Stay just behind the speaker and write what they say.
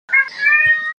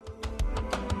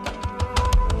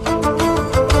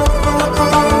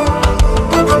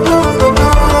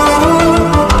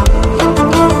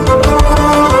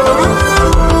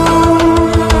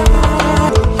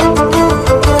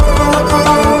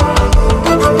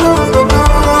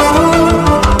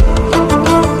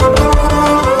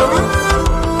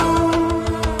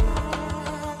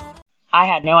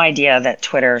had no idea that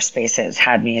Twitter Spaces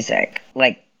had music,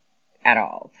 like at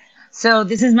all. So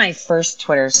this is my first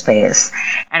Twitter Space,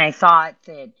 and I thought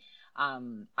that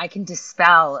I can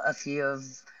dispel a few of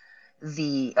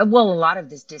a lot of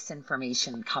this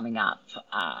disinformation coming up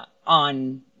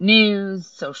on news,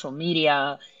 social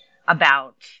media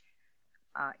about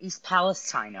East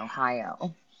Palestine,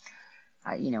 Ohio.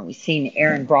 We've seen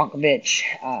Aaron Brockovich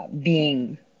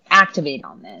being activated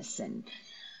on this, and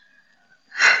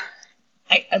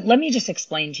let me just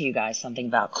explain to you guys something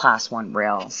about Class 1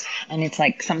 rails. And it's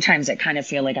like sometimes I kind of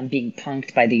feel like I'm being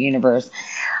punked by the universe,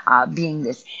 being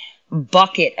this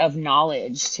bucket of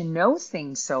knowledge to know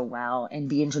things so well and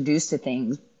be introduced to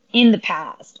things in the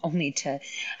past only to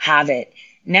have it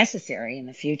necessary in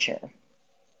the future.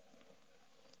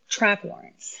 Track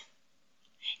warrants.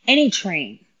 Any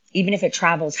train, even if it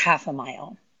travels half a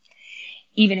mile,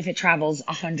 even if it travels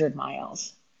 100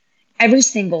 miles, every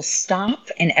single stop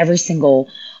and every single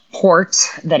port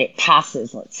that it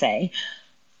passes, let's say,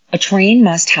 a train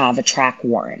must have a track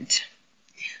warrant.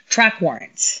 Track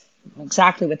warrants,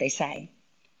 exactly what they say.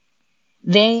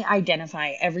 They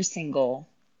identify every single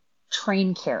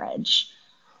train carriage,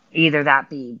 either that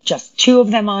be just 2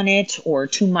 of them on it or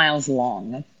 2 miles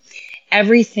long.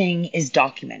 Everything is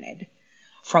documented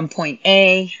from point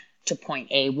A to point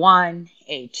A1,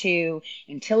 A2,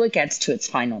 until it gets to its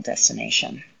final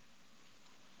destination.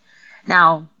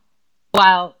 Now,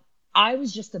 while I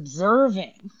was just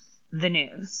observing the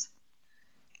news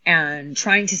and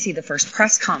trying to see the first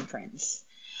press conference,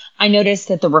 I noticed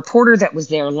that the reporter that was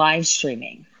there live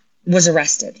streaming was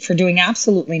arrested for doing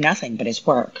absolutely nothing but his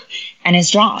work and his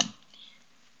job.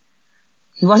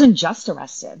 He wasn't just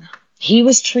arrested. He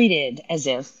was treated as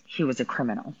if he was a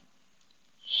criminal.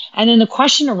 And then the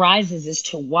question arises as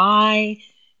to why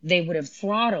they would have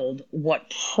throttled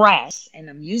what press, and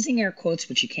I'm using air quotes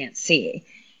which you can't see,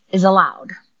 is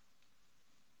allowed.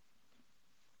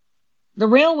 The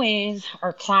railways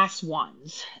are Class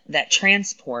 1s that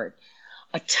transport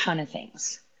a ton of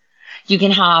things. You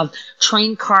can have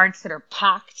train carts that are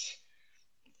packed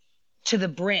to the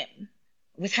brim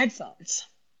with headphones.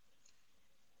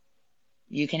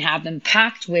 You can have them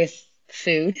packed with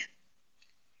food,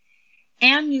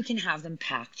 and you can have them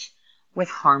packed with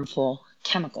harmful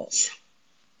chemicals.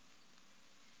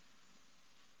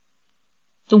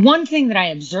 The one thing that I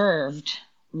observed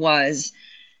was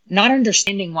not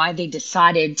understanding why they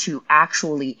decided to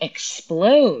actually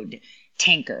explode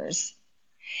tankers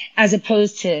as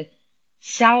opposed to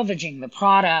salvaging the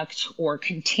product or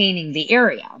containing the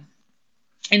area.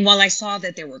 And while I saw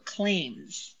that there were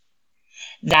claims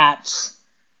that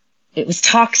it was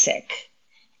toxic,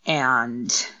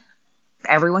 and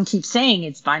everyone keeps saying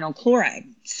it's vinyl chloride,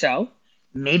 so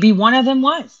maybe one of them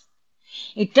was.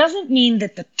 It doesn't mean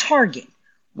that the target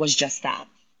was just that.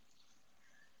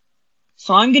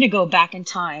 So I'm going to go back in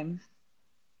time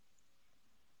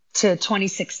to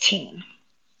 2016,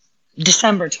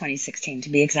 December 2016 to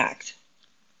be exact.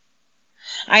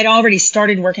 I'd already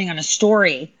started working on a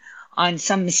story on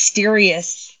some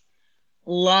mysterious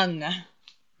lung,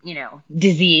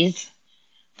 disease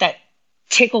that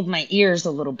tickled my ears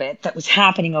a little bit that was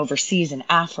happening overseas in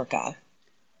Africa.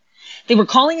 They were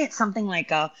calling it something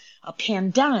like a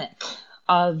pandemic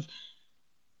of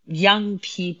young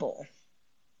people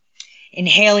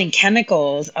inhaling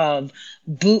chemicals of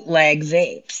bootleg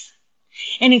vapes.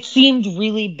 And it seemed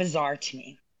really bizarre to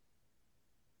me.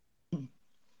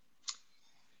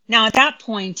 Now, at that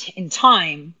point in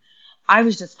time, I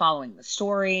was just following the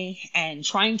story and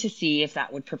trying to see if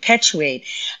that would perpetuate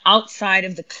outside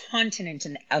of the continent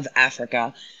of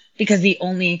Africa, because the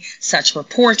only such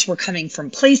reports were coming from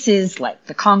places like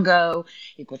the Congo,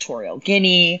 Equatorial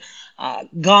Guinea,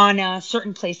 Ghana,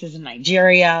 certain places in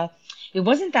Nigeria. It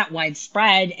wasn't that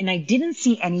widespread, and I didn't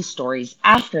see any stories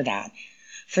after that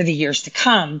for the years to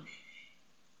come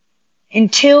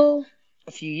until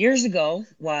a few years ago,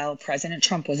 while President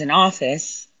Trump was in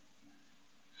office.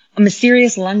 A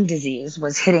mysterious lung disease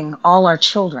was hitting all our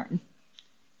children.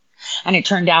 And it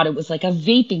turned out it was like a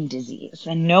vaping disease,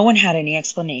 and no one had any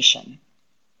explanation.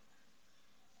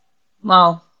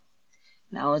 Well,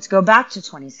 now let's go back to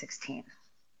 2016.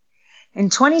 In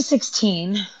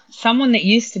 2016, someone that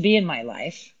used to be in my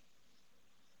life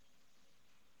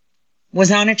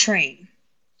was on a train,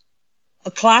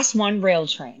 a Class 1 rail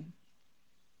train.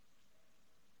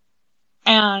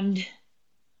 And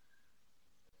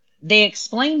they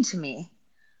explained to me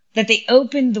that they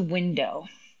opened the window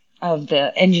of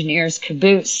the engineer's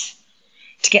caboose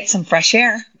to get some fresh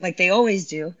air, like they always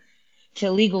do, to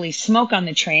illegally smoke on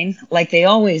the train, like they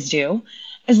always do,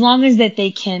 as long as that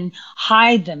they can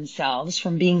hide themselves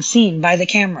from being seen by the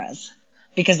cameras.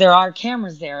 because there are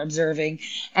cameras there observing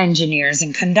engineers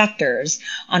and conductors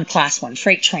on Class 1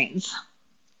 freight trains.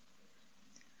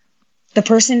 The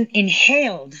person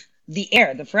inhaled the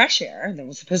air, the fresh air, that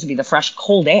was supposed to be the fresh,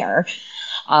 cold air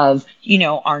of,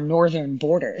 our northern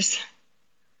borders,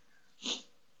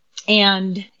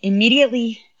 and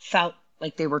immediately felt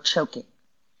like they were choking.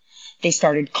 They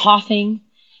started coughing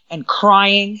and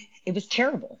crying. It was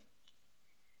terrible.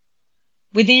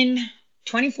 Within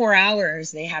 24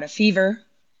 hours, they had a fever.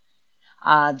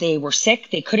 They were sick.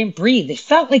 They couldn't breathe. They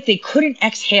felt like they couldn't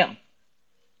exhale.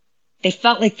 They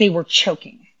felt like they were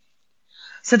choking.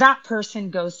 So that person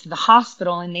goes to the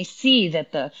hospital and they see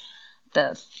that the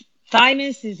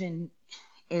thymus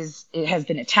has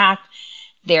been attacked.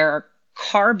 Their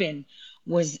carbon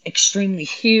was extremely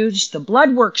huge. The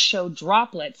blood work showed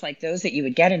droplets like those that you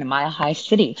would get in a mile-high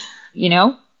city,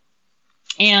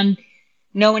 and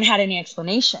no one had any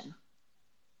explanation.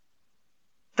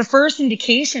 The first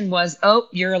indication was,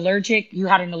 you're allergic. You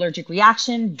had an allergic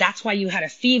reaction. That's why you had a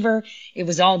fever. It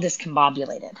was all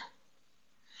discombobulated.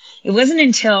 It wasn't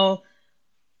until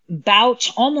about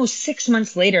almost 6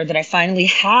 months later that I finally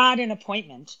had an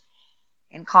appointment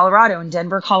in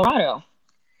Denver, Colorado.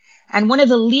 And one of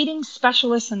the leading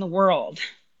specialists in the world,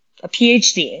 a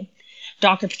PhD,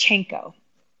 Dr. Pachenko.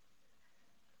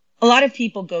 A lot of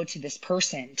people go to this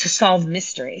person to solve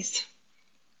mysteries.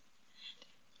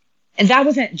 And that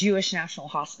was at Jewish National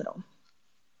Hospital.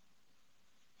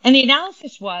 And the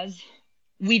analysis was,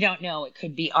 we don't know. It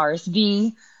could be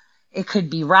RSV. It could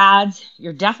be RADS.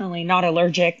 You're definitely not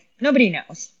allergic. Nobody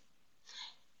knows.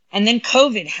 And then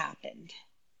COVID happened.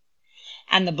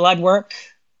 And the blood work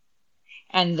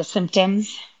and the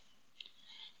symptoms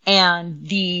and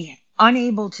the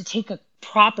unable to take a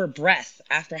proper breath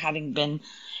after having been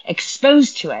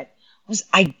exposed to it was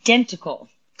identical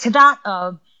to that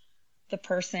of the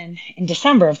person in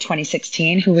December of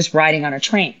 2016 who was riding on a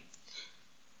train.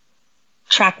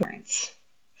 Track warrants.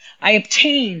 I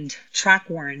obtained track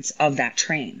warrants of that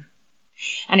train.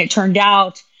 And it turned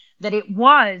out that it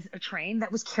was a train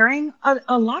that was carrying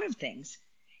a lot of things.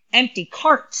 Empty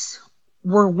carts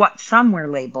were what some were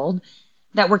labeled,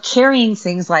 that were carrying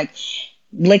things like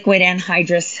liquid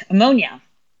anhydrous ammonia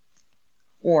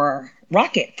or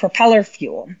rocket propeller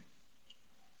fuel.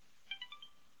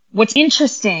 What's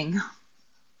interesting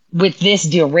with this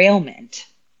derailment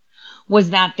was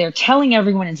that they're telling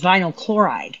everyone it's vinyl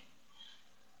chloride,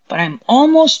 but I'm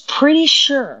almost pretty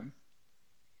sure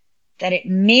that it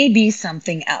may be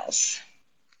something else.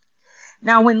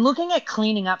 Now, when looking at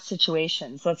cleaning up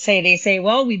situations, let's say they say,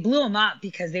 well, we blew them up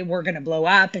because they were going to blow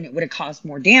up and it would have caused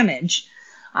more damage.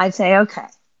 I'd say, okay,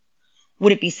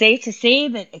 would it be safe to say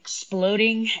that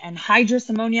exploding anhydrous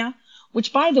ammonia,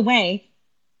 which by the way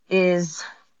is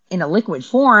in a liquid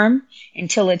form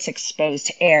until it's exposed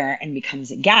to air and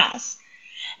becomes a gas,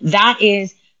 that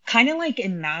is kind of like,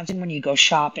 imagine when you go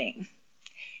shopping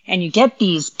and you get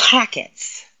these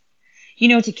packets,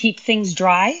 to keep things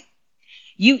dry.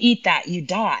 You eat that, you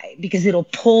die, because it'll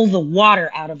pull the water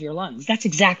out of your lungs. That's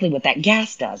exactly what that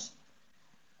gas does.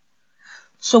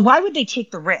 So why would they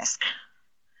take the risk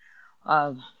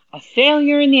of a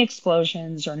failure in the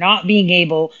explosions or not being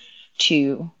able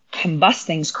to combust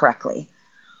things correctly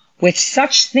with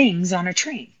such things on a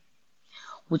train?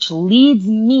 Which leads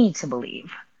me to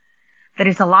believe that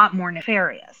it's a lot more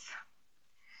nefarious.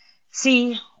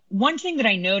 See, one thing that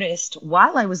I noticed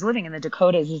while I was living in the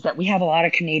Dakotas is that we have a lot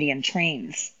of Canadian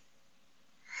trains.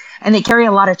 And they carry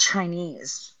a lot of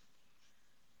Chinese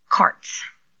carts.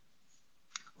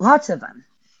 Lots of them.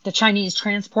 The Chinese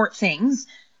transport things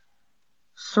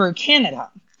through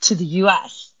Canada to the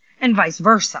US and vice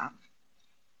versa.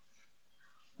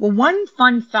 Well, one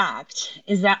fun fact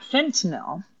is that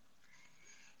fentanyl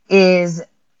is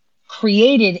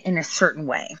created in a certain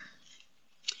way.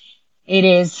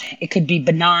 It could be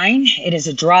benign. It is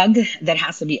a drug that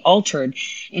has to be altered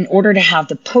in order to have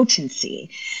the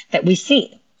potency that we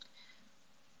see.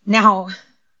 Now,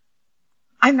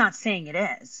 I'm not saying it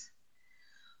is,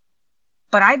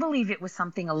 but I believe it was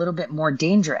something a little bit more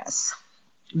dangerous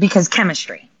because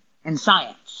chemistry and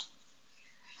science.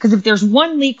 Because if there's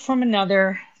one leak from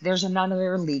another, there's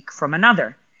another leak from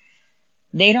another.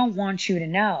 They don't want you to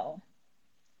know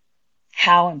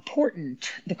how important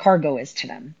the cargo is to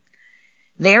them.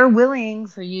 They're willing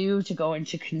for you to go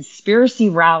into conspiracy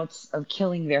routes of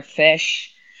killing their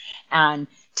fish and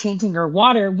tainting your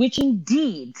water, which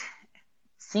indeed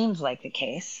seems like the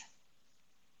case.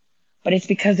 But it's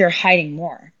because they're hiding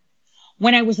more.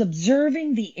 When I was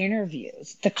observing the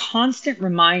interviews, the constant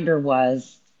reminder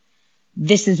was,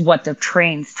 this is what the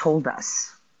trains told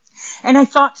us. And I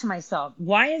thought to myself,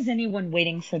 why is anyone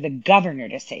waiting for the governor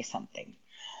to say something?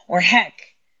 Or heck,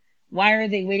 why are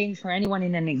they waiting for anyone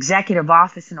in an executive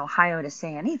office in Ohio to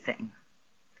say anything?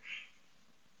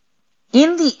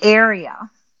 In the area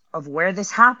of where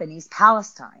this happened, East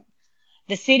Palestine,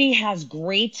 the city has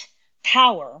great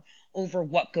power over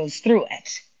what goes through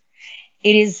it.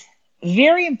 It is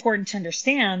very important to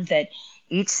understand that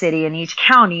each city and each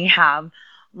county have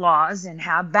laws and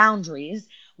have boundaries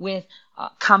with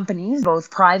companies,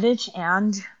 both private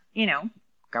and,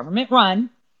 government run,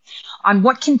 on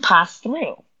what can pass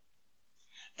through.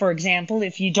 For example,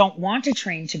 if you don't want a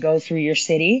train to go through your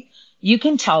city, you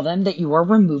can tell them that you are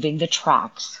removing the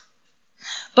tracks.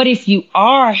 But if you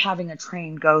are having a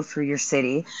train go through your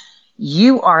city,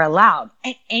 you are allowed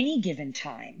at any given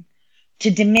time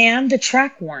to demand the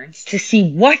track warrants to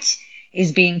see what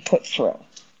is being put through.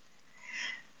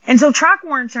 And so track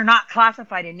warrants are not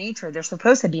classified in nature. They're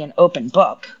supposed to be an open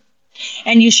book.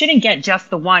 And you shouldn't get just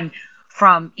the one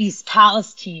from East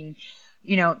Palestine,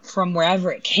 from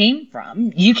wherever it came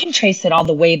from. You can trace it all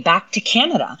the way back to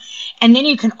Canada. And then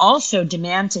you can also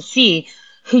demand to see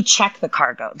who checked the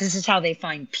cargo. This is how they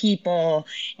find people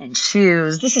and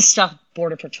shoes. This is stuff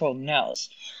Border Patrol knows.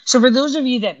 So for those of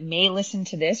you that may listen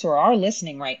to this or are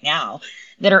listening right now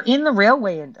that are in the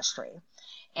railway industry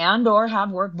and or have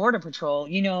worked Border Patrol,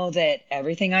 you know that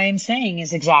everything I am saying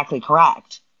is exactly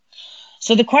correct.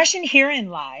 So the question herein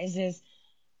lies is,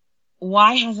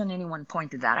 why hasn't anyone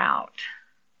pointed that out?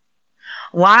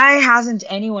 Why hasn't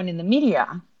anyone in the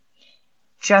media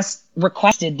just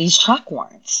requested these track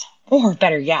warrants? Or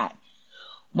better yet,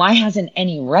 why hasn't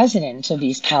any resident of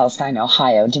East Palestine,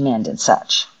 Ohio, demanded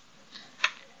such?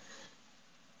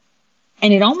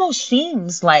 And it almost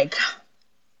seems like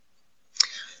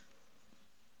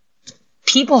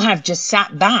people have just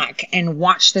sat back and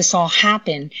watched this all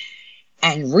happen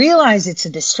and realize it's a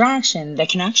distraction that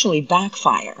can actually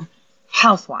backfire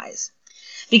health-wise.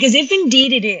 Because if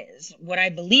indeed it is what I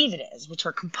believe it is, which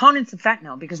are components of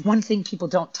fentanyl, because one thing people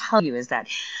don't tell you is that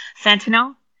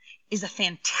fentanyl is a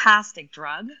fantastic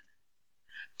drug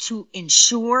to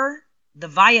ensure the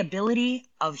viability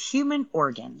of human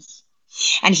organs.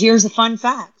 And here's a fun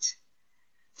fact.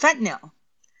 Fentanyl,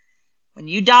 when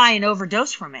you die and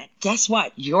overdose from it, guess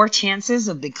what? Your chances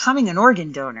of becoming an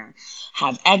organ donor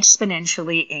have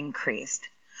exponentially increased.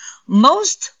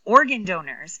 Most organ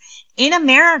donors in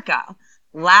America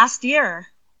last year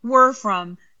were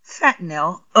from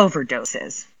fentanyl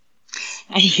overdoses.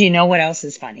 And you know what else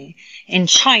is funny? In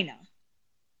China,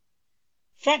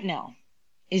 fentanyl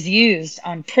is used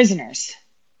on prisoners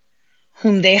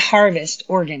whom they harvest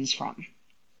organs from.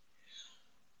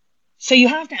 So you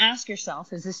have to ask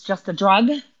yourself, is this just a drug?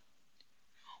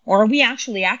 Or are we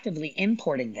actually actively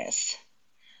importing this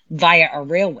via our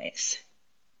railways?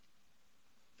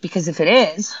 Because if it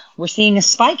is, we're seeing a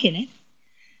spike in it.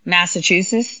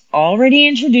 Massachusetts already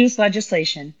introduced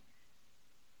legislation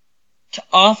to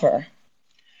offer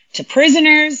to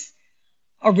prisoners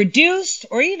a reduced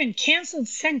or even canceled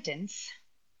sentence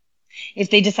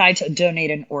if they decide to donate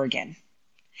an organ.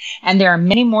 And there are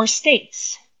many more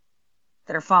states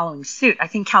that are following suit. I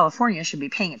think California should be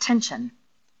paying attention.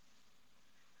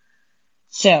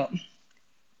 So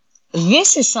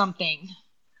this is something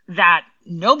that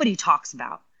nobody talks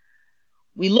about.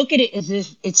 We look at it as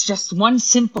if it's just one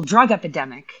simple drug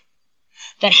epidemic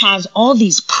that has all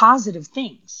these positive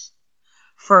things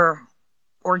for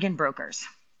organ brokers.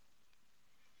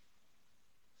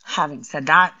 Having said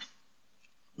that,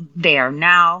 they are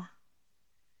now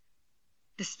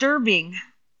disturbing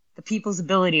the people's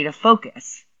ability to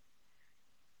focus.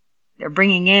 They're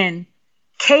bringing in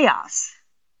chaos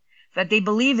that they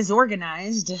believe is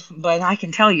organized, but I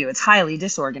can tell you it's highly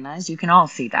disorganized. You can all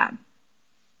see that.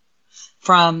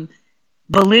 From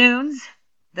balloons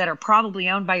that are probably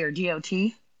owned by your DOT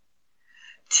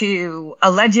to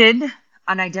alleged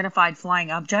unidentified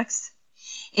flying objects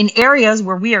in areas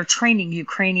where we are training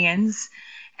Ukrainians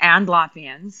and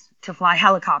Latvians to fly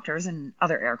helicopters and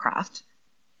other aircraft.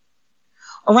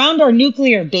 Around our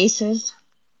nuclear bases,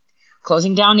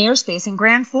 closing down airspace in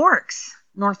Grand Forks,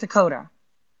 North Dakota,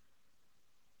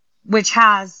 which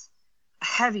has a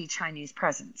heavy Chinese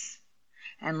presence.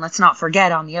 And let's not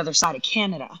forget, on the other side of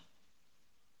Canada,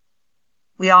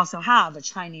 we also have a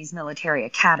Chinese military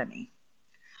academy.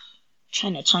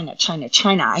 China, China, China,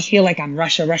 China. I feel like I'm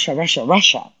Russia, Russia, Russia,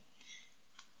 Russia.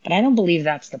 But I don't believe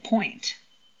that's the point.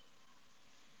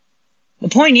 The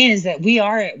point is that we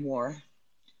are at war.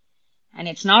 And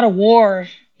it's not a war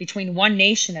between one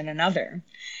nation and another.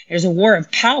 There's a war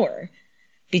of power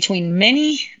between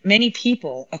many, many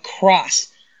people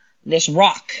across this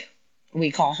rock we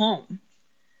call home.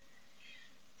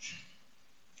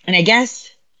 And I guess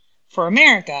for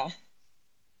America,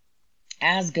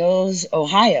 as goes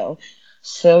Ohio,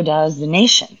 so does the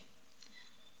nation.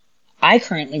 I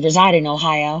currently reside in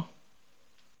Ohio.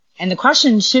 And the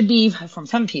question should be from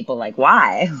some people like,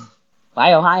 why?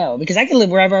 Why Ohio? Because I can live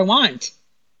wherever I want.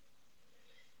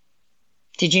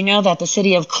 Did you know that the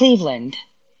city of Cleveland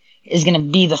is going to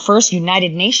be the first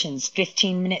United Nations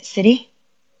 15-minute city?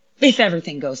 If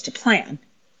everything goes to plan.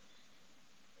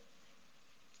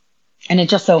 And it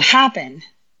just so happened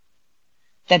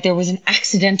that there was an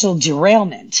accidental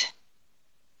derailment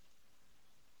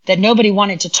that nobody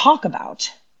wanted to talk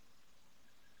about,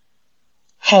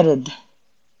 headed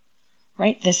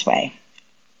right this way.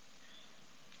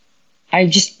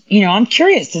 I'm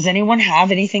curious. Does anyone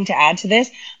have anything to add to this?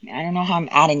 I don't know how I'm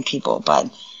adding people, but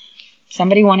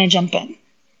somebody want to jump in?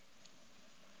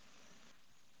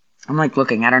 I'm like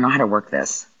looking. I don't know how to work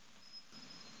this.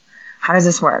 How does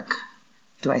this work?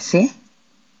 Do I see?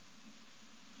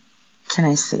 Can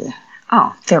I see?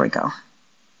 Oh, there we go.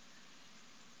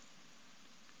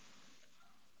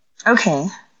 Okay.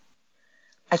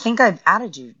 I think I've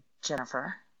added you,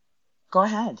 Jennifer. Go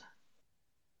ahead.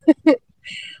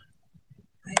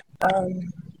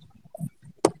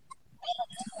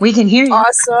 We can hear you.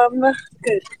 Awesome.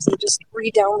 Good. So just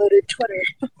re-downloaded Twitter.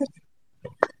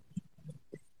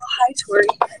 Hi, Tori.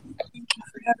 Thank you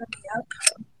for having me up.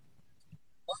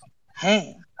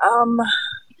 Hey.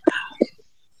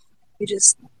 You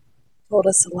just told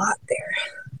us a lot there.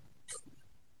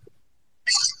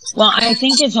 Well, I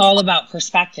think it's all about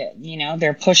perspective.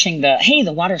 They're pushing hey,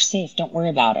 the water's safe. Don't worry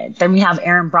about it. Then we have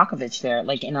Aaron Brockovich there,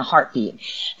 like in a heartbeat.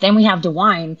 Then we have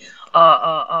DeWine,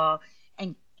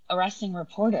 and arresting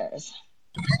reporters.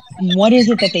 What is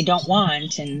it that they don't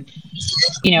want? And,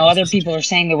 other people are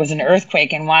saying there was an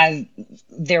earthquake and why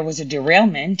there was a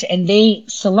derailment, and they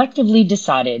selectively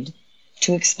decided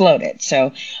to explode it.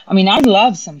 So, I'd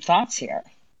love some thoughts here.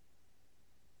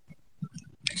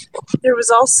 There was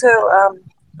also,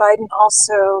 Biden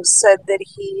also said that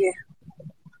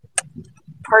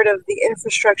part of the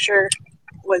infrastructure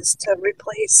was to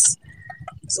replace,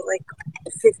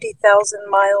 50,000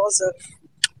 miles of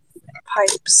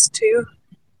pipes too.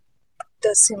 It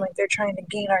does seem like they're trying to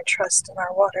gain our trust in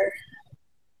our water.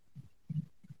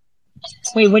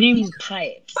 Wait, what do you mean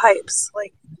pipes? Pipes,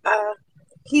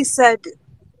 he said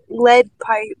lead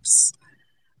pipes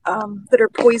that are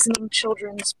poisoning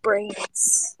children's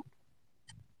brains.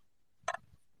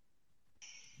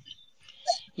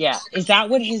 Yeah, is that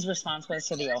what his response was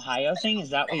to the Ohio thing? Is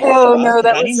that what you saw? No,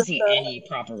 that I didn't see any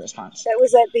proper response. That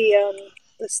was at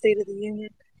the State of the Union.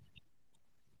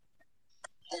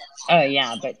 Oh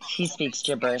yeah, but he speaks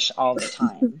gibberish all the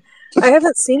time. I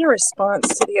haven't seen a response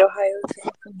to the Ohio thing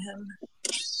from him.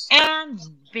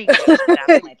 Ambiguous,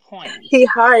 that's my point. He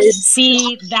hides.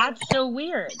 See, that's so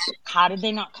weird. How did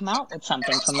they not come out with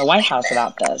something from the White House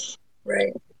about this?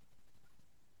 Right.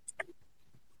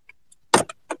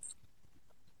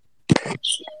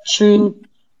 True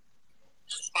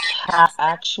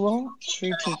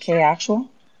TK actual.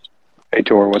 Hey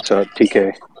Tor, what's up,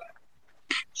 TK?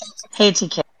 Hey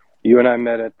TK. You and I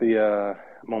met at the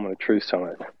Moment of Truth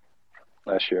Summit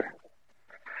last year.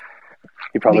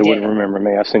 You probably wouldn't remember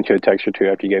me. I sent you a text or two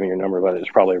after you gave me your number, but it's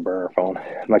probably a burner phone.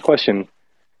 My question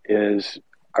is,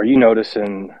 are you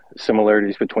noticing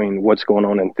similarities between what's going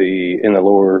on in the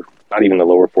lower, not even the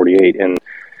lower 48, in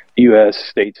U.S.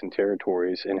 states and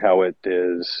territories, and how it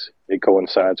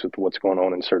coincides with what's going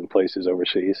on in certain places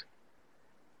overseas?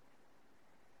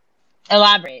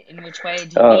 Elaborate. In which way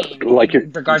do you mean? Like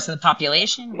in regards to the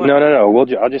population? No.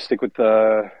 I'll just stick with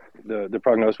the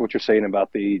prognosis. What you're saying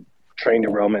about the train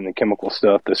derailment and the chemical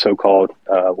stuff, the so-called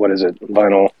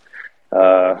vinyl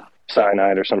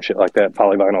cyanide or some shit like that,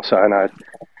 polyvinyl cyanide.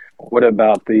 What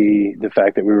about the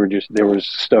fact that there was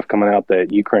stuff coming out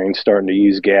that Ukraine's starting to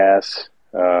use gas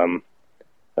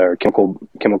or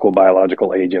chemical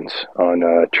biological agents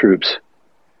on troops?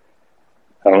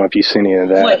 I don't know if you've seen any of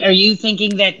that. What, are you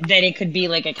thinking that it could be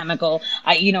like a chemical?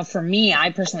 For me, I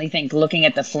personally think, looking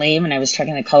at the flame and I was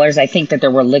checking the colors, I think that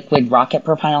there were liquid rocket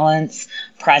propellants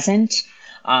present,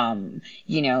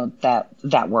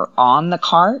 that were on the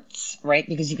carts, right?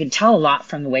 Because you can tell a lot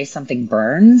from the way something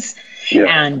burns,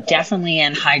 and definitely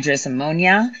anhydrous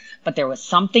ammonia, but there was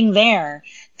something there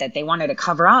that they wanted to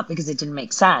cover up because it didn't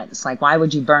make sense. Like, why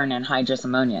would you burn anhydrous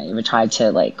ammonia? You would try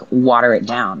to water it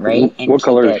down, right? And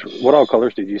what all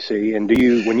colors did you see? And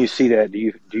when you see that, do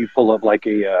you pull up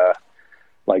the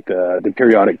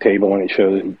periodic table, and it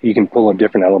shows, you can pull up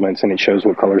different elements and it shows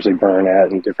what colors they burn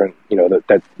at and different,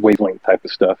 that wavelength type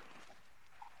of stuff?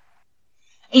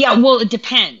 Yeah, well, it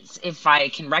depends if I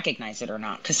can recognize it or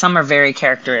not, because some are very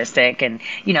characteristic, and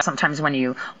sometimes when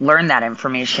you learn that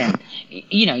information,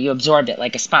 you absorb it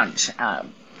like a sponge,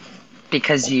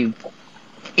 because you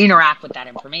interact with that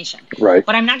information. Right.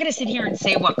 But I'm not going to sit here and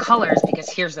say what colors, because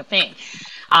here's the thing.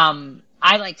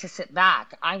 I like to sit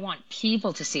back. I want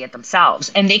people to see it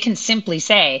themselves. And they can simply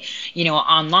say,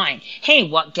 online, hey,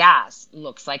 what gas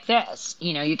looks like this?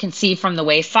 You can see from the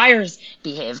way fires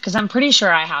behave, because I'm pretty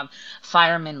sure I have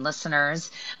firemen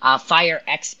listeners, fire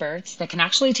experts that can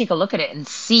actually take a look at it and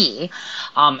see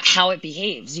how it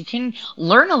behaves. You can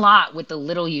learn a lot with the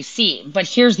little you see. But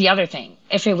here's the other thing.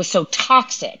 If it was so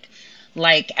toxic,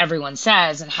 like everyone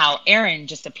says, and how Aaron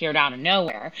just appeared out of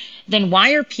nowhere, then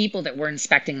why are people that were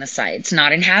inspecting the sites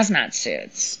not in hazmat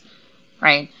suits,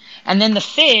 right? And then the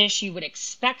fish, you would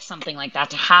expect something like that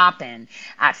to happen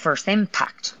at first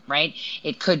impact, right?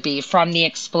 It could be from the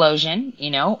explosion,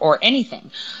 or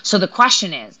anything. So the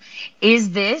question is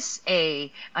this an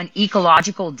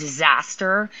ecological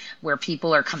disaster where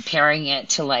people are comparing it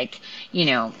to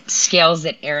scales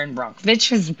that Aaron Brockovich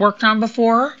has worked on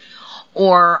before?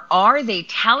 Or are they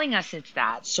telling us it's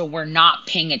that, so we're not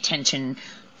paying attention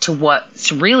to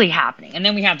what's really happening? And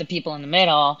then we have the people in the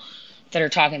middle that are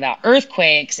talking about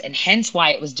earthquakes and hence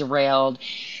why it was derailed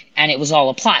and it was all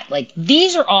a plot.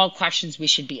 These are all questions we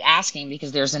should be asking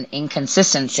because there's an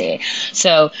inconsistency.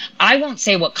 So I won't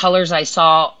say what colors I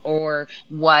saw or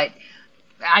what,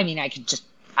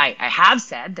 I have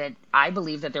said that I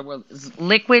believe that there was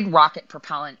liquid rocket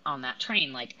propellant on that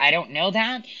train. I don't know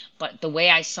that, but the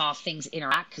way I saw things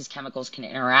interact, because chemicals can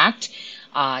interact,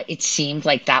 it seemed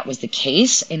like that was the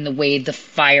case in the way the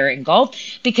fire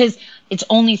engulfed, because it's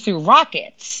only through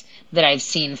rockets that I've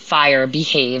seen fire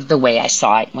behave the way I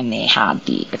saw it when they had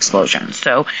the explosion.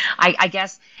 So I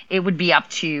guess it would be up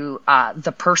to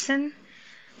the person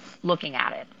looking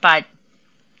at it, but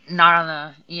not on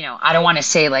the, I don't want to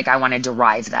say I want to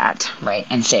derive that, right,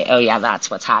 and say, oh yeah, that's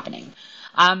what's happening.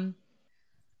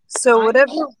 So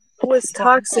whatever was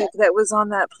toxic that was on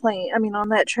that on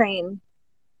that train,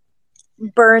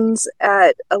 burns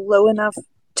at a low enough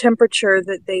temperature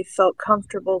that they felt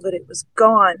comfortable that it was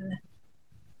gone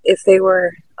if they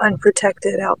were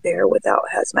unprotected out there without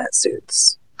hazmat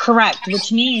suits. Correct,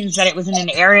 which means that it was in an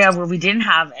area where we didn't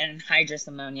have anhydrous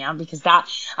ammonia, because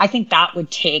I think that would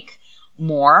take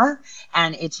more,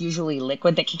 and it's usually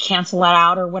liquid that can cancel that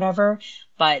out or whatever.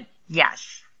 But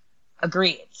yes,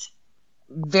 agreed,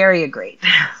 very agreed.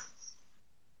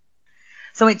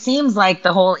 So it seems like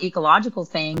the whole ecological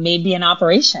thing may be an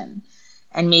operation,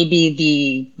 and maybe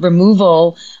the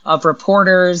removal of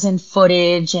reporters and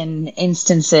footage and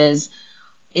instances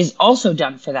is also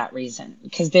done for that reason,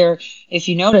 because if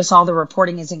you notice, all the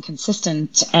reporting is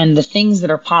inconsistent, and the things that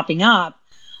are popping up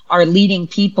are leading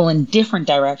people in different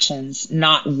directions,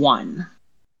 not one.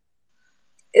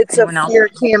 It's a fear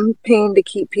campaign to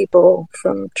keep people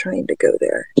from trying to go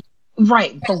there.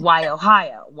 Right, but why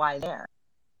Ohio? Why there?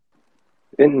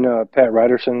 Isn't Pat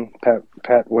Ryderson,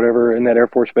 Pat whatever, in that Air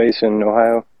Force Base in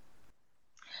Ohio?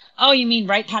 Oh, you mean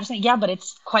Wright-Patterson? Yeah, but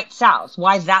it's quite south.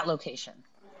 Why that location?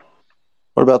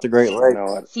 What about the Great Lakes?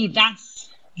 No, see,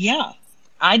 yeah.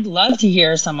 I'd love to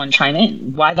hear someone chime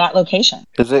in. Why that location?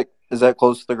 Is that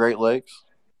close to the Great Lakes?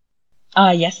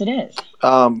 Yes, it is.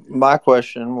 My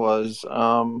question was,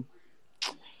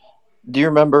 do you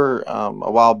remember a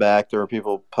while back there were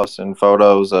people posting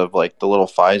photos of the little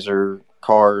Pfizer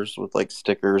cars with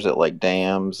stickers at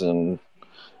dams and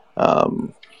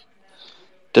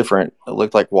different, it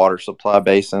looked like water supply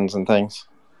basins and things?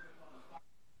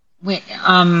 Wait,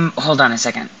 hold on a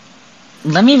second.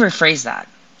 Let me rephrase that.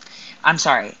 I'm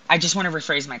sorry. I just want to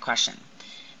rephrase my question,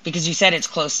 because you said it's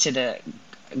close to the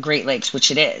Great Lakes,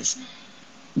 which it is.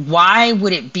 Why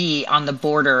would it be on the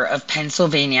border of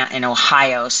Pennsylvania and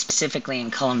Ohio, specifically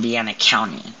in Columbiana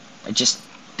County?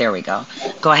 There we go.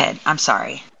 Go ahead. I'm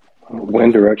sorry.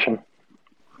 Wind direction,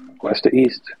 west to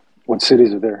east. What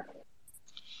cities are there?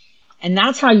 And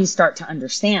that's how you start to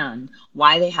understand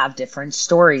why they have different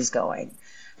stories going.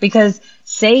 Because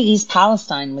say East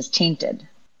Palestine was tainted.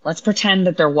 Let's pretend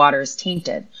that their water is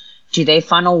tainted. Do they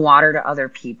funnel water to other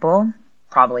people?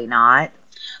 Probably not.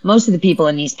 Most of the people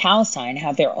in East Palestine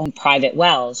have their own private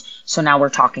wells. So now we're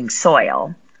talking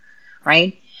soil,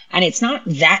 right? And it's not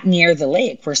that near the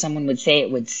lake where someone would say it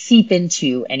would seep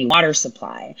into any water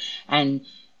supply. And,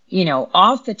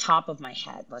 off the top of my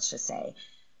head, let's just say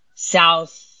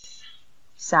south,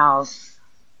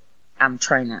 I'm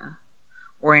trying to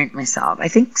orient myself. I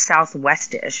think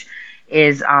southwestish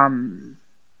is that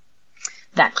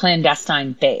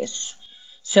clandestine base.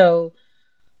 So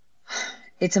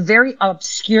it's a very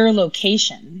obscure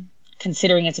location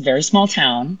considering it's a very small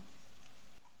town,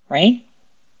 right?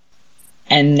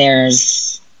 And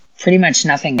there's pretty much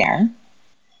nothing there.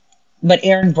 But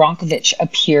Aaron Bronkovich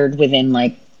appeared within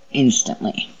like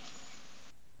instantly.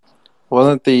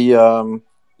 Wasn't the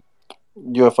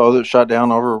UFO that shot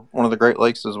down over one of the Great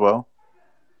Lakes as well?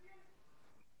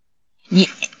 Yeah.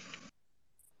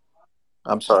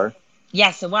 I'm sorry.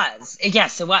 Yes, it was.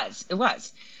 Yes, it was. It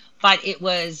was. But it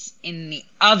was in the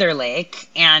other lake,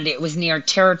 and it was near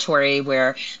territory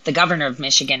where the governor of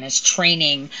Michigan is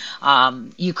training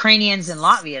Ukrainians and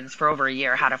Latvians for over a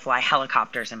year how to fly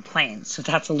helicopters and planes. So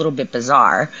that's a little bit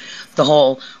bizarre. The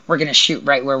whole, we're going to shoot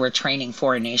right where we're training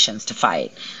foreign nations to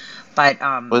fight. But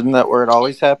wasn't that where it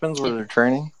always happens, where they're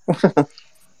training?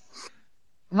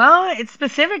 Well, it's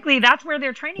specifically, that's where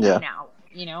they're training Yeah. now.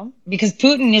 You know, because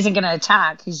Putin isn't going to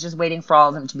attack. He's just waiting for all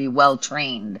of them to be well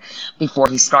trained before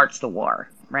he starts the war,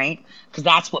 right? Because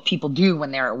that's what people do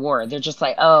when they're at war. They're just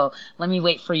like, oh, let me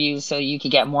wait for you so you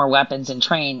could get more weapons and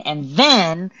train. And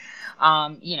then,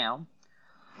 you know,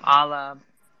 I'll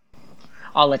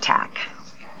attack.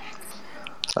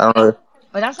 I don't know.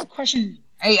 But that's a question.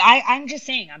 I'm just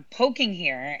saying, I'm poking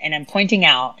here and I'm pointing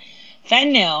out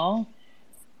fentanyl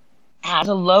has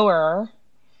a lower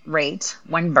rate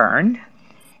when burned.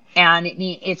 And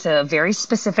it's a very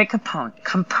specific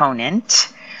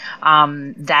component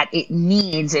that it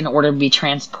needs in order to be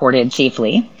transported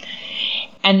safely.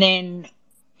 And then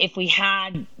if we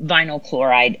had vinyl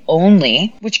chloride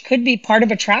only, which could be part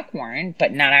of a track warrant,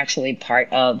 but not actually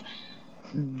part of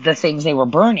the things they were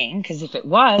burning, because if it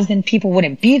was, then people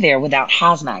wouldn't be there without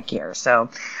hazmat gear. So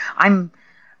I'd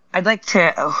like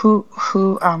to,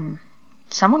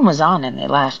 someone was on and they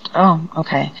left. Oh,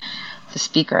 okay. The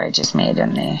speaker I just made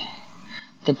and they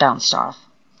bounced off.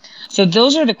 So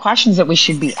those are the questions that we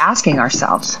should be asking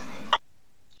ourselves.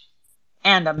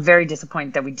 And I'm very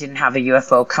disappointed that we didn't have a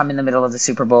UFO come in the middle of the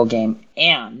Super Bowl game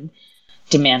and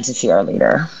demand to see our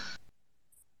leader.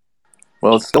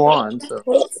 Well, it's still on, so.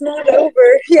 Well, it's not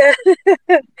over. Yeah.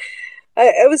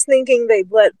 I was thinking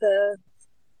they'd let the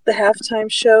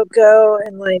halftime show go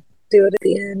and like do it at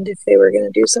the end if they were going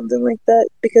to do something like that,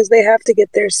 because they have to get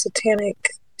their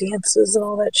satanic dances and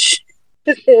all that shit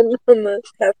in on the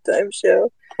halftime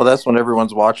show. Well, that's when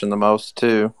everyone's watching the most,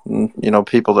 too. And, you know,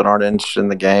 people that aren't interested in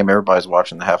the game, everybody's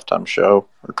watching the halftime show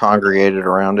or congregated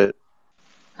around it.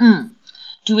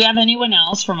 Do we have anyone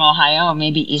else from Ohio or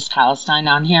maybe East Palestine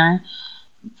on here?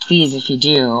 Please, if you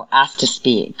do, ask to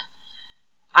speak.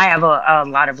 I have a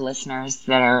lot of listeners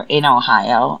that are in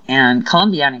Ohio, and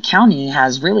Columbiana County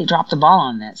has really dropped the ball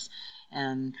on this.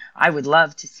 And I would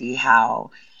love to see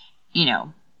how, you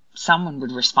know, someone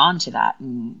would respond to that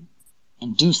and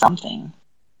do something.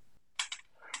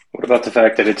 What about the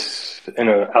fact that it's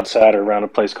outside or around a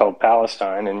place called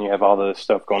Palestine, and you have all the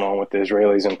stuff going on with the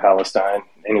Israelis in Palestine?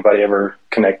 Anybody ever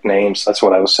connect names? That's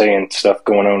what I was saying. Stuff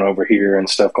going on over here and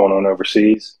stuff going on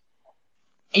overseas.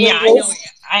 Yeah,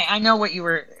 I know what you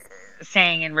were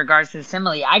saying in regards to the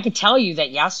simile. I could tell you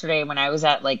that yesterday when I was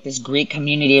at like this Greek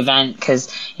community event,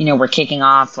 because, you know, we're kicking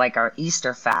off like our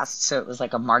Easter fast. So it was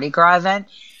like a Mardi Gras event.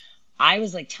 I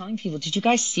was like telling people, did you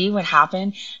guys see what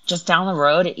happened just down the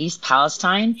road at East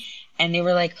Palestine? And they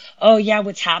were like, oh yeah,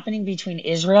 what's happening between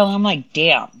Israel? And I'm like,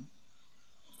 damn.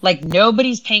 Like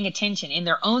nobody's paying attention. In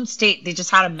their own state, they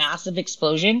just had a massive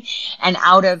explosion. And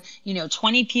out of,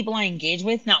 20 people I engaged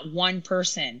with, not one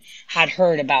person had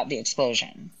heard about the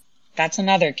explosion. That's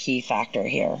another key factor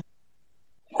here.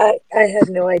 I had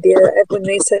no idea. When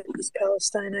they said East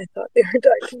Palestine, I thought they were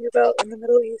talking about in the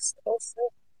Middle East also.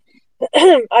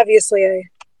 Obviously, I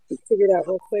figured out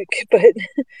real quick, but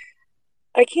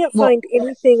I can't find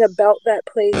anything about that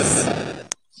place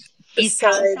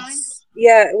besides,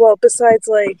 besides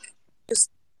like just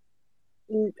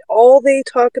all they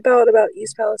talk about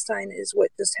East Palestine is what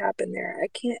just happened there.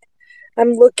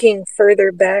 I'm looking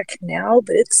further back now,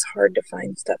 but it's hard to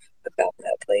find stuff about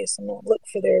that place. I'm gonna look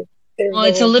for their well,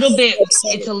 it's a little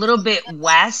bit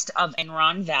west of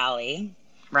Enron Valley,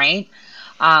 right?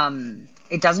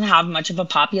 It doesn't have much of a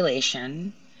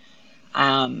population.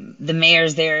 The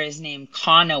mayor's there is named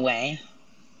Conaway,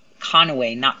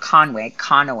 not Conway,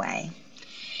 Conaway.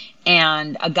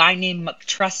 And a guy named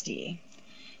McTrusty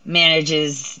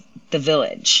manages the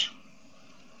village.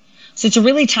 So it's a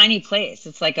really tiny place.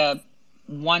 It's like a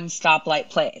one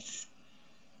stoplight place.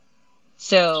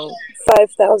 So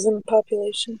 5,000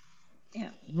 population. Yeah.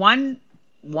 One,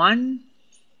 like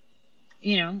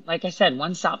I said,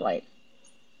 one stoplight.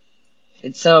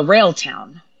 It's a rail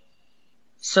town.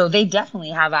 So they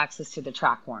definitely have access to the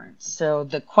track warrants. So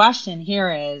the question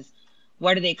here is,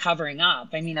 what are they covering up?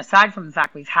 I mean, aside from the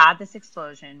fact we've had this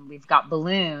explosion, we've got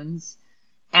balloons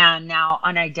And now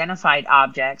unidentified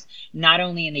objects, not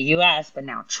only in the US, but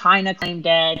now China claimed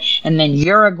dead. And then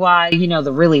Uruguay,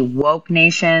 the really woke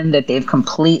nation that they've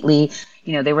completely,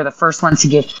 they were the first ones to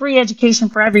give free education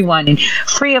for everyone and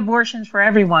free abortions for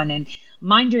everyone. And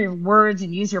mind your words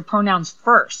and use your pronouns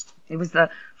first. It was the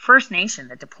first nation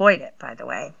that deployed it, by the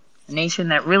way. A nation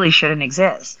that really shouldn't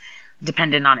exist,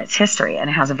 dependent on its history. And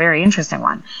it has a very interesting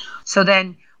one. So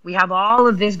then we have all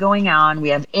of this going on. We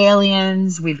have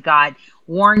aliens. We've got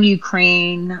war in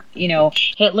Ukraine,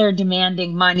 Hitler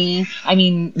demanding money.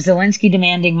 Zelensky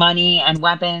demanding money and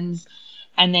weapons,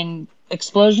 and then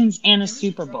explosions and a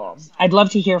Super Bowl. I'd love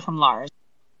to hear from Lars.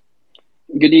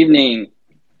 Good evening.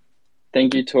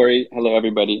 Thank you, Tori. Hello,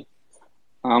 everybody.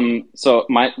 So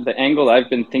the angle I've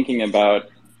been thinking about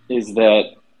is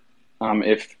that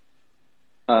if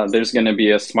there's going to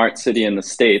be a smart city in the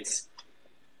States,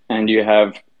 and you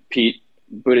have Pete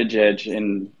Buttigieg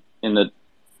in the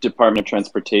Department of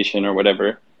Transportation or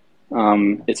whatever,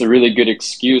 it's a really good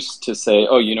excuse to say,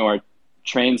 oh, our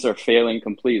trains are failing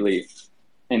completely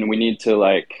and we need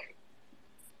to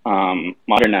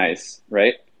modernize,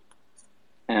 right?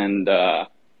 And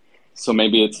so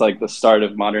maybe it's like the start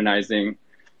of modernizing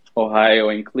Ohio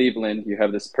and Cleveland. You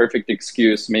have this perfect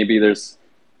excuse. Maybe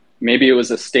it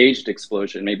was a staged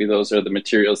explosion. Maybe those are the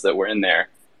materials that were in there,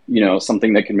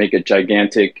 something that can make a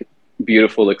gigantic,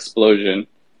 beautiful explosion.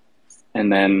 And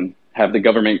then have the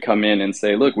government come in and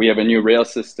say, look, we have a new rail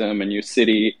system, a new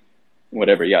city,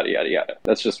 whatever, yada, yada, yada.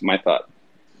 That's just my thought.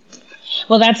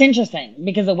 Well, that's interesting,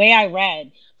 because the way I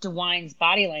read DeWine's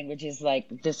body language is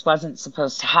like, this wasn't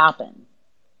supposed to happen.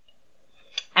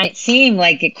 And it seemed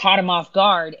like it caught him off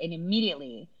guard, and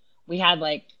immediately we had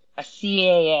like a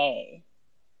CAA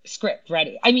script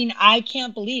ready. I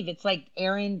can't believe it's like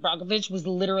Aaron Brockovich was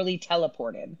literally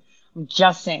teleported. I'm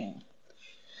just saying.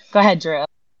 Go ahead, Drew.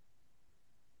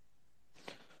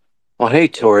 Well, hey,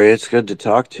 Tori, it's good to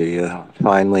talk to you.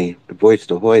 Finally, voice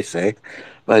to voice, eh?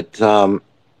 But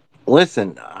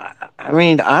listen,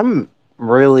 I'm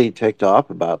really ticked off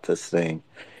about this thing.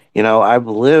 I've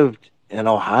lived in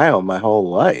Ohio my whole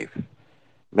life.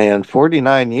 Man,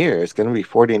 49 years, going to be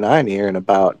 49 here in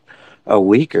about a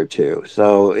week or two.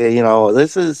 So,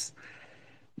 this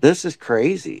is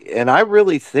crazy. And I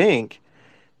really think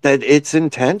that it's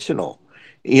intentional.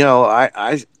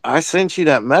 I sent you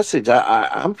that message.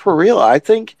 I'm for real. I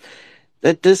think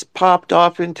that this popped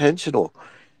off intentional.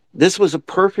 This was a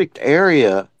perfect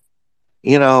area,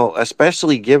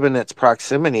 especially given its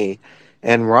proximity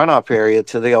and runoff area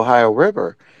to the Ohio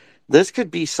River. This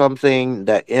could be something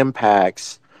that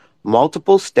impacts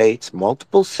multiple states,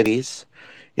 multiple cities,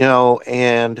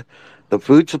 and the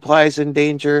food supply is in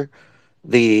danger.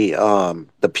 The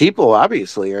people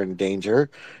obviously are in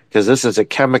danger, because this is a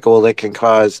chemical that can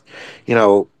cause,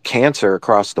 cancer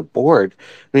across the board.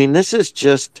 This is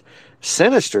just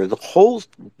sinister, the whole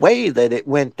way that it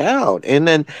went down. And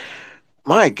then,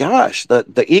 my gosh,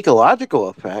 the ecological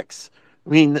effects.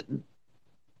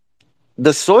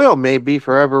 The soil may be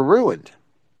forever ruined.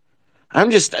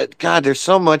 God, there's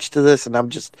so much to this, and I'm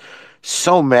just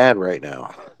so mad right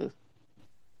now.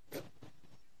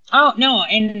 Oh, no,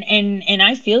 and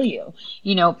I feel you.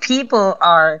 People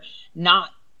are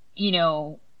not,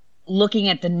 looking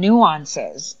at the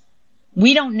nuances.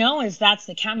 We don't know if that's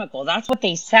the chemical. That's what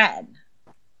they said,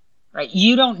 right?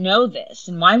 You don't know this.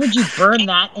 And why would you burn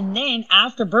that? And then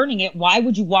after burning it, why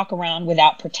would you walk around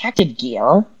without protective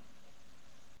gear?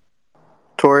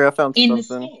 Tori, I found in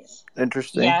something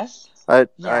interesting. Yes. I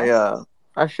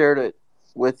shared it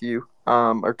with you,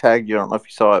 or tagged you. I don't know if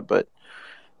you saw it, but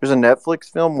there's a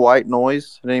Netflix film, White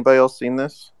Noise. Has anybody else seen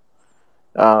this?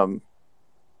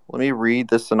 Let me read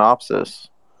the synopsis.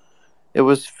 It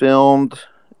was filmed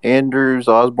Andrews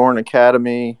Osborne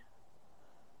Academy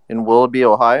in Willoughby,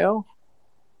 Ohio.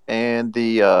 And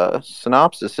the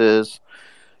synopsis is,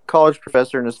 college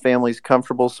professor and his family's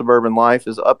comfortable suburban life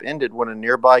is upended when a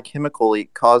nearby chemical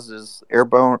leak causes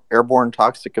airborne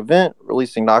toxic event,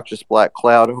 releasing noxious black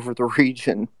cloud over the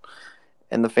region,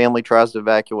 and the family tries to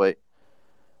evacuate.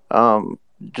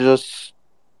 Just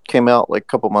came out like a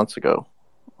couple months ago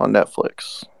on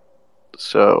Netflix.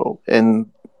 So,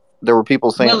 and there were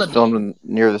people saying it's filmed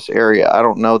near this area. I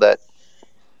don't know that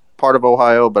part of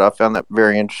Ohio, but I found that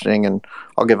very interesting, and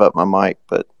I'll give up my mic.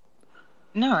 But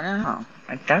no,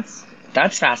 that's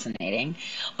fascinating.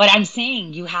 But I'm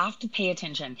saying you have to pay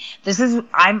attention. This is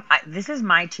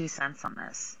my 2 cents on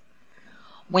this.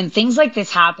 When things like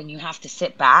this happen, you have to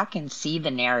sit back and see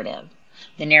the narrative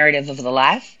of the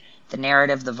left, the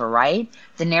narrative of the right,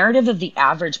 the narrative of the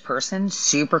average person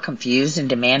super confused and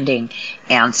demanding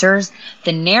answers,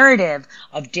 the narrative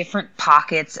of different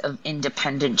pockets of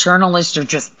independent journalists or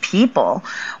just people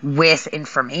with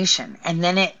information. And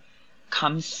then it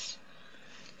comes,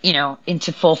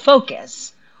 into full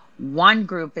focus. One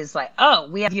group is like, oh,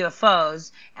 we have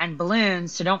UFOs and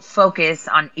balloons, so don't focus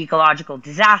on ecological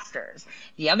disasters.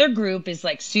 The other group is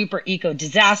like super eco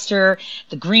disaster.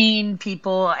 The green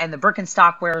people and the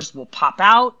Birkenstock wearers will pop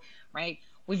out, right?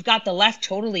 We've got the left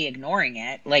totally ignoring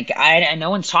it. Like, no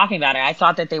one's talking about it. I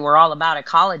thought that they were all about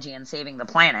ecology and saving the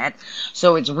planet.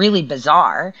 So it's really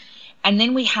bizarre. And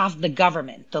then we have the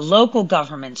government, the local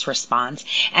government's response.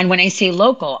 And when I say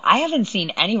local, I haven't seen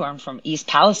anyone from East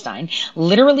Palestine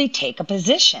literally take a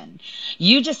position.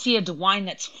 You just see a DeWine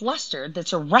that's flustered,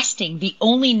 that's arresting the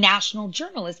only national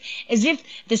journalist, as if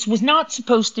this was not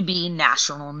supposed to be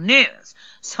national news.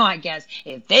 So I guess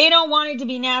if they don't want it to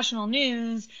be national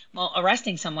news, well,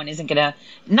 arresting someone isn't going to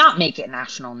not make it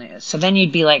national news. So then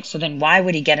you'd be like, so then why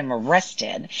would he get him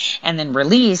arrested and then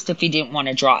released if he didn't want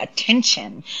to draw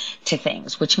attention to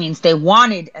things, which means they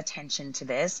wanted attention to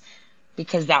this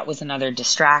because that was another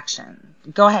distraction.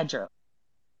 Go ahead, Drew.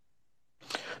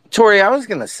 Tori, I was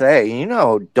going to say,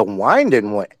 DeWine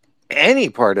didn't want any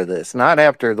part of this, not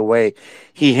after the way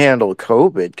he handled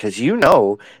COVID, because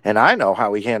and I know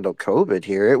how he handled COVID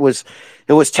here. It was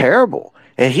terrible,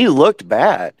 and he looked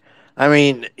bad. I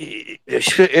mean,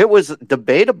 it was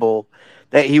debatable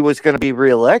that he was going to be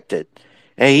reelected,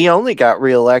 and he only got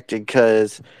reelected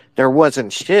because there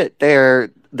wasn't shit there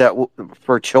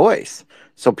for choice.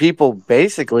 So people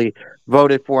basically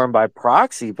voted for him by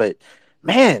proxy, but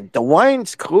man,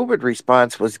 DeWine's COVID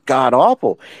response was god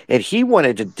awful, and he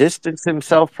wanted to distance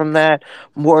himself from that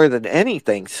more than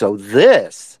anything. So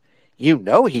this, he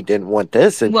didn't want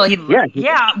this. And well,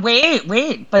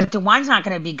 wait, but DeWine's not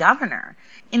going to be governor.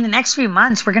 In the next few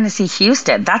months, we're going to see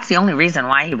Houston. That's the only reason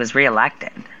why he was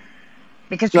reelected,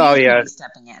 because Houston is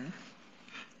stepping in.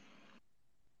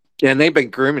 Yeah, and they've been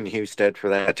grooming Houston for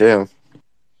that too.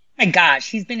 My gosh,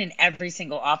 he's been in every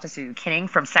single office. Are you kidding?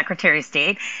 From Secretary of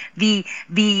State, the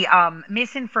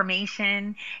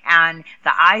misinformation and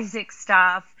the Isaac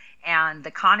stuff and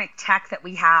the Conic Tech that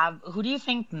we have. Who do you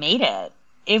think made it?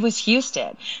 It was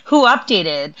Houston, who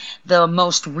updated the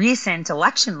most recent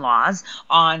election laws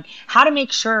on how to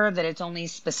make sure that it's only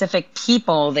specific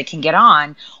people that can get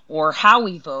on, or how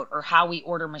we vote, or how we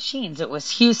order machines. It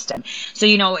was Houston. So,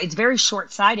 it's very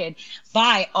short-sighted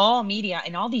by all media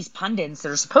and all these pundits that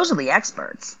are supposedly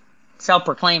experts,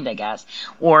 self-proclaimed, I guess,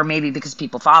 or maybe because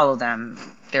people follow them,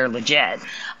 they're legit.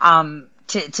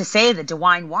 To say that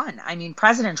DeWine won. I mean,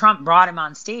 President Trump brought him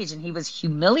on stage and he was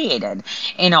humiliated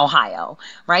in Ohio,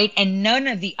 right? And none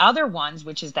of the other ones,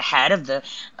 which is the head of the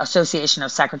Association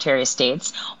of Secretary of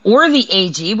States, or the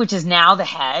AG, which is now the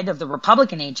head of the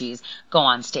Republican AGs, go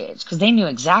on stage because they knew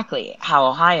exactly how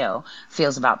Ohio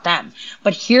feels about them.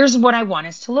 But here's what I want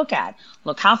us to look at.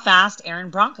 Look how fast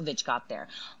Aaron Brockovich got there.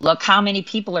 Look how many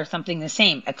people are something the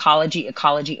same. Ecology,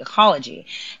 ecology, ecology.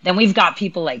 Then we've got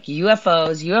people like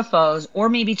UFOs, or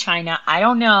maybe China, I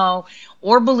don't know,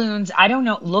 or balloons, I don't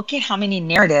know. Look at how many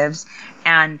narratives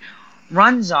and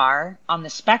runs are on the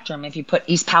spectrum if you put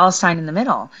East Palestine in the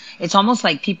middle. It's almost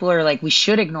like people are like, we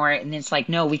should ignore it. And it's like,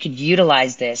 no, we could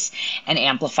utilize this and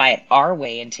amplify it our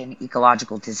way into an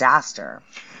ecological disaster.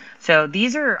 So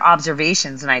these are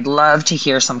observations, and I'd love to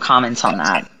hear some comments on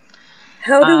that.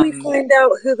 How do we find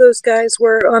out who those guys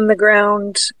were on the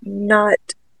ground, not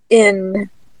in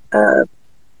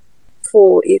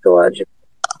full ecological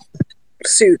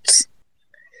suits?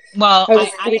 Well,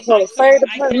 we call the fire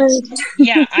department.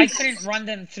 I couldn't run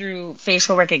them through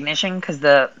facial recognition because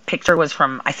the picture was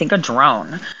from, I think, a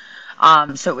drone.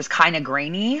 So it was kind of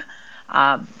grainy,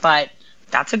 but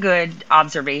that's a good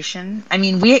observation. I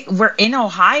mean, we're in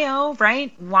Ohio,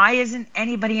 right? Why isn't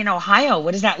anybody in Ohio?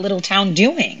 What is that little town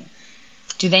doing?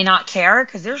 Do they not care?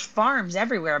 Because there's farms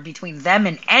everywhere between them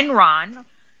and Enron,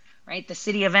 right? The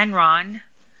city of Enron.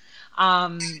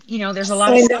 There's a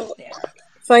lot of stuff there.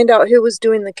 Find out who was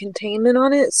doing the containment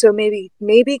on it. So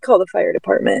maybe call the fire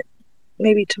department.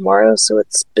 Maybe tomorrow, so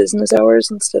it's business hours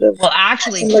instead of. Well,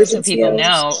 actually, just so people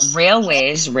know,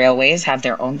 railways have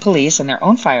their own police and their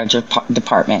own fire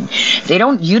department. They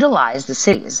don't utilize the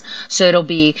cities, so it'll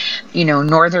be,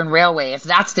 Northern Railway if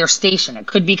that's their station. It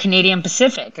could be Canadian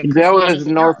Pacific. That was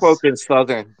Norfolk and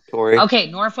Southern, Tori. Okay,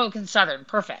 Norfolk and Southern,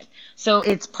 perfect. So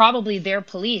it's probably their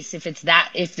police if it's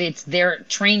their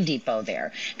train depot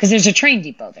there, because there's a train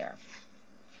depot there.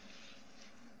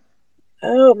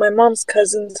 Oh, my mom's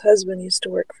cousin's husband used to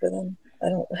work for them.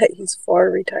 He's far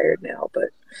retired now, but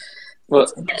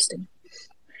that's interesting.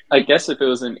 I guess if it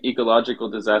was an ecological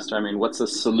disaster, I mean, what's the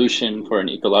solution for an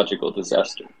ecological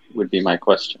disaster would be my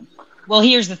question. Well,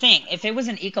 here's the thing. If it was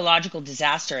an ecological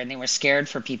disaster and they were scared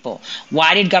for people,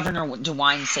 why did Governor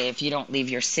DeWine say if you don't leave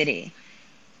your city,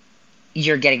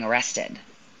 you're getting arrested?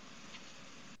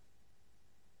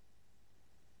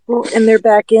 Well, and they're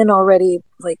back in already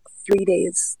like 3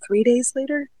 days. 3 days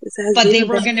later? But they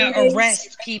were going to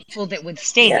arrest people that would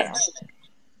stay there.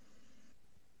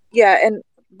 Yeah, and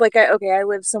like I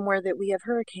live somewhere that we have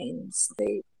hurricanes.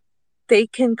 They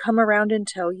can come around and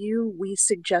tell you, we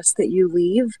suggest that you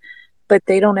leave, but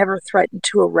they don't ever threaten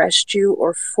to arrest you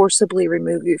or forcibly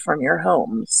remove you from your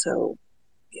home. So,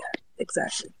 yeah,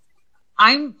 exactly.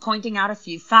 I'm pointing out a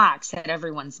few facts that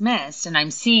everyone's missed, and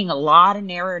I'm seeing a lot of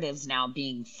narratives now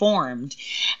being formed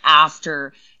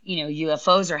after,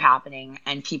 UFOs are happening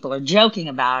and people are joking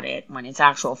about it when it's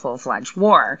actual full-fledged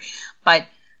war. But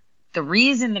the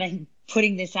reason that I'm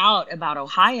putting this out about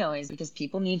Ohio is because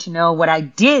people need to know what I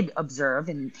did observe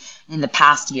in the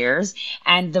past years,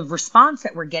 and the response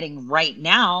that we're getting right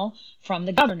now from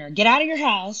the governor. Get out of your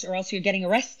house or else you're getting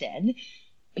arrested.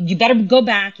 You better go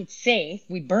back. It's safe.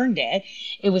 We burned it.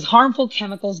 It was harmful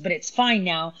chemicals, but it's fine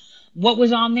now. What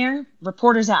was on there?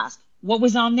 Reporters ask, what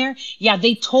was on there? Yeah,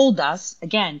 they told us.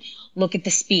 Again, look at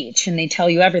the speech and they tell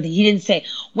you everything. He didn't say,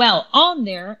 well, on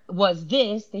there was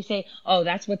this. They say, oh,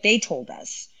 that's what they told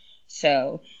us.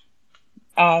 So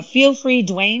feel free,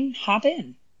 Dwayne, hop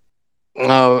in.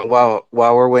 While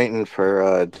we're waiting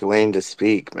for Dwayne to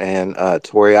speak, man,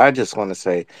 Tori, I just want to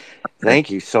say thank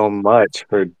you so much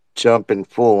for jumping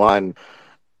full on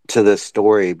to this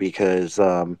story, because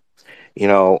I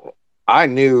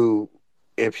knew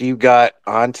if you got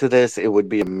onto this, it would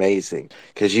be amazing,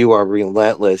 because you are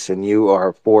relentless and you are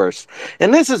a force.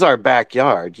 And this is our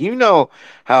backyard. You know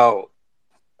how,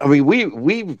 I mean,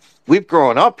 we've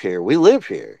grown up here. We live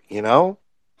here, Yeah.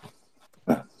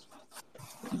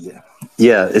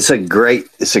 Yeah, it's a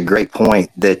great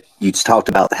point that you talked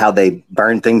about how they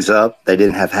burned things up. They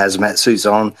didn't have hazmat suits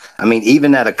on. I mean,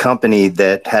 even at a company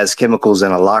that has chemicals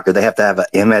in a locker, they have to have a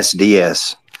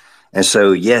MSDS. And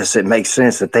so, yes, it makes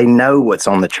sense that they know what's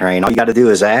on the train. All you got to do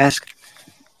is ask.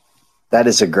 That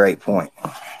is a great point.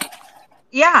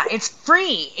 Yeah, it's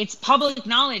free. It's public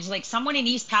knowledge. Like, someone in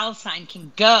East Palestine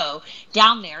can go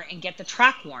down there and get the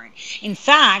track warrant. In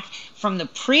fact, from the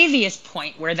previous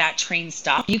point where that train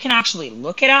stopped, you can actually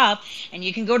look it up and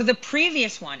you can go to the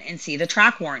previous one and see the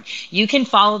track warrant. You can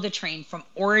follow the train from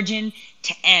origin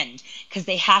to end because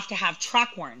they have to have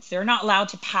track warrants. They're not allowed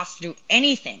to pass through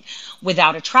anything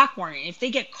without a track warrant. And if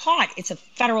they get caught, it's a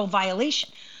federal violation.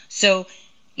 So,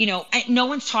 no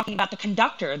one's talking about the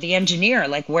conductor, the engineer.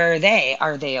 Like, where are they?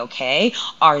 Are they okay?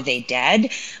 Are they dead?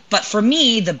 But for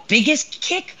me, the biggest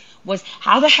kick was,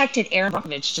 how the heck did Erin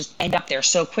Brockovich just end up there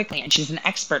so quickly? And she's an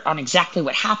expert on exactly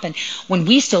what happened when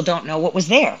we still don't know what was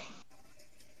there.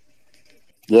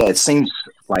 Yeah, it seems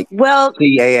like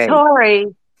CAA. Tori,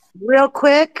 real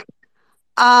quick.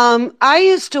 I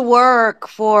used to work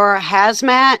for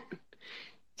Hazmat,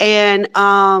 and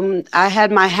I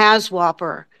had my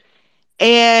HazWhopper.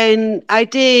 And I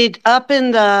did up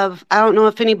in I don't know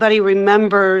if anybody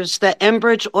remembers the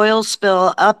Enbridge oil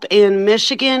spill up in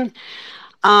Michigan.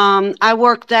 I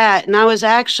worked that, and I was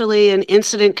actually in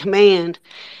incident command.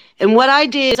 And what I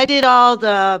did is I did all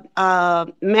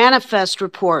the manifest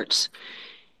reports.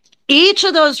 Each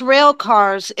of those rail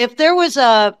cars, if there was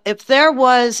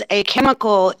a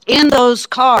chemical in those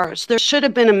cars, there should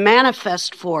have been a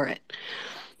manifest for it.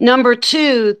 Number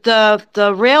two,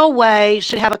 the railway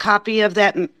should have a copy of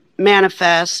that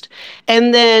manifest,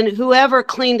 and then whoever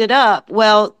cleaned it up.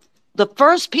 Well, the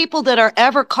first people that are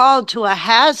ever called to a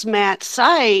hazmat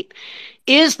site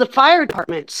is the fire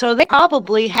department, so they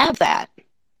probably have that.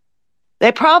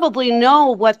 They probably know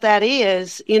what that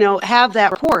is, have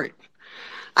that report.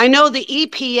 I know the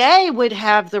EPA would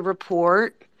have the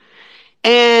report,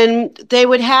 and they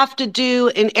would have to do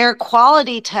an air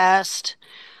quality test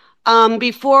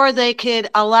before they could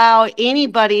allow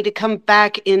anybody to come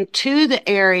back into the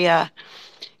area.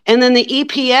 And then the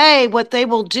EPA, what they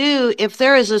will do, if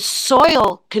there is a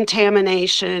soil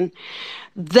contamination,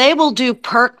 they will do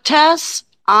perk tests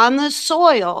on the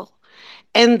soil.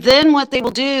 And then what they will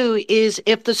do is,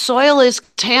 if the soil is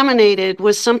contaminated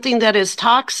with something that is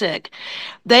toxic,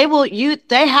 they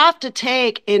have to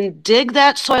take and dig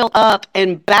that soil up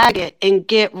and bag it and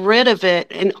get rid of it.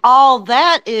 And all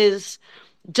that is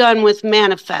done with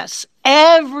manifests.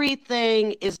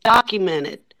 Everything is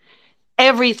documented.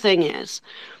 Everything is.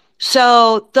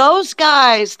 So those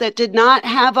guys that did not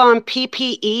have on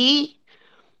PPE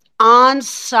on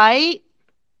site,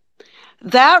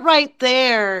 that right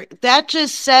there, that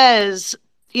just says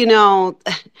you know,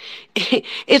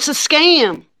 it's a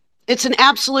scam. It's an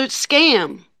absolute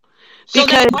scam. So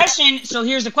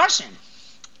here's the question.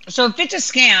 So if it's a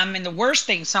scam and the worst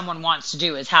thing someone wants to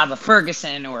do is have a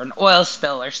Ferguson or an oil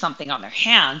spill or something on their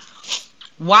hands,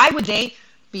 why would they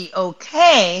be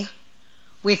okay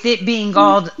with it being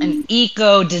called an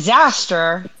eco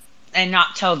disaster and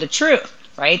not tell the truth,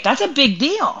 right? That's a big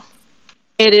deal.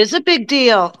 It is a big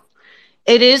deal.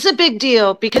 It is a big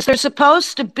deal because they're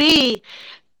supposed to be.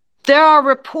 There are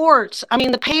reports. I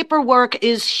mean, the paperwork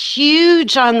is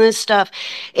huge on this stuff.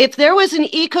 If there was an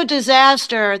eco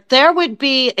disaster, there would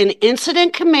be an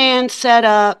incident command set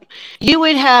up. You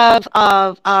would have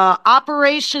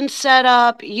operations set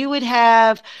up. You would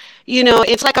have,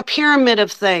 it's like a pyramid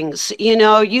of things. You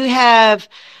have,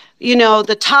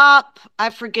 the top, I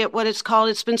forget what it's called.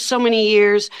 It's been so many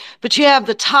years, but you have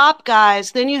the top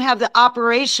guys, then you have the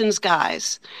operations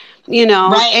guys. Right.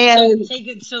 And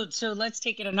so let's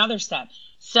take it another step.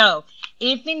 So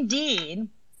if indeed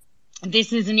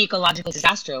this is an ecological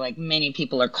disaster, like many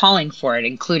people are calling for it,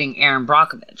 including Aaron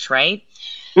Brockovich, right?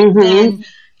 Then,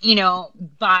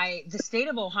 by the state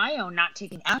of Ohio not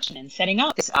taking action and setting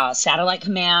up this satellite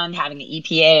command, having the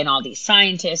EPA and all these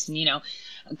scientists and,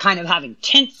 kind of having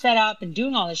tents set up and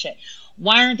doing all this shit.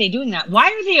 Why aren't they doing that? Why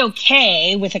are they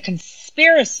okay with a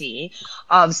conspiracy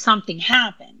of something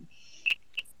happened?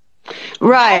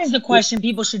 Right. That is the question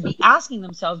people should be asking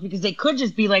themselves, because they could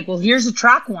just be like, well, here's a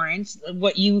track warrant.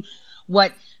 What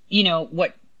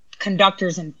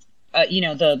conductors and,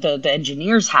 the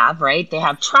engineers have, right? They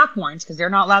have track warrants because they're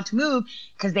not allowed to move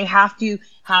because they have to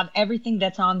have everything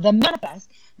that's on the manifest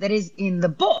that is in the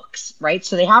books, right?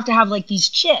 So they have to have like these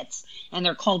chits and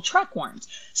they're called track warrants.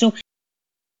 So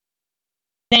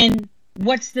then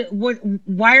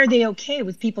why are they okay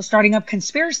with people starting up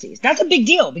conspiracies? That's a big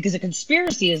deal, because a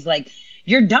conspiracy is like,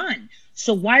 you're done.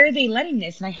 So why are they letting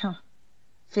this? And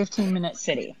 15-minute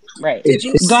city. Right.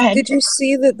 Go ahead. Did you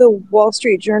see that the Wall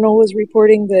Street Journal was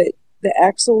reporting that the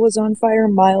axle was on fire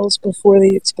miles before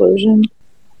the explosion?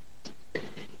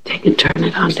 They can turn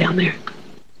it on down there.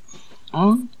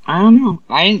 Oh, I don't know.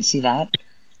 I didn't see that.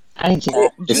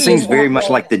 It seems very much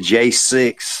like the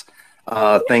J6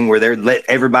 thing where they let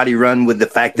everybody run with the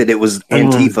fact that it was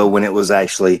Antifa when it was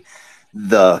actually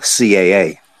the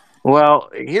CAA. Well,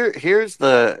 here's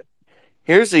the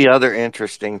other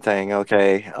interesting thing.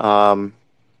 Okay,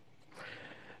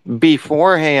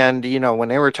 beforehand, when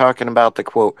they were talking about the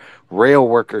quote rail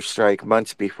worker strike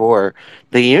months before,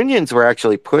 the unions were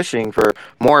actually pushing for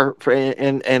more.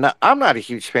 And I'm not a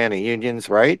huge fan of unions,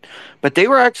 right? But they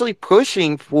were actually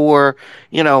pushing for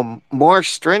more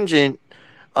stringent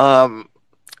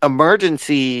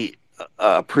emergency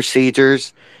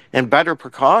procedures and better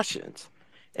precautions,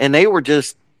 and they were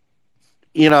just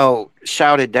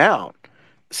shouted down.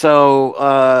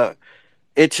 So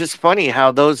it's just funny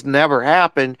how those never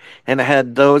happened, and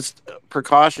had those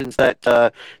precautions that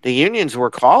the unions were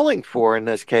calling for in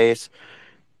this case,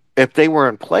 if they were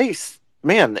in place,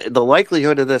 man, the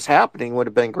likelihood of this happening would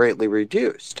have been greatly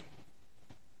reduced.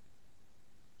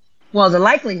 Well, the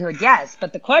likelihood, yes,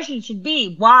 but the question should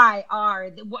be,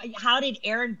 how did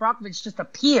Aaron Brockovich just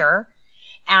appear?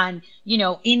 And,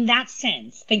 in that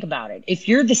sense, think about it. If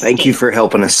you're the state. Thank you for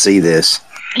helping us see this.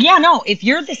 Yeah, no, if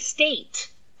you're the state,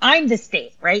 I'm the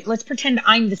state, right? Let's pretend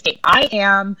I'm the state. I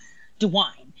am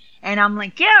DeWine. And I'm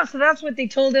like, yeah, so that's what they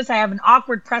told us. I have an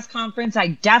awkward press conference. I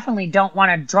definitely don't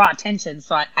want to draw attention,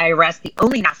 so I arrest the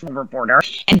only national reporter.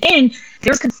 And then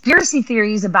there's conspiracy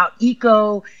theories about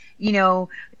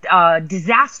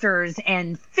disasters,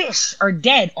 and fish are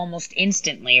dead almost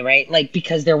instantly, right? Like,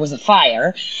 because there was a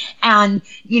fire, and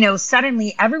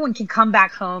suddenly everyone can come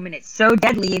back home, and it's so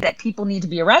deadly that people need to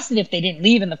be arrested if they didn't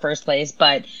leave in the first place.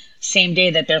 But same day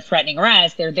that they're threatening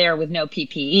arrest, they're there with no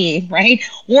PPE, right?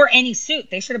 Or any suit.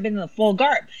 They should have been in the full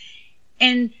garb.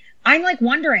 And I'm like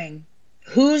wondering,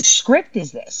 whose script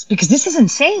is this? Because this is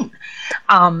insane.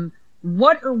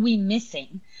 What are we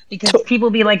missing? Because people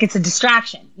be like, it's a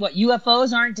distraction. What,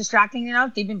 UFOs aren't distracting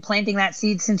enough? They've been planting that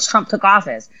seed since Trump took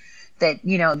office. That,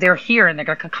 they're here and they're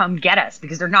going to come get us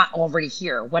because they're not already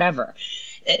here, whatever.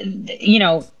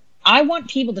 I want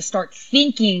people to start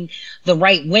thinking the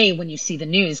right way when you see the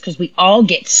news, because we all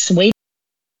get swayed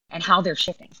and how they're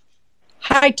shifting.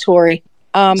 Hi, Tori.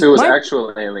 So it was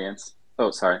actual aliens. Oh,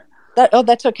 sorry.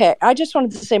 That's okay. I just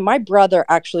wanted to say my brother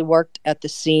actually worked at the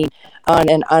scene on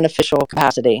an unofficial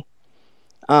capacity.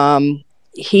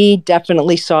 He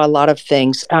definitely saw a lot of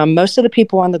things. Most of the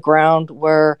people on the ground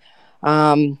were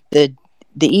the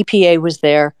EPA was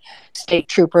there, state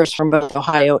troopers from both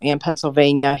Ohio and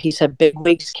Pennsylvania. He said big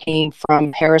wigs came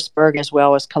from Harrisburg as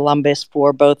well as Columbus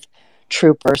for both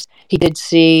troopers. He did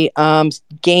see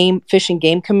Fish and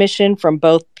Game Commission from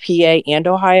both PA and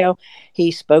Ohio. He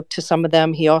spoke to some of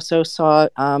them. He also saw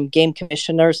game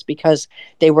commissioners because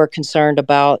they were concerned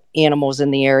about animals in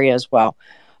the area as well.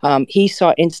 He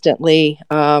saw instantly,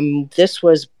 this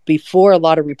was before a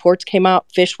lot of reports came out,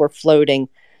 fish were floating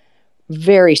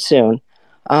very soon.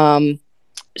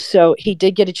 So he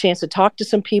did get a chance to talk to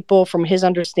some people. From his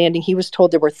understanding, he was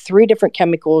told there were 3 different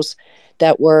chemicals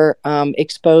that were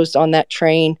exposed on that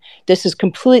train. This is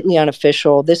completely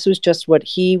unofficial. This was just what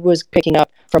he was picking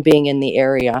up from being in the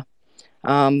area.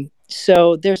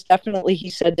 So there's definitely, he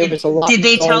said there was a lot. Did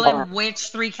they tell going on. him which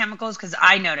 3 chemicals? Because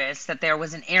I noticed that there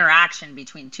was an interaction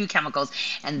between 2 chemicals,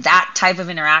 and that type of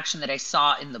interaction that I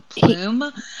saw in the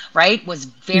plume, right, was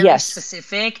very Yes.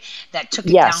 specific. That took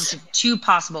it Yes. down to 2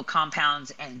 possible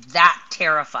compounds, and that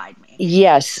terrified me.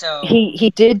 Yes, So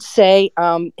he did say,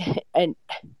 and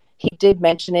he did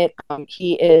mention it.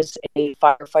 He is a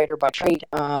firefighter by trade,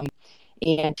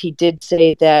 and he did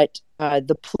say that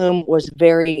the plume was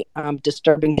very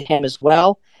disturbing to him as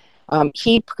well.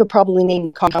 He could probably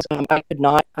name compounds. I could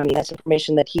not. I mean, that's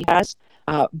information that he has.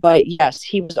 But yes,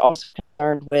 he was also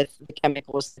concerned with the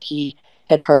chemicals that he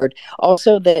had heard.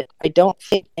 Also, that I don't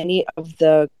think any of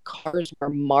the cars were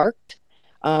marked.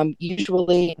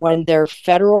 Usually when they're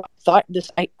federal,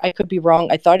 I could be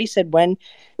wrong. I thought he said when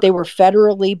they were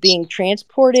federally being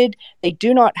transported, they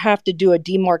do not have to do a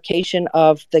demarcation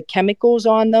of the chemicals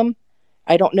on them.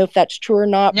 I don't know if that's true or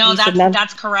not. no, He said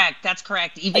that's correct. That's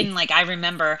correct. Even like I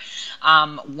remember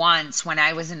once when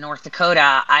I was in North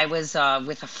Dakota, I was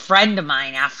with a friend of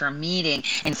mine after a meeting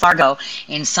in Fargo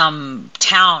in some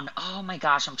town. Oh my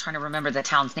gosh, I'm trying to remember the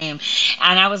town's name.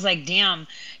 And I was like, damn,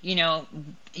 you know,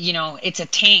 it's a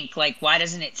tank. Like, why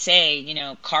doesn't it say,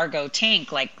 cargo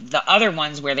tank like the other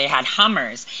ones where they had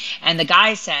Hummers? And the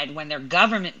guy said when they're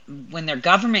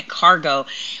government cargo,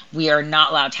 we are not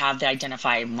allowed to have the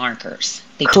identified markers.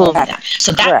 They told me that.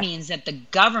 So that Correct. means that the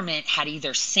government had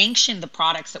either sanctioned the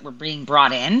products that were being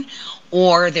brought in,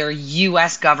 or they're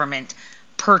U.S. government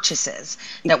purchases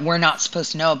that we're not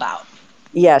supposed to know about.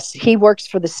 Yes, he works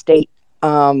for the state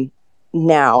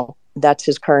now. That's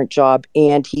his current job.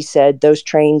 And he said those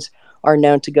trains are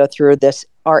known to go through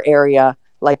our area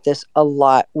like this a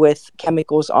lot with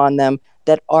chemicals on them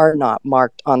that are not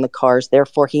marked on the cars.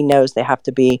 Therefore, he knows they have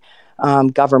to be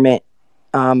government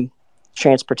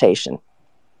transportation.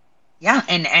 Yeah,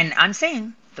 and I'm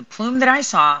saying the plume that I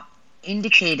saw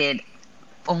indicated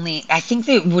I think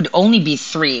there would only be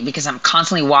 3 because I'm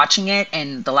constantly watching it,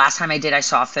 and the last time I did I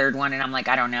saw a 3rd one, and I'm like,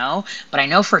 I don't know, but I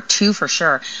know for 2 for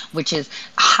sure, which is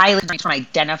highly from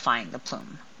identifying the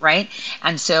plume, right?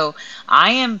 And so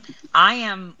I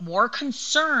am more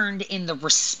concerned in the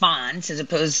response as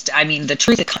opposed to, I mean, the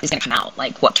truth is going to come out,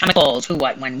 like what chemicals, who,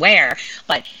 what, when, where,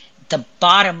 but the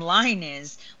bottom line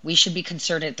is we should be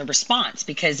concerned at the response,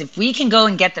 because if we can go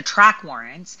and get the track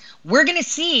warrants, we're going to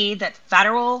see that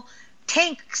federal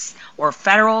tanks or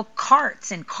federal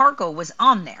carts and cargo was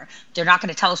on there. They're not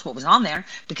going to tell us what was on there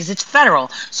because it's federal.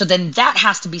 So then that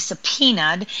has to be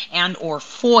subpoenaed and or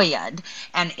FOIA'd.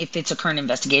 And if it's a current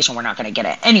investigation, we're not going to get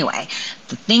it. Anyway,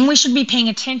 the thing we should be paying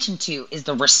attention to is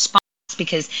the response,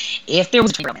 because if there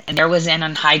was and there was an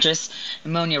anhydrous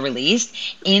ammonia released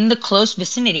in the close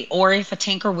vicinity, or if a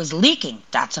tanker was leaking,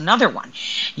 that's another one.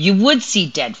 You would see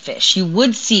dead fish. You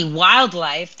would see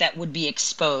wildlife that would be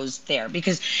exposed there,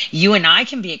 because you and I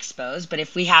can be exposed, but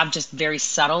if we have just very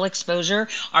subtle exposure,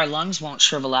 our lungs won't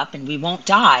shrivel up and we won't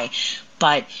die.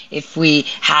 But if we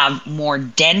have more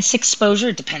dense exposure,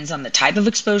 it depends on the type of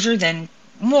exposure, then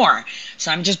more. So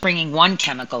I'm just bringing one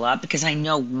chemical up because I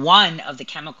know one of the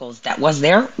chemicals that was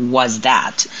there was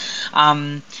that.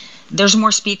 There's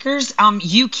more speakers.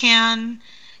 You can't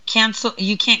cancel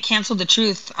the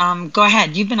truth. Go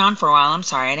ahead. You've been on for a while. I'm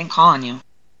sorry, I didn't call on you.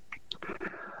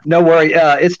 No worry.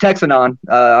 It's Texanon.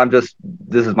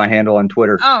 This is my handle on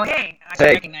Twitter. Oh, hey. I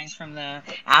recognize from the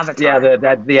avatar.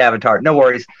 Yeah, the avatar. No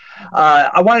worries.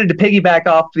 I wanted to piggyback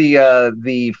off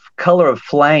the color of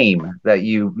flame that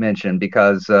you mentioned,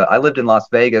 because I lived in Las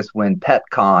Vegas when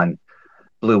PetCon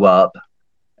blew up,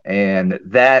 and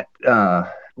that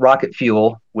rocket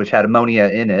fuel, which had ammonia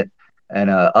in it and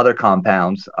other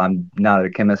compounds. I'm not a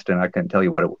chemist, and I couldn't tell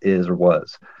you what it is or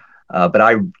was, but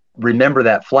I remember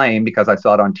that flame because I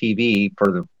saw it on TV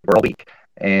for a week.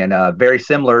 And very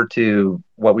similar to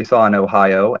what we saw in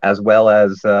Ohio, as well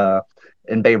as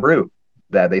in Beirut,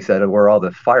 that they said were all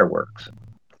the fireworks.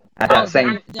 At that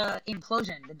same, the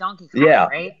implosion, the Donkey Kong,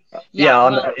 right?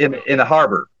 In the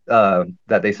harbor,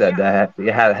 that they said that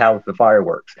had housed the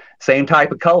fireworks. Same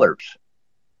type of colors.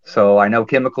 So I know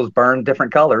chemicals burn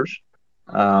different colors,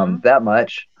 that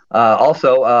much.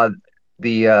 Also,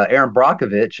 the Erin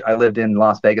Brockovich, I lived in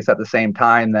Las Vegas at the same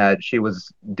time that she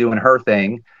was doing her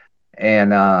thing,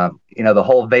 and the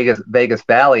whole Vegas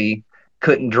Valley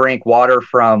couldn't drink water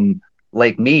from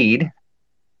Lake Mead.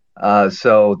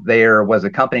 So there was a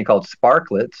company called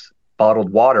Sparklets,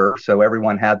 bottled water. So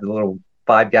everyone had the little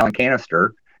 5-gallon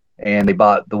canister, and they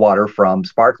bought the water from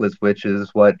Sparklets, which is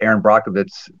what Erin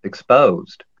Brockovich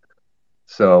exposed.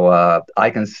 So I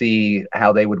can see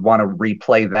how they would want to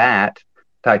replay that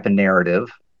type of narrative,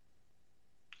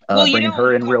 bringing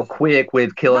her in real quick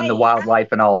with killing the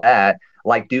wildlife and all that,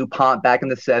 like DuPont back in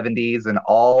the 70s and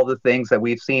all the things that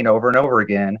we've seen over and over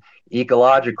again.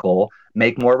 Ecological,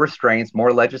 make more restraints,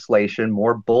 more legislation,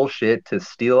 more bullshit to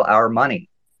steal our money,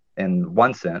 in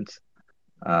one sense.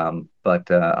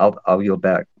 But I'll yield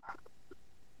back.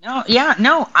 No, yeah,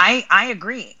 no, I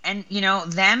agree. And,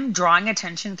 them drawing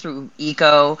attention through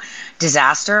eco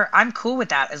disaster, I'm cool with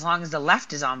that as long as the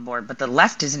left is on board, but the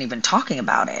left isn't even talking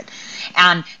about it.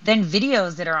 And then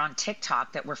videos that are on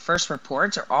TikTok that were first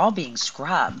reports are all being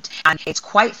scrubbed. And it's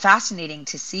quite fascinating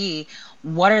to see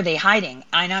what are they hiding.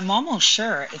 And I'm almost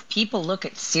sure if people look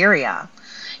at Syria,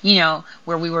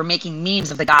 where we were making memes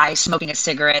of the guy smoking a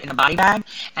cigarette in a body bag,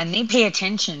 and they pay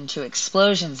attention to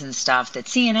explosions and stuff that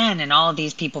CNN and all of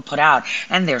these people put out,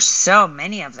 and there's so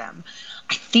many of them,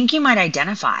 I think you might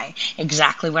identify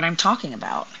exactly what I'm talking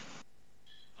about.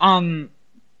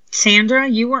 Sandra,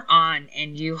 you were on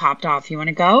and you hopped off. You want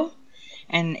to go?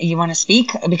 And you want to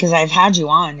speak? Because I've had you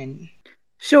on. And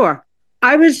Sure.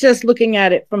 I was just looking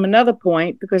at it from another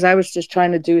point because I was just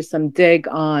trying to do some dig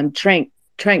on Trent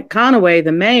Conaway,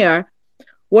 the mayor.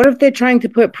 What if they're trying to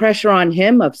put pressure on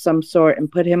him of some sort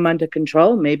and put him under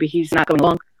control? Maybe he's not going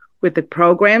along with the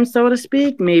program, so to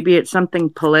speak. Maybe it's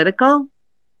something political.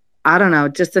 I don't know.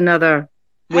 Just another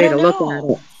way to look at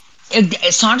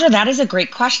it. Sandra, that is a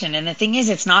great question. And the thing is,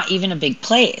 it's not even a big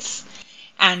place.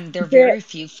 And there are very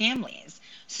few families.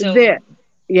 So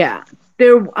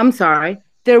I'm sorry.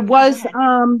 There was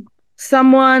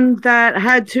someone that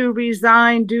had to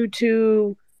resign due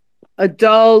to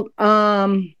adult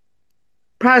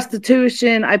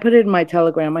prostitution. I put it in my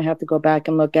Telegram. I have to go back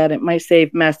and look at it. My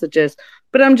saved messages.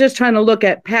 But I'm just trying to look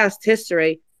at past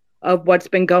history of what's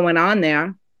been going on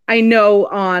there. I know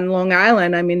on Long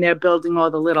Island, they're building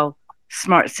all the little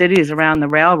smart cities around the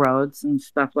railroads and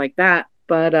stuff like that.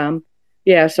 But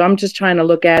so I'm just trying to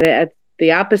look at it at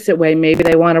the opposite way. Maybe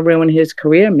they want to ruin his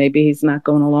career. Maybe he's not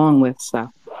going along with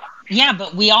stuff. Yeah,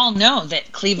 but we all know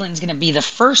that Cleveland's going to be the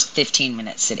first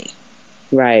 15-minute city.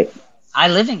 Right. I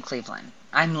live in Cleveland.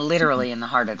 I'm literally in the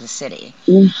heart of the city.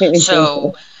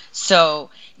 So,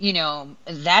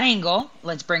 that angle,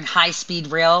 let's bring high-speed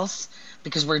rails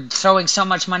because we're throwing so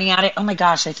much money at it. Oh my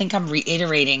gosh, I think I'm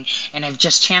reiterating, and I've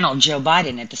just channeled Joe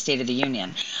Biden at the State of the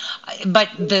Union. But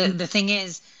the thing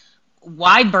is,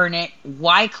 why burn it?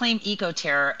 Why claim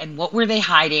eco-terror? And what were they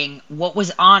hiding? What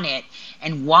was on it?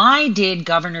 And why did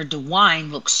Governor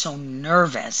DeWine look so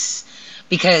nervous?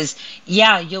 Because,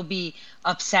 you'll be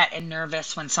upset and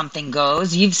nervous when something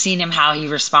goes. You've seen him, how he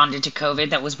responded to COVID.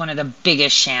 That was one of the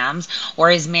biggest shams, or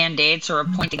his mandates, or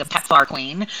appointing a PEPFAR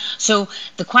queen. So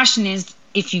the question is,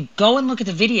 if you go and look at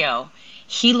the video,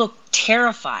 he looked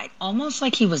terrified, almost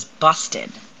like he was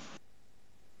busted.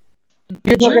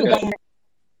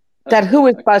 That who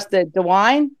was busted?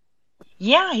 DeWine?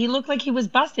 Yeah, he looked like he was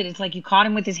busted. It's like you caught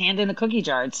him with his hand in a cookie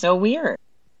jar. It's so weird.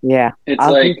 Yeah. It's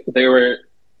like they were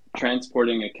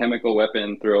transporting a chemical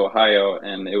weapon through Ohio,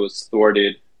 and it was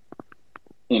thwarted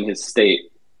in his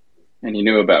state, and he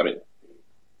knew about it.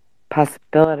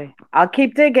 Possibility. I'll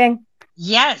keep digging.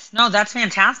 Yes. No, that's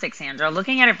fantastic, Sandra.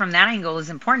 Looking at it from that angle is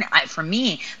important. For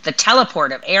me, the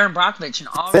teleport of Erin Brockovich and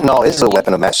all... Fentanyl is a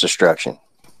weapon of mass destruction.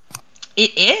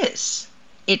 It is.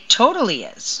 It totally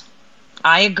is.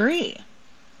 I agree.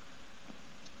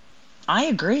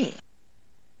 I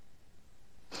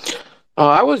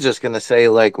was just going to say,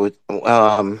 like, with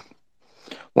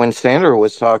when Sandra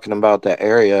was talking about that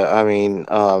area,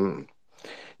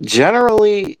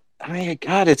 generally,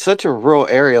 God, it's such a rural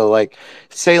area, like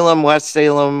Salem, West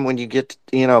Salem, when you get,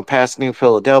 past New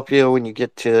Philadelphia, when you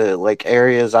get to, like,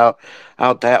 areas out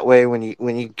that way, when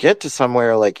you get to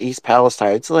somewhere like East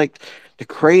Palestine, it's like the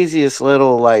craziest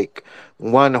little, like,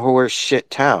 one-horse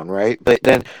shit town, right? But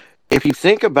then if you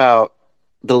think about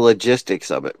the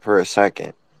logistics of it for a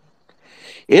second,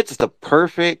 it's the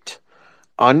perfect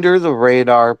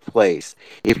under-the-radar place.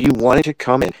 If you wanted to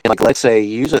come in and, like, let's say,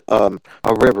 use a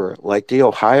river like the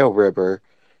Ohio River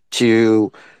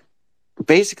to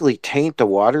basically taint the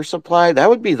water supply, that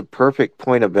would be the perfect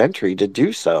point of entry to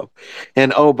do so.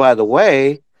 And, oh, by the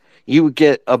way, you would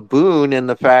get a boon in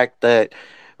the fact that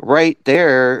right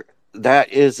there,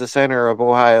 that is the center of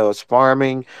Ohio's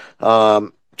farming,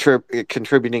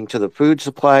 contributing to the food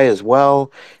supply as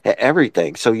well,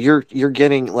 everything. So you're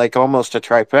getting like almost a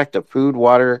trifecta: food,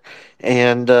 water,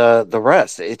 and the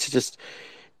rest. It's just,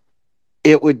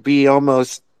 it would be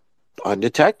almost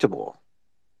undetectable.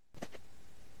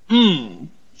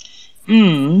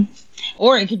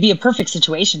 Or it could be a perfect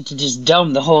situation to just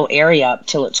dome the whole area up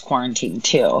till it's quarantined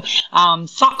too.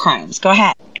 Thought crimes. Go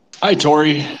ahead. Hi,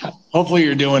 Tori. Hopefully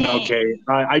you're doing okay.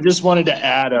 I just wanted to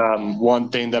add one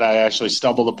thing that I actually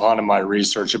stumbled upon in my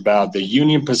research about the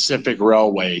Union Pacific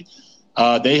Railway.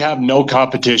 They have no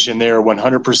competition. They are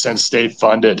 100% state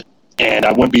funded. And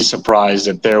I wouldn't be surprised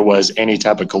if there was any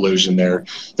type of collusion there.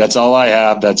 That's all I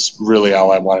have. That's really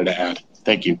all I wanted to add.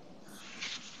 Thank you.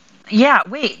 Yeah,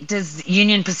 wait, does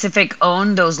Union Pacific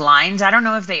own those lines? I don't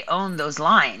know if they own those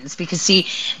lines because, see,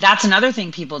 that's another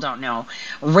thing people don't know.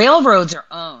 Railroads are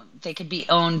owned. They could be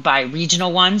owned by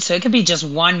regional ones, so it could be just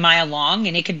 1 mile long,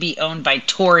 and it could be owned by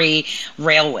Tory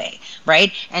Railway,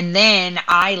 right? And then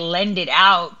I lend it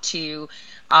out to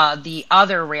the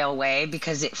other railway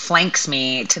because it flanks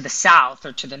me to the south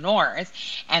or to the north,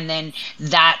 and then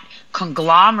that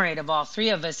conglomerate of all three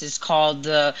of us is called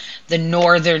the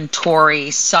Northern Tory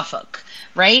Suffolk,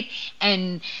 right?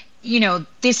 And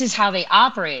this is how they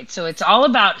operate. So it's all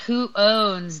about who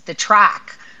owns the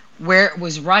track where it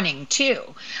was running too.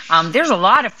 There's a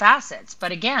lot of facets,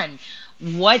 but again,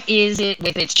 what is it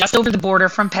if it's just over the border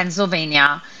from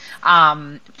Pennsylvania,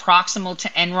 proximal to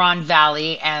Enron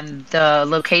Valley, and the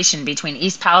location between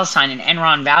East Palestine and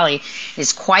Enron Valley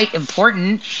is quite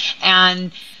important.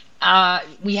 And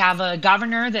we have a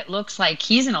governor that looks like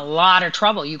he's in a lot of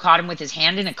trouble. You caught him with his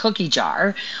hand in a cookie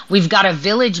jar. We've got a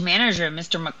village manager,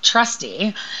 Mr.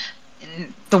 McTrusty.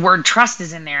 The word trust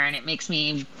is in there and it makes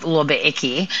me a little bit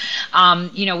icky.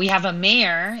 We have a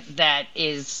mayor that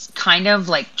is kind of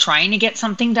like trying to get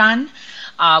something done.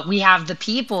 We have the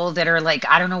people that are like,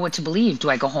 I don't know what to believe.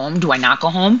 Do I go home? Do I not go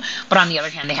home? But on the other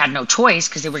hand, they had no choice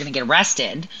because they were going to get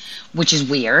arrested, which is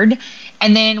weird.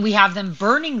 And then we have them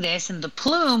burning this, and the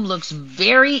plume looks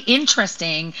very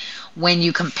interesting when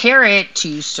you compare it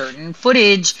to certain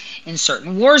footage in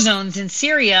certain war zones in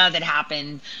Syria that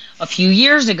happened a few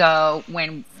years ago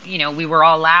when, we were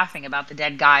all laughing about the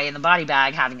dead guy in the body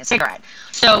bag having a cigarette.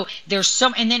 So there's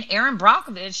and then Aaron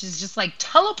Brockovich is just like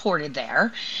teleported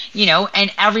there,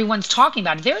 and everyone's talking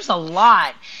about it. There's a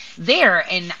lot there.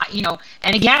 And,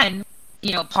 and again,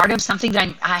 part of something that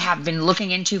I have been looking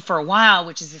into for a while,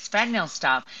 which is this fentanyl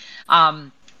stuff,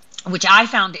 which I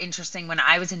found interesting when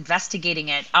I was investigating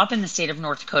it up in the state of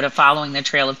North Dakota following the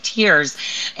Trail of Tears,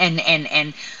 and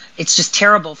it's just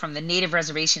terrible from the native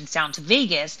reservations down to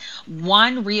Vegas.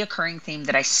 One reoccurring theme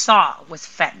that I saw was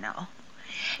fentanyl.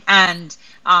 And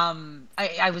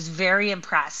I was very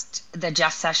impressed that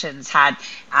Jeff Sessions had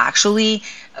actually,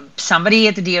 somebody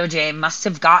at the DOJ must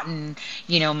have gotten,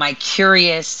 my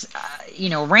curious,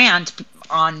 rant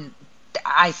on,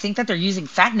 I think that they're using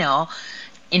fentanyl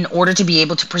in order to be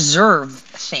able to preserve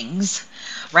things,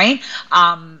 right?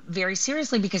 Very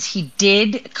seriously, because he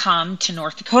did come to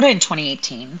North Dakota in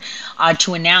 2018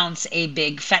 to announce a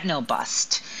big fentanyl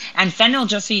bust. And fentanyl,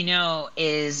 just so you know,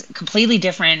 is completely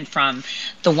different from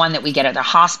the one that we get at a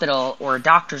hospital or a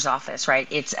doctor's office, right?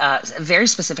 It's a very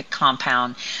specific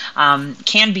compound,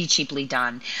 can be cheaply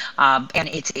done, and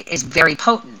it is very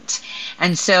potent.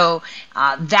 And so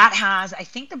that has, I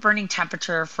think the burning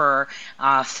temperature for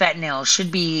fentanyl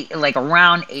should be like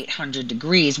around 800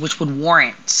 degrees, which would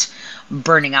warrant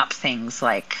burning up things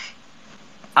like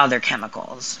other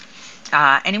chemicals.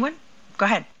 Anyone? Go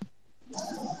ahead.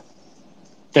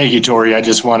 Thank you, Tori. I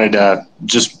just wanted to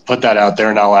just put that out there,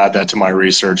 and I'll add that to my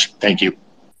research. Thank you.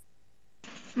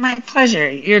 My pleasure.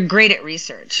 You're great at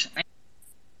research.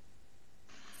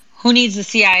 Who needs the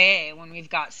CIA when we've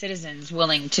got citizens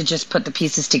willing to just put the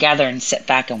pieces together and sit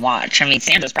back and watch? I mean,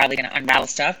 Sandra's probably going to unravel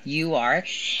stuff. You are.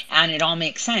 And it all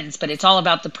makes sense. But it's all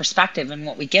about the perspective and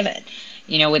what we give it.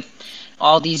 With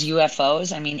all these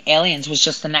UFOs, I mean, aliens was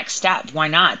just the next step. Why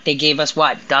not? They gave us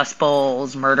what? Dust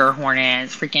bowls, murder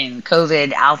hornets, freaking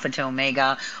COVID, alpha to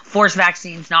omega, forced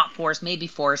vaccines, not forced, maybe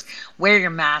forced, wear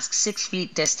your mask, 6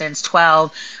 feet distance,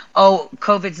 12. Oh,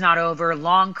 COVID's not over,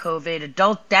 long COVID,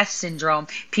 adult death syndrome,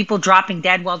 people dropping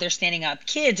dead while they're standing up.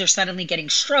 Kids are suddenly getting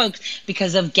strokes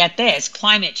because of, get this,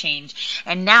 climate change.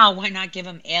 And now why not give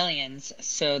them aliens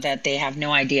so that they have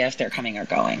no idea if they're coming or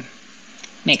going?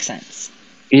 Makes sense.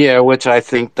 Yeah, which I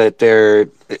think that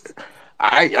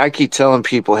I keep telling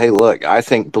people, hey, look, I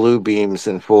think blue beam's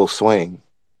in full swing.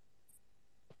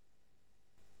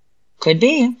 Could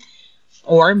be.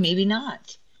 Or maybe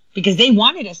not. Because they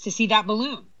wanted us to see that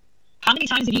balloon. How many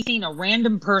times have you seen a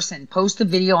random person post a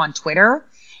video on Twitter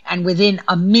and within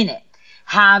a minute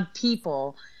have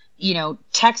people,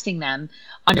 texting them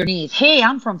underneath, hey,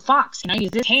 I'm from Fox, can I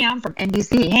use this? Hey, I'm from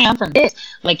NBC. Hey, I'm from this.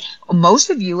 Like, most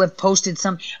of you have posted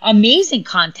some amazing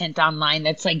content online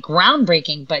that's like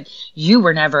groundbreaking, but you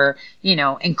were never,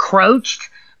 encroached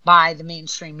by the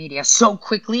mainstream media so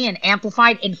quickly and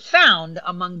amplified and found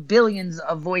among billions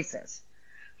of voices.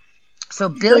 So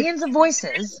billions of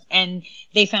voices, and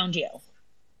they found you.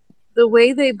 The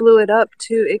way they blew it up,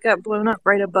 too, it got blown up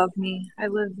right above me. I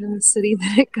lived in the city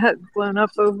that it got blown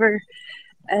up over.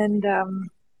 And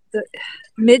the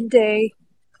midday,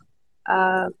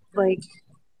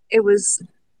 it was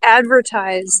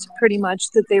advertised pretty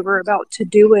much that they were about to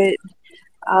do it.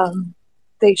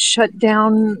 They shut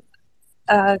down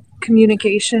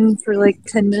communication for like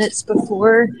 10 minutes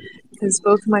before because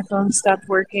both of my phones stopped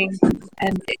working.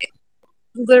 And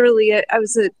literally, I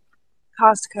was at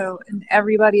Costco, and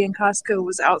everybody in Costco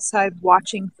was outside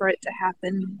watching for it to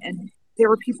happen. And there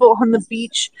were people on the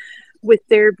beach with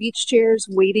their beach chairs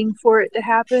waiting for it to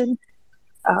happen.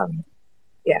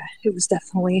 It was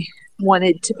definitely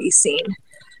wanted to be seen.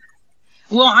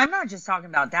 Well, I'm not just talking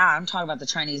about that. I'm talking about the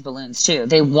Chinese balloons too.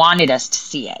 They wanted us to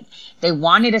see it. They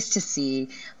wanted us to see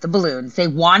the balloons. They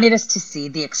wanted us to see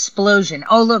the explosion.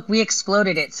 Oh, look, we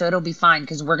exploded it, so it'll be fine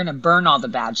because we're going to burn all the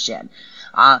bad shit.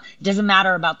 It doesn't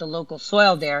matter about the local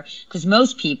soil there because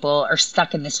most people are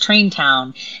stuck in this train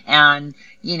town, and,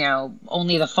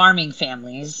 only the farming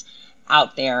families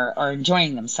out there are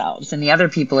enjoying themselves and the other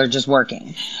people are just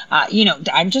working.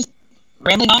 I'm just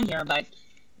rambling on here, but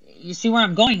you see where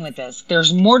I'm going with this.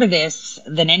 There's more to this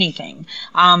than anything.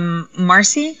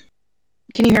 Marcy?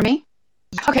 Can you hear me?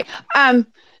 Okay.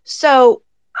 So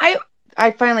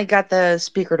I finally got the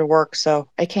speaker to work, so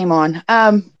I came on.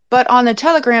 But on the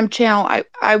Telegram channel,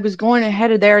 I was going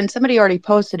ahead of there, and somebody already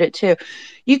posted it too.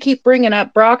 You keep bringing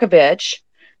up Brockovich.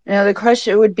 The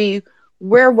question would be,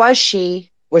 where was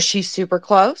she? Was she super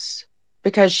close?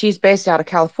 Because she's based out of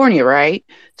California, right?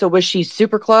 So was she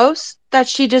super close that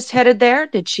she just headed there?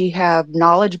 Did she have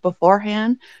knowledge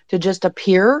beforehand to just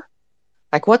appear?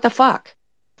 Like, what the fuck?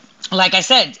 Like I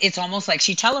said, it's almost like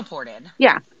she teleported.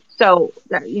 Yeah. So,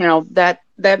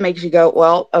 that makes you go,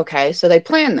 well, okay, so they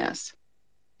planned this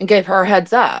and gave her a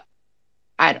heads up.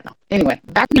 I don't know. Anyway,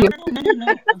 back to you.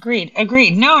 No.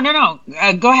 Agreed. No.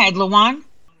 Go ahead, Luan.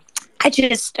 I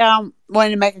just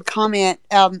wanted to make a comment.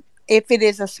 If it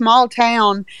is a small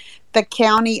town, the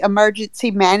county emergency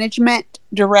management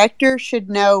director should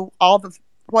know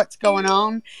what's going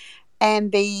on,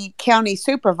 and the county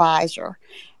supervisor,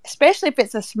 especially if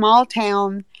it's a small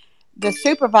town, the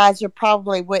supervisor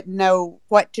probably wouldn't know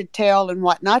what to tell and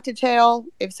what not to tell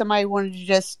if somebody wanted to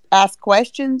just ask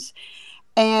questions.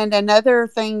 And another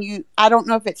thing, I don't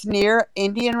know if it's near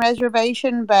Indian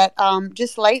reservation, but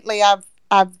just lately I've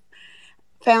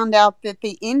found out that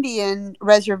the Indian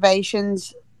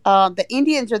reservations, the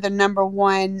Indians are the number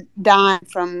one dying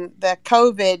from the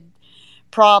COVID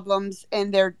problems,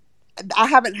 and I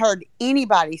haven't heard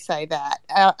anybody say that.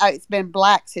 It's been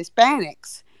blacks,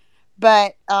 Hispanics,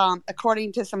 but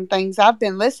according to some things I've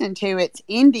been listening to, it's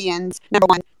Indians, number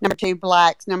one, number two,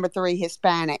 blacks, number three,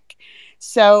 Hispanic.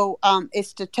 So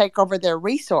it's to take over their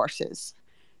resources.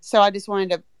 So I just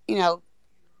wanted to,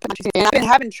 and I've been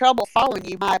having trouble following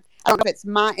you. I don't know if it's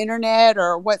my internet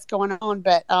or what's going on,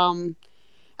 but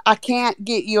I can't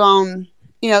get you on,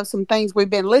 some things we've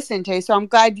been listening to. So I'm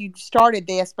glad you started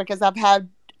this because I've had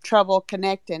trouble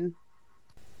connecting.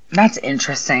 That's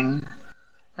interesting.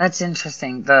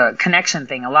 The connection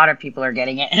thing, a lot of people are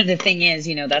getting it. And the thing is,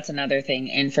 that's another thing,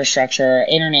 infrastructure,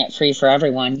 internet free for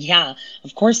everyone. Yeah,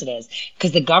 of course it is.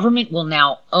 Because the government will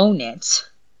now own it.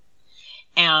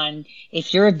 And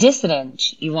if you're a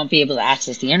dissident, you won't be able to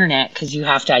access the internet because you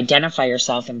have to identify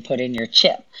yourself and put in your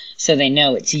chip. So they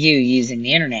know it's you using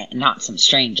the internet and not some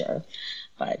stranger.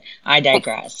 But I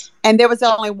digress. And there was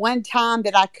only one time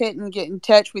that I couldn't get in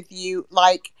touch with you.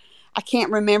 Like, I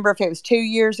can't remember if it was 2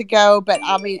 years ago, but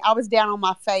I was down on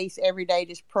my face every day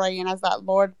just praying. I was like,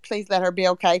 Lord, please let her be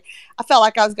okay. I felt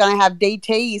like I was going to have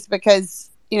DTs because,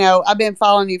 I've been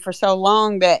following you for so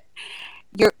long that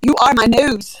you are my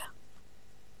news.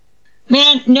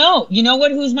 Man, no. You know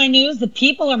what? Who's my news? The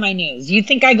people are my news. You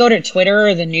think I go to Twitter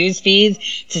or the news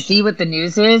feeds to see what the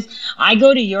news is? I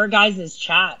go to your guys'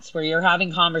 chats where you're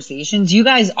having conversations. You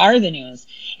guys are the news.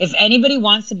 If anybody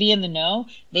wants to be in the know,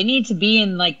 they need to be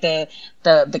in like the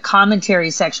commentary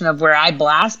section of where I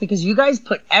blast, because you guys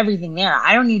put everything there.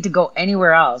 I don't need to go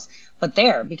anywhere else but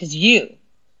there because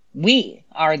we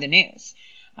are the news.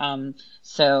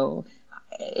 So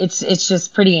it's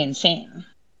just pretty insane.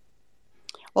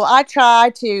 Well, I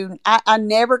try to. I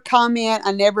never comment.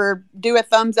 I never do a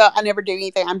thumbs up. I never do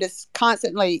anything. I'm just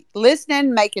constantly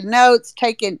listening, making notes,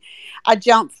 taking. I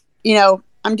jump.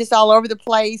 I'm just all over the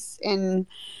place, and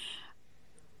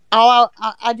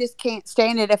I just can't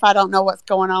stand it if I don't know what's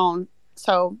going on.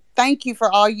 So thank you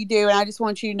for all you do, and I just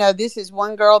want you to know this is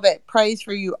one girl that prays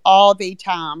for you all the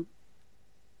time.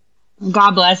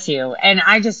 God bless you. And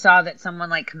I just saw that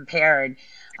someone compared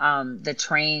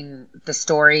the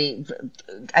story.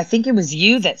 I think it was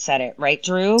you that said it, right,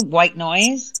 Drew? White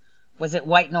Noise? Was it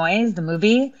White Noise, the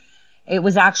movie? It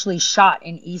was actually shot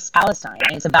in East Palestine.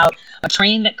 It's about a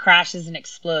train that crashes and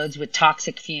explodes with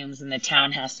toxic fumes, and the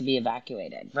town has to be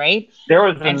evacuated, right? There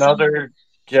was And another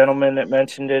gentleman that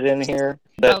mentioned it in here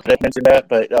that mentioned that,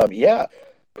 but yeah,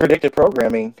 predictive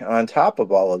programming on top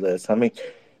of all of this. I mean,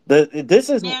 this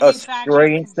is a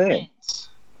strange thing.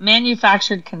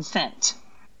 Manufactured consent.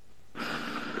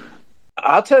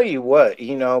 I'll tell you what,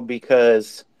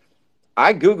 because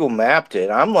I Google mapped it.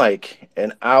 I'm like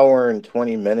an hour and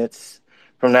 20 minutes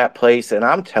from that place, and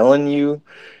I'm telling you,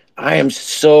 I am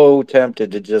so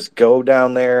tempted to just go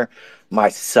down there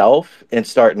myself and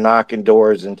start knocking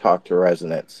doors and talk to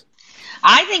residents.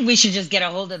 I think we should just get a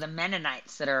hold of the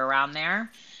Mennonites that are around there,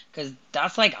 because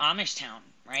that's like Amish town,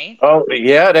 right? Oh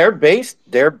yeah, they're based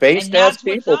as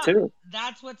people too.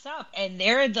 That's what's up. And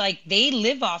they're they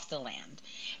live off the land.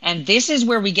 And this is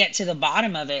where we get to the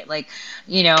bottom of it.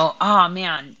 Oh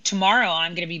man, tomorrow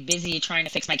I'm going to be busy trying to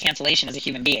fix my cancellation as a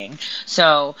human being.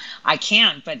 So I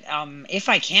can't, but if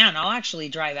I can, I'll actually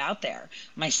drive out there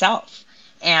myself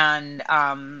and,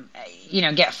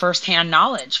 get firsthand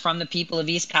knowledge from the people of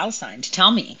East Palestine to tell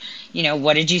me,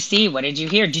 what did you see? What did you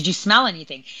hear? Did you smell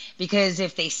anything? Because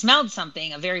if they smelled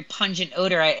something, a very pungent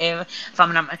odor, if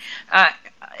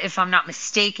I'm not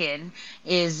mistaken,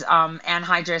 is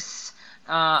anhydrous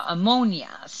ammonia.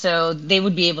 So they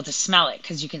would be able to smell it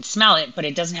because you can smell it, but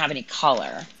it doesn't have any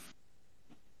color.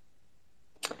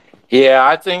 Yeah,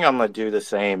 I think I'm gonna do the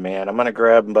same, man. I'm gonna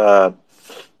grab my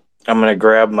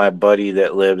buddy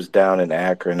that lives down in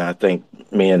Akron. I think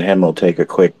me and him will take a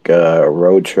quick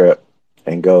road trip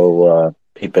and go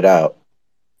peep it out.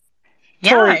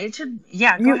 Yeah, Tori, it should.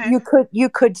 Yeah, go ahead. you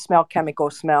could smell chemical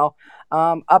smell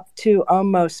up to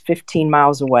almost 15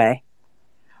 miles away.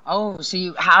 Oh,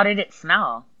 so how did it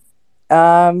smell?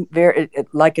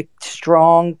 Like a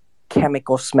strong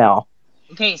chemical smell.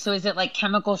 Okay, so is it like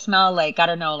chemical smell, I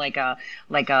don't know, like a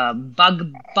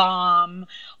bug bomb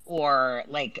or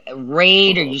like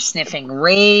Raid? Are you sniffing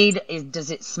Raid? Does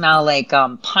it smell like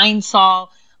Pine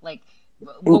Sol?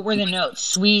 What were the notes?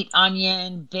 Sweet,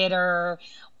 onion, bitter,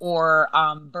 or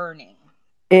burning?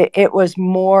 It was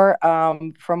more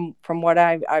from what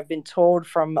I've been told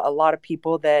from a lot of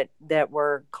people that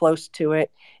were close to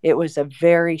it. It was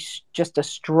just a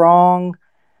strong,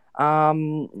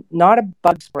 not a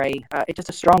bug spray. It's just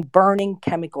a strong burning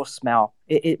chemical smell.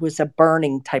 It was a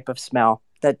burning type of smell.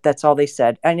 That's all they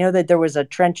said. I know that there was a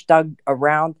trench dug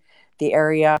around the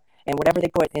area, and whatever they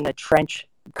put in the trench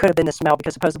could have been the smell,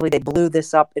 because supposedly they blew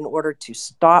this up in order to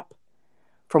stop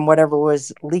from whatever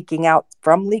was leaking out.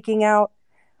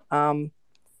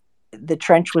 The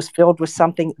trench was filled with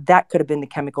something that could have been the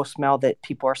chemical smell that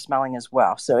people are smelling as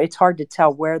well. So it's hard to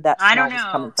tell where that smell is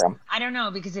coming from. I don't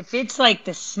know, because if it's like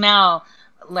the smell,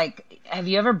 have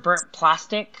you ever burnt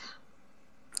plastic?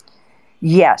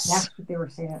 Yes. That's what they were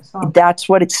saying. That's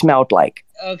what it smelled like.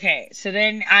 Okay, so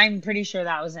then I'm pretty sure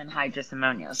that was anhydrous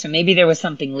ammonia. So maybe there was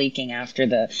something leaking after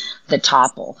the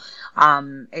topple.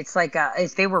 It's like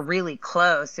if they were really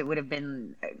close, it would have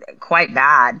been quite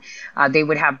bad. They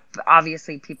would have,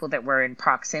 obviously, people that were in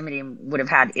proximity would have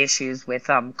had issues with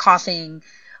coughing,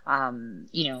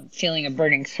 feeling a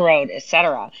burning throat,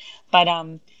 etc. But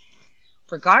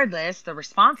regardless, the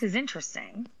response is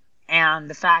interesting. And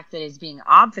the fact that it's being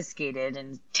obfuscated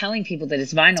and telling people that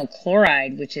it's vinyl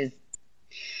chloride, it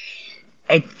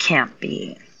can't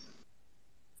be.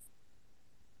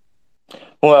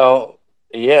 Well,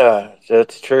 yeah,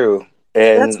 that's true.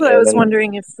 And that's what I was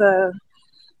wondering, if the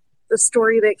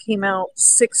story that came out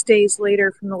 6 days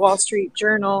later from the Wall Street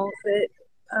Journal that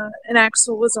an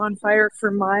axle was on fire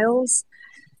for miles,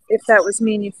 if that was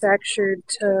manufactured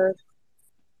to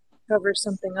cover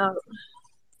something up.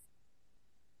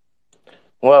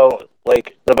 Well,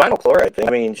 like the vinyl chloride thing,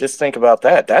 I mean, just think about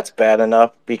that. That's bad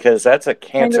enough because that's a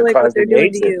Kind of like what they're cancer-causing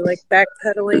doing to agent. you, like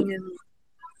backpedaling and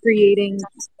creating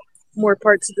more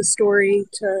parts of the story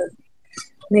to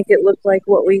make it look like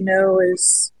what we know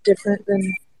is different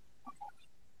than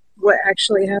what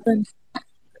actually happened.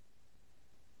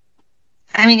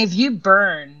 I mean, if you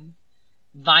burn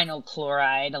vinyl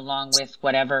chloride along with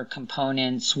whatever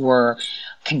components were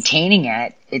containing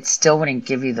it, it still wouldn't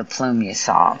give you the plume you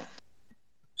saw.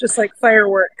 Just like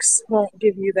fireworks won't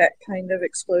give you that kind of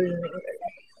explosion either.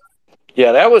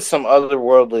 Yeah, that was some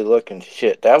otherworldly looking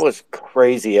shit. That was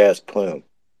crazy ass plume.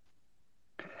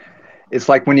 It's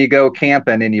like when you go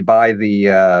camping and you buy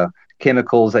the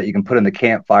chemicals that you can put in the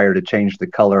campfire to change the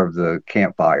color of the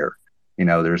campfire. You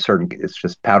know, there's certain, it's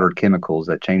just powdered chemicals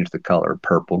that change the color,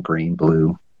 purple, green,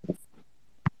 blue.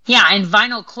 Yeah, and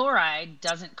vinyl chloride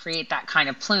doesn't create that kind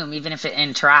of plume, even if it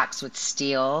interacts with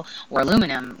steel or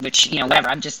aluminum, which, you know, whatever.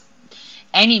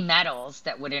 Any metals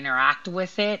that would interact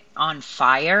with it on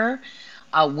fire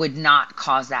would not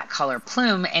cause that color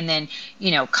plume. And then,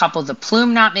 you know, couple the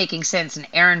plume not making sense and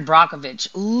Aaron Brockovich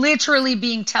literally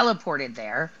being teleported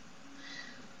there.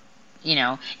 You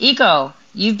know, Eco,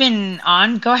 you've been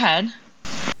on. Go ahead.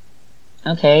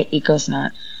 Okay, Eco's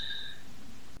not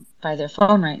by their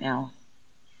phone right now.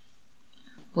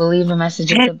 We'll leave a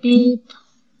message at the beep.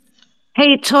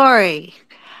 Hey, Tori.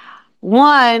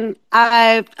 One,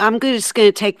 I'm just going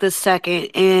to take this second,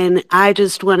 and I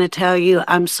just want to tell you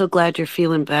I'm so glad you're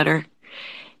feeling better,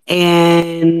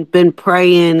 and been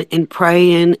praying and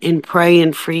praying and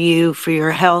praying for you, for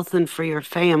your health, and for your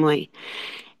family.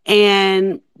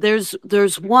 And there's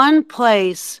one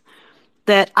place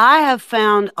that I have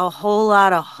found a whole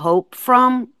lot of hope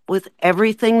from with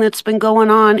everything that's been going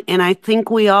on, and I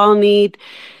think we all need.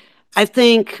 I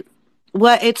think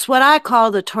what I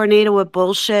call the tornado of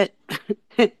bullshit.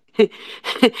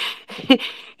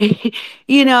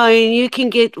 You know,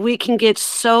 and we can get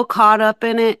so caught up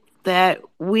in it that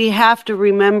we have to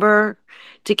remember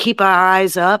to keep our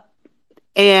eyes up.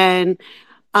 And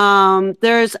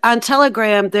there's on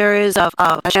Telegram, there is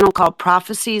a channel called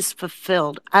Prophecies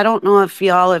Fulfilled. I don't know if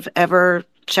y'all have ever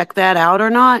checked that out or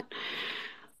not,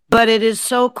 but it is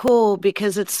so cool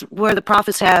because it's where the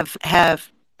prophets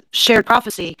have shared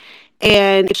prophecy,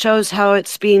 and it shows how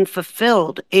it's being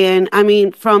fulfilled. And I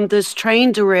mean, from this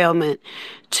train derailment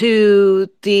to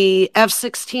the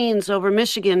F-16s over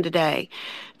Michigan today,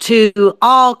 to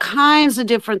all kinds of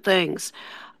different things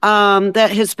that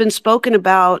has been spoken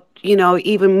about, you know,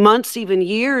 even months, even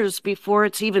years before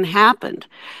it's even happened.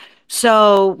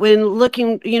 So when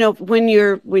looking, you know,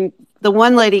 when the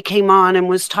one lady came on and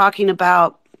was talking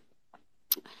about,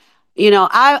 you know,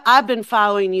 I've been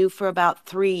following you for about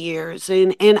 3 years,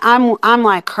 and I'm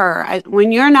like her.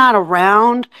 When you're not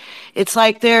around, it's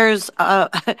like there's a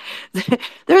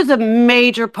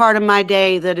major part of my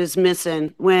day that is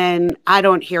missing when I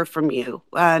don't hear from you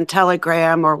on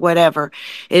Telegram or whatever.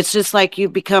 It's just like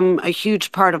you've become a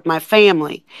huge part of my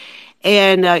family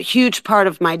and a huge part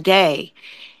of my day.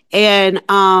 And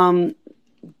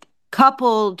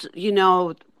coupled, you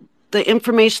know, the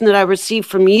information that I received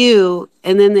from you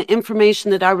and then the information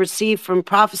that I received from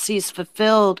Prophecies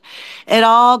Fulfilled, it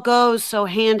all goes so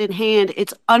hand in hand.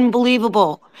 It's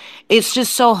unbelievable. It's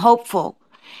just so hopeful.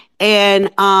 And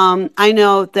I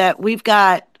know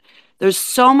that there's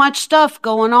so much stuff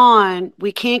going on.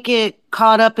 We can't get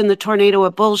caught up in the tornado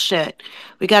of bullshit.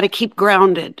 We got to keep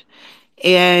grounded.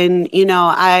 And, you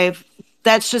know,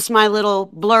 that's just my little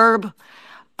blurb.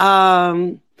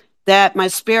 That my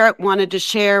spirit wanted to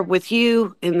share with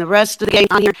you and the rest of the gang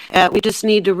on here. We just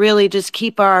need to really just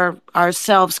keep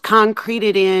ourselves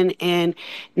concreted in and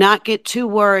not get too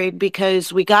worried,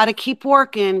 because we got to keep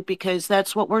working, because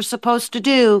that's what we're supposed to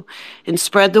do, and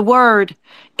spread the word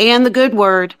and the good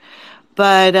word.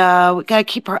 But we got to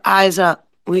keep our eyes up.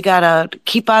 We got to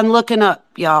keep on looking up,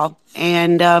 y'all.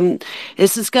 And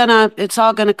it's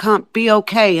all going to be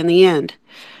okay in the end.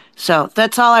 So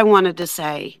that's all I wanted to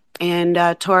say. And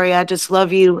Tori, I just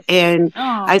love you, and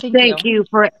I thank you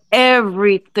for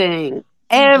everything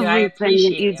that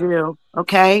you do.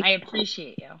 Okay, I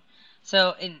appreciate you.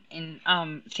 So,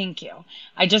 thank you.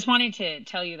 I just wanted to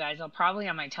tell you guys, I'll probably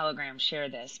on my Telegram share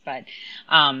this, but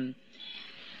I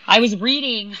was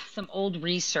reading some old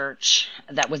research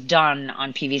that was done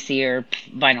on PVC or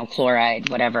vinyl chloride,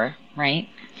 whatever, right?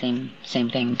 Same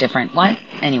thing, different. What?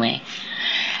 Anyway.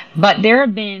 But there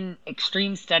have been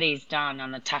extreme studies done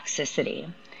on the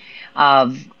toxicity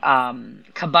of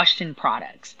combustion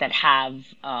products that have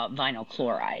vinyl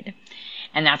chloride.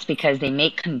 And that's because they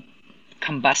make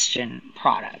combustion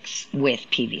products with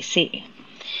PVC.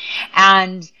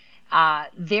 And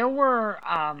there were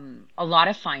a lot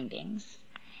of findings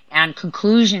and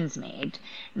conclusions made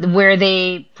where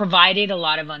they provided a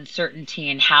lot of uncertainty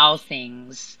in how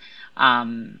things,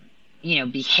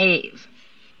 behave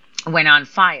when on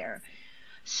fire.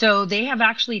 So they have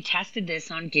actually tested this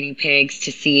on guinea pigs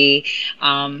to see,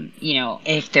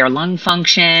 if their lung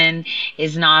function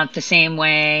is not the same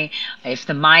way, if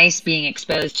the mice being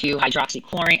exposed to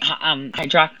hydroxychloroquine,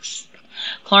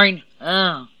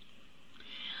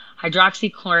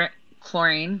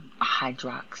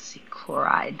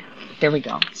 hydroxychloride. There we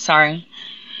go. Sorry.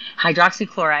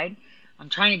 Hydroxychloride. I'm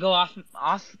trying to go off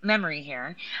memory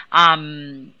here.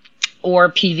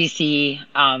 Or PVC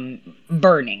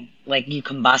burning, like you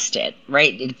combust it,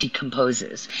 right? It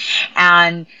decomposes.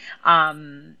 And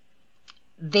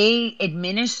they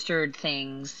administered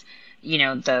things,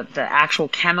 the actual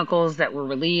chemicals that were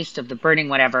released of the burning,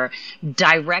 whatever,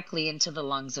 directly into the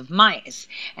lungs of mice.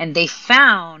 And they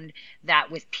found that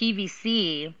with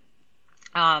PVC,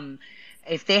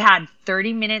 if they had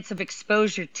 30 minutes of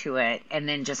exposure to it and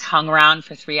then just hung around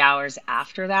for 3 hours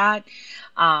after that,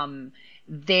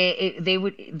 they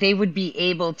would be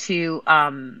able to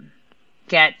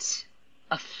get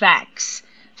effects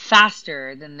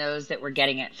faster than those that were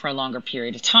getting it for a longer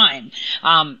period of time,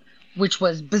 which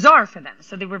was bizarre for them.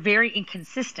 So they were very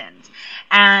inconsistent,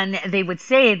 and they would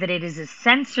say that it is a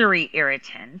sensory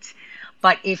irritant.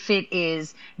 But if it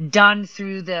is done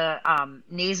through the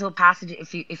nasal passage,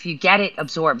 if you get it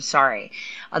absorbed,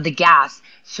 the gas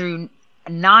through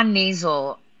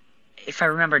non-nasal, if I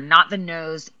remember, not the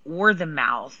nose or the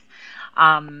mouth,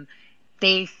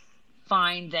 they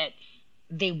find that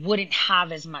they wouldn't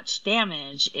have as much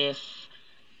damage if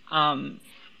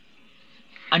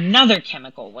another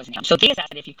chemical wasn't used. So they assess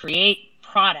that if you create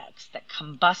products that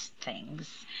combust things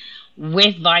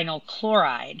with vinyl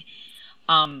chloride,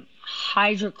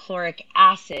 hydrochloric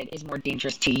acid is more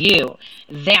dangerous to you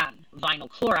than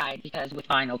vinyl chloride, because with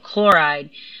vinyl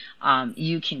chloride,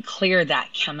 you can clear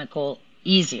that chemical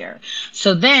easier.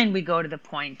 So then we go to the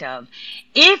point of,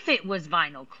 if it was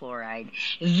vinyl chloride,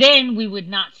 then we would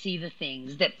not see the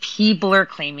things that people are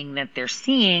claiming that they're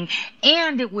seeing,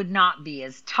 and it would not be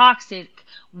as toxic,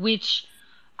 which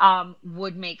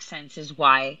would make sense as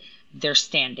why they're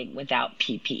standing without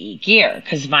PPE gear,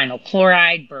 because vinyl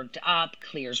chloride burnt up,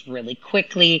 clears really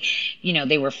quickly.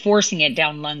 They were forcing it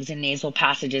down lungs and nasal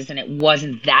passages, and it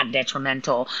wasn't that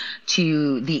detrimental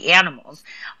to the animals.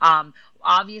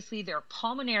 Obviously, their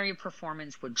pulmonary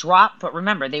performance would drop, but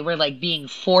remember, they were like being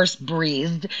force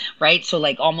breathed, right? So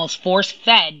like almost force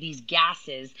fed these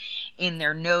gases in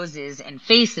their noses and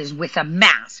faces with a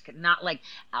mask, not like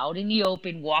out in the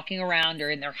open, walking around, or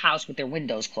in their house with their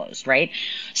windows closed, right?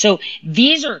 So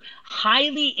these are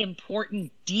highly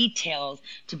important details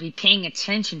to be paying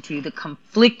attention to, the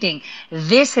conflicting,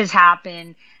 this has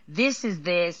happened, this is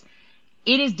this,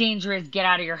 it is dangerous, get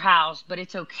out of your house, but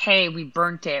it's okay, we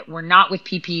burnt it, we're not with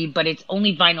PPE, but it's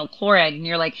only vinyl chloride. And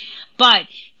you're like, but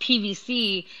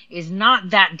PVC is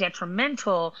not that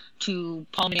detrimental to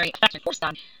pulmonary effects.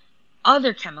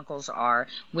 Other chemicals are,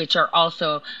 which are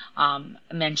also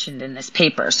mentioned in this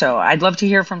paper. So I'd love to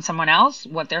hear from someone else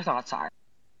what their thoughts are.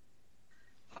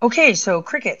 Okay, so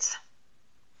crickets.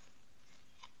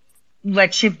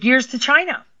 Let's shift gears to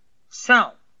China.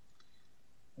 So,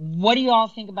 what do you all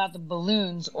think about the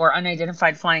balloons or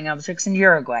unidentified flying objects in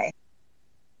Uruguay?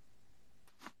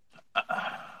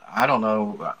 I don't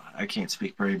know. I can't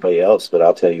speak for anybody else, but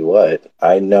I'll tell you what.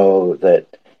 I know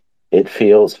that it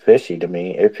feels fishy to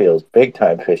me. It feels big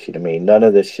time fishy to me. None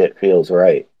of this shit feels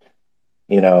right.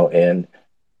 And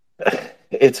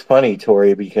it's funny,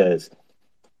 Tori, because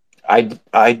I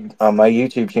on my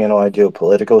YouTube channel, I do a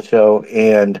political show,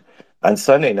 and on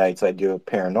Sunday nights, I do a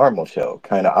paranormal show,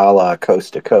 kind of a la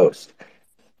Coast to Coast.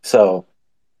 So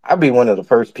I'd be one of the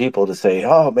first people to say,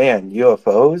 "Oh man,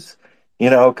 UFOs!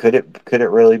 Could it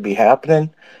really be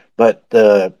happening?" But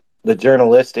the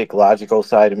journalistic, logical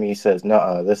side of me says,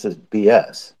 "No, this is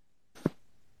BS."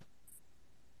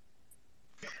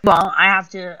 Well, I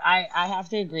have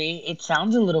to agree. It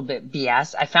sounds a little bit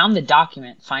BS. I found the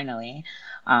document finally.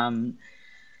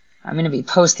 I'm going to be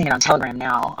posting it on Telegram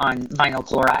now on vinyl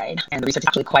chloride, and the research is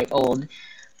actually quite old.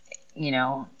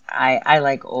 I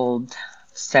like old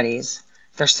studies.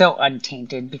 They're so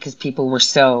untainted because people were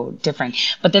so different.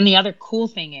 But then the other cool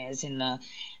thing is,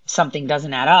 something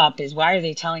doesn't add up, is why are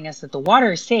they telling us that the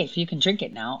water is safe? You can drink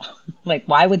it now. Like,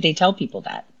 why would they tell people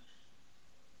that?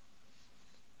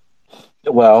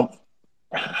 Well,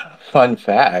 fun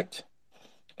fact,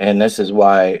 and this is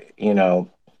why, and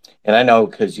I know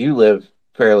because you live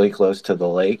fairly close to the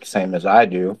lake, same as I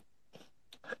do.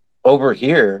 Over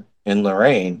here in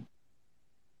Lorain,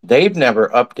 they've never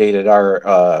updated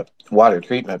our water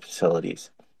treatment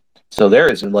facilities. So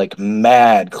there is like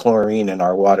mad chlorine in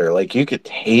our water. Like you could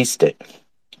taste it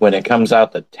when it comes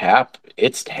out the tap.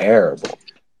 It's terrible.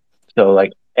 So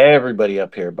like Everybody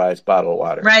up here buys bottled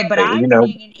water. Right, but I'm You know,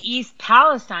 saying in East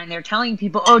Palestine, they're telling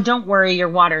people, "Oh, don't worry, your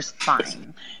water's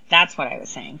fine." That's what I was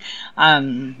saying.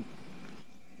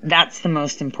 That's the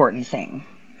most important thing.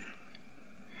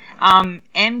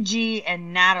 MG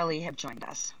and Natalie have joined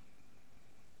us.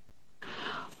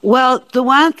 Well, the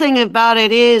one thing about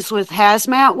it is with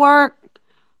hazmat work,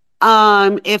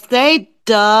 if they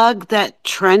dug that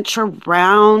trench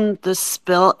around the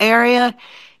spill area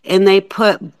and they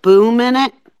put boom in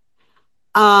it,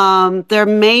 there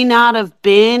may not have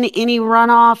been any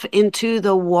runoff into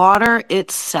the water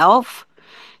itself.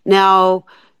 Now,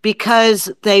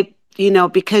 because they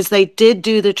did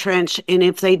do the trench, and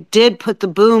if they did put the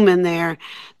boom in there,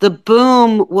 the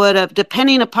boom would have,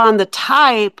 depending upon the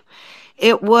type,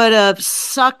 it would have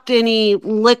sucked any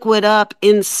liquid up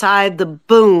inside the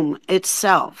boom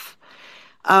itself.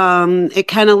 It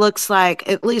kind of looks like,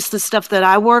 at least the stuff that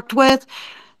I worked with,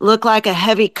 looked like a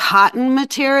heavy cotton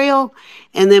material.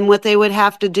 And then what they would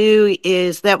have to do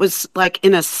is, that was like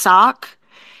in a sock.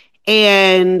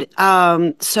 And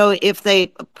so if they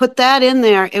put that in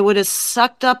there, it would have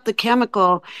sucked up the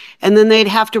chemical, and then they'd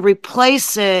have to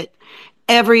replace it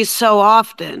every so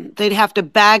often. They'd have to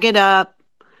bag it up.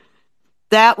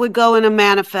 That would go in a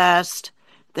manifest.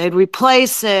 They'd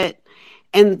replace it.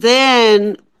 And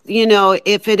then,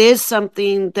 if it is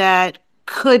something that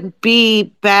could be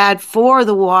bad for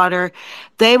the water,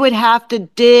 they would have to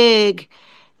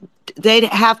they'd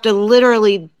have to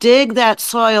literally dig that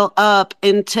soil up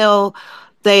until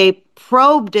they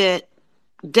probed it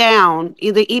down.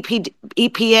 The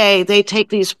EPA, they take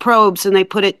these probes and they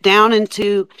put it down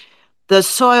into the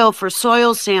soil for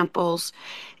soil samples.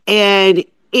 And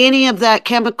any of that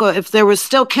chemical, if there was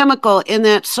still chemical in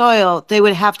that soil, they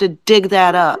would have to dig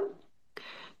that up.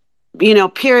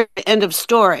 Period, end of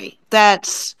story.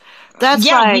 That's Yeah,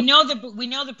 like, we know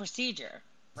the procedure,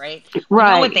 right? We know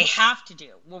right. what they have to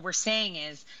do. What we're saying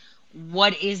is,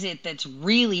 what is it that's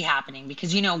really happening?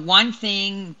 Because, one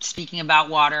thing, speaking about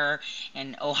water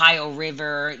and Ohio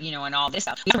River, and all this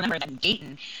stuff, you remember that in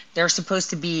Dayton,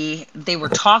 they were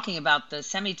talking about the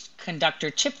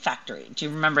semiconductor chip factory. Do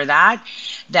you remember that?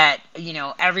 That,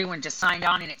 everyone just signed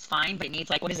on and it's fine, but it needs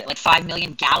like 5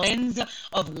 million gallons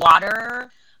of water,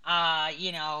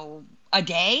 a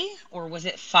day? Or was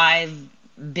it 5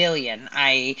 billion?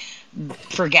 I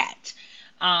forget.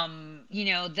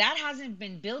 That hasn't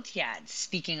been built yet,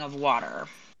 speaking of water.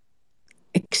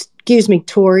 Excuse me,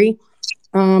 Tori.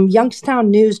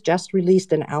 Youngstown News just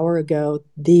released an hour ago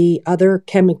the other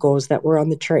chemicals that were on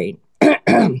the train.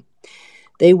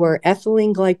 They were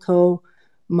ethylene glycol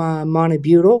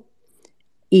monobutyl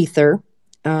ether,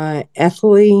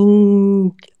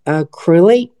 ethylene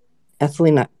acrylate,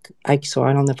 ethylene iso,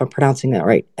 I don't know if I'm pronouncing that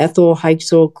right, ethyl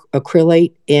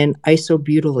hexacrylate, and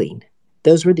isobutylene.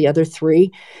 Those were the other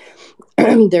three.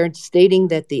 They're stating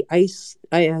that the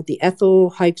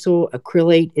ethyl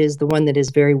hexacrylate is the one that is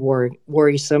very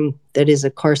worrisome, that is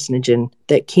a carcinogen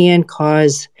that can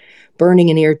cause burning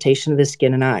and irritation of the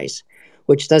skin and eyes,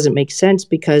 which doesn't make sense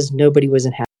because nobody was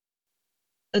in.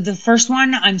 The first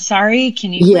one, I'm sorry.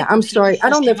 Can you? Yeah, I'm sorry. I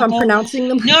don't know if I'm pronouncing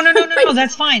them. No.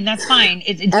 That's fine. That's fine.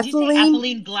 Did you say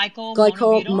ethylene glycol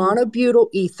monobutyl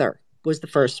ether was the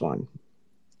first one.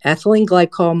 Ethylene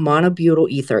glycol monobutyl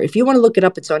ether. If you want to look it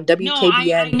up, it's on WKBN.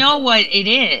 No, I know what it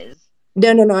is. No.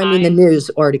 I mean the news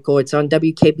article. It's on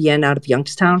WKBN out of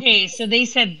Youngstown. Okay, so they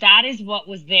said that is what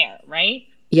was there, right?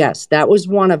 Yes, that was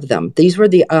one of them. These were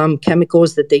the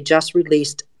chemicals that they just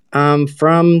released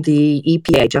from the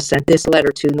EPA. Just sent this letter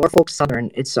to Norfolk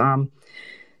Southern. It's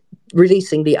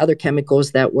releasing the other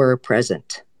chemicals that were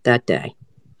present that day.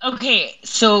 Okay,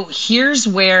 so here's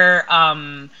where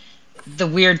the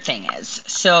weird thing is.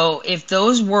 So if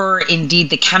those were indeed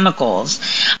the chemicals,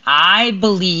 I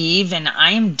believe, and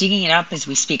I am digging it up as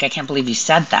we speak, I can't believe you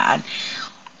said that,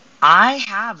 I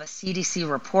have a CDC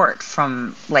report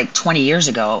from like 20 years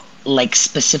ago, like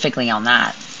specifically on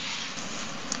that.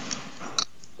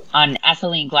 On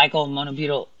ethylene glycol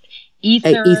monobutyl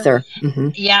ether. Ether. Mm-hmm.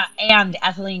 Yeah, and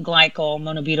ethylene glycol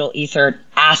monobutyl ether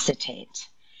acetate.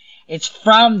 It's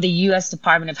from the U.S.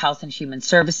 Department of Health and Human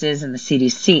Services and the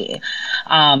CDC.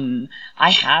 I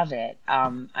have it.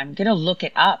 I'm going to look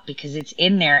it up because it's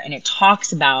in there and it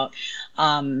talks about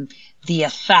the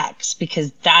effects,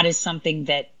 because that is something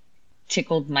that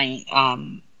tickled my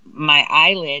my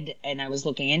eyelid and I was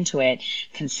looking into it,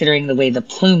 considering the way the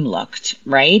plume looked,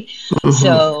 right?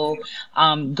 So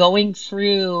going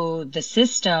through the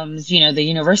systems, the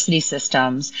university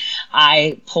systems,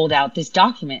 I pulled out this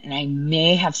document, and I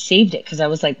may have saved it because I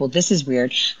was like, well, this is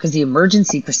weird, because the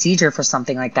emergency procedure for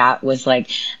something like that was like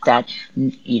that,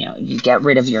 you get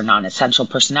rid of your non-essential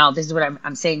personnel. This is what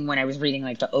I'm saying when I was reading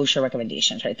like the OSHA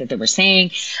recommendations, right? That they were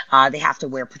saying they have to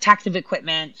wear protective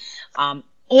equipment.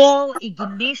 All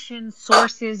ignition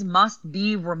sources must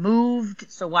be removed.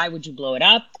 So why would you blow it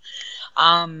up?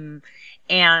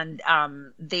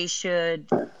 They should,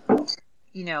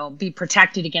 be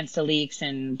protected against the leaks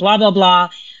and blah, blah, blah.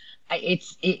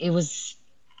 It's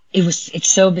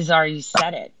so bizarre you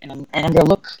said it. And I'm going to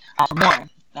look for more.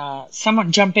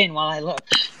 Someone jump in while I look.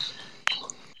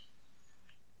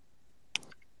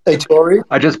 Hey, Tori.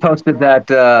 I just posted that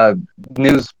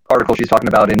news article she's talking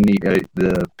about in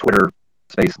the Twitter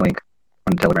space link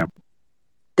on Telegram.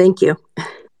 Thank you.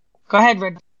 Go ahead,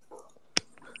 Red.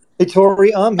 Hey,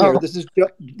 Tori, I'm here. Oh. This is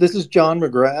John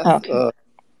McGrath. Okay.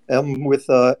 I'm with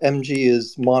MG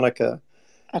is Monica.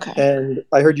 Okay. And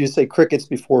I heard you say crickets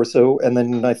before, and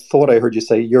then I thought I heard you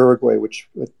say Uruguay, which,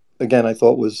 again, I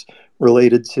thought was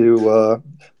related to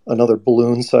another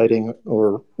balloon sighting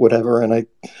or whatever. And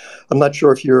I'm not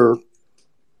sure if you're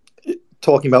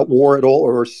talking about war at all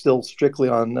or still strictly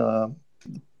on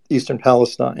Eastern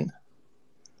Palestine.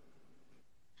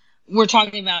 We were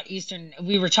talking about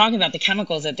the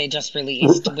chemicals that they just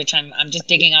released, which I'm just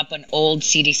digging up an old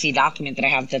CDC document that I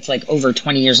have that's like over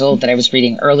 20 years old that I was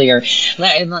reading earlier,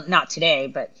 not today,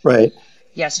 but right.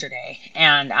 Yesterday.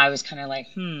 And I was kind of like,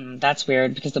 that's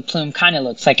weird, because the plume kind of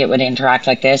looks like it would interact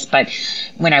like this. But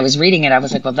when I was reading it, I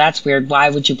was like, well, that's weird. Why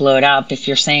would you blow it up if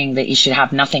you're saying that you should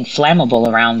have nothing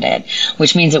flammable around it,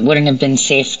 which means it wouldn't have been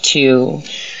safe to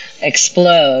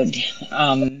explode.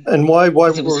 And why it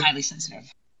was highly sensitive.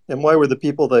 And why were the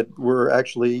people that were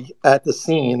actually at the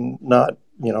scene not,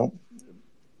 in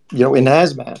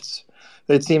hazmats?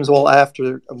 It seems well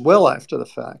after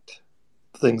the fact,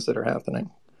 things that are happening.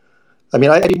 I mean,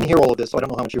 I didn't hear all of this, so I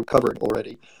don't know how much you covered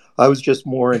already. I was just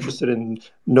more interested in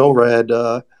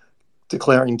NORAD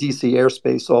declaring DC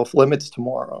airspace off limits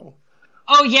tomorrow.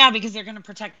 Oh, yeah, because they're going to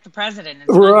protect the president. It's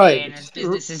Right. Monday and it's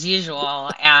business as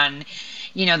usual. And,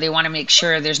 they want to make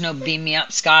sure there's no beam me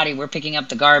up, Scotty. We're picking up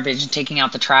the garbage and taking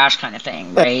out the trash kind of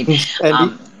thing, right?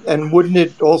 And wouldn't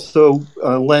it also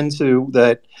lend to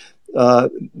that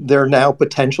they're now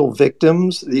potential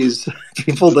victims? These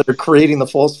people that are creating the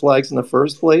false flags in the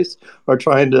first place are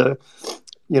trying to,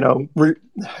 get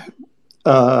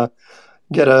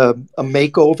a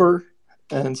makeover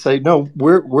and say, no,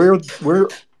 we're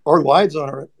our lives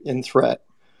are in threat,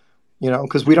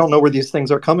 because we don't know where these things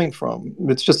are coming from.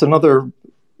 It's just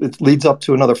it leads up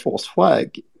to another false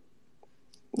flag,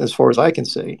 as far as I can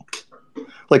see.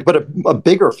 But a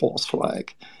bigger false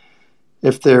flag.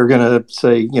 If they're going to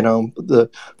say, the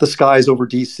skies over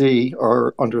DC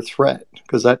are under threat,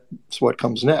 because that's what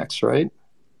comes next, right?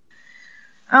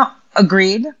 Oh,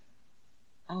 agreed.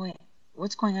 Oh, wait.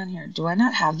 What's going on here? Do I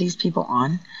not have these people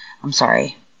on? I'm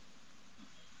sorry.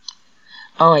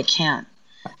 Oh, I can't.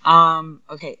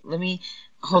 Okay, let me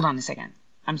hold on a second.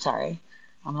 I'm sorry.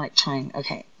 I'm trying.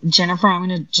 Okay, Jennifer, I'm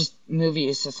going to just move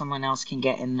you so someone else can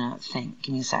get in the thing.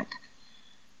 Give me a sec.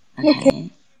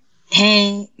 Okay.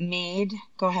 Hey, Maid,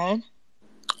 go ahead.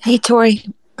 Hey, Tori.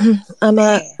 I'm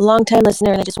a long-time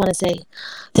listener, and I just want to say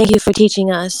thank you for teaching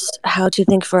us how to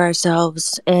think for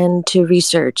ourselves and to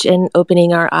research and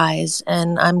opening our eyes.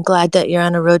 And I'm glad that you're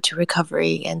on a road to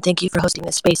recovery. And thank you for hosting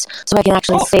this space so I can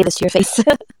actually say this to your face.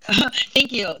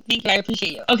 Thank you. I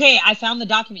appreciate you. Okay, I found the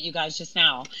document, you guys, just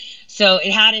now. So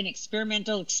it had an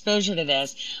experimental exposure to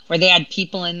this where they had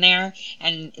people in there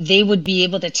and they would be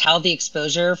able to tell the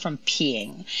exposure from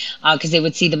peeing because they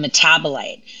would see the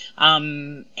metabolite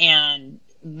and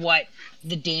what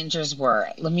the dangers were.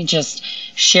 Let me just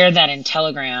share that in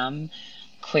Telegram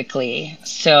quickly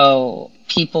so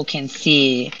people can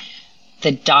see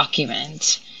the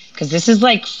document, because this is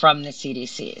from the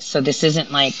CDC, so this isn't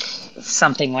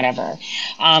something whatever.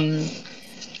 Who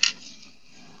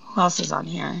else is on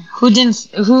here? Who's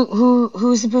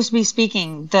supposed to be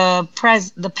speaking? The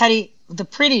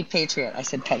pretty patriot. I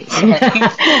said petty.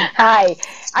 Hi.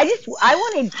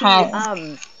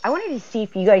 I wanted to see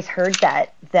if you guys heard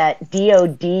that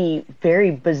DOD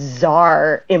very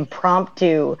bizarre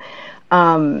impromptu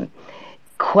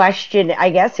question. I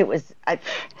guess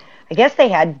they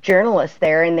had journalists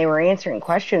there and they were answering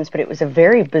questions, but it was a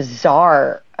very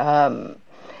bizarre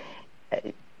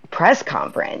press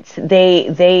conference.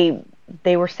 They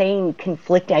were saying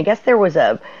conflicting. I guess there was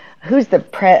a who's the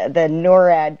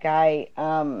NORAD guy?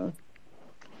 I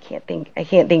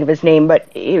can't think of his name,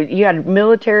 but you had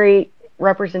military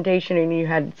representation and you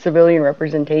had civilian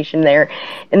representation there,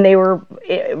 and they were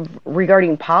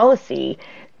regarding policy.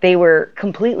 They were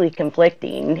completely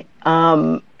conflicting.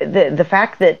 The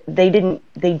fact that they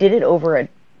did it over a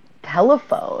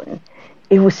telephone,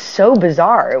 it was so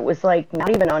bizarre. It was like not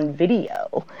even on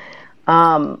video.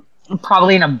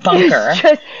 Probably in a bunker.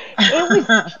 It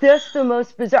was just the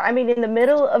most bizarre. I mean, in the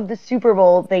middle of the Super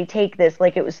Bowl, they take this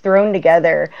like it was thrown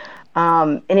together,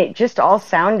 and it just all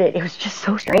sounded. It was just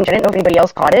so strange. I didn't know if anybody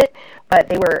else caught it, but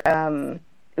they were.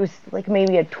 It was like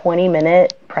maybe a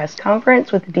 20-minute press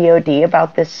conference with the DoD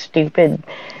about this stupid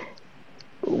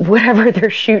whatever they're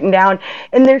shooting down,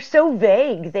 and they're so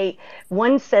vague.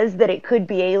 One says that it could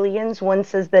be aliens, one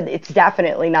says that it's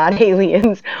definitely not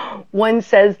aliens, one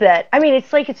says that, I mean,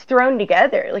 it's like it's thrown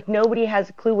together, like nobody has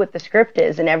a clue what the script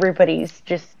is, and everybody's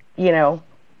just,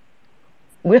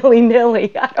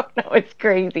 willy-nilly. I don't know, it's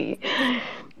crazy.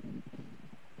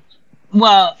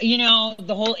 Well,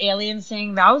 the whole aliens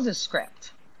thing, that was a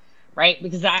script, right?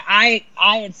 Because I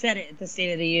had said it at the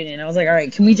State of the Union. I was like, all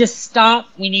right, can we just stop?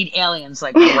 We need aliens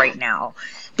like right now.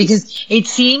 Because it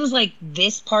seems like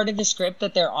this part of the script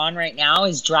that they're on right now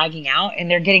is dragging out,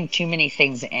 and they're getting too many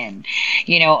things in.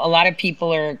 A lot of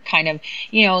people are kind of,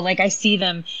 like I see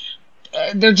them,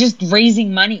 they're just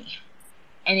raising money.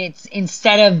 And it's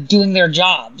instead of doing their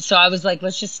job. So I was like,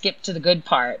 let's just skip to the good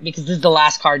part, because this is the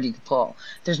last card you can pull.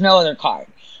 There's no other card.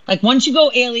 Like once you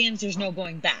go aliens, there's no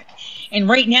going back. And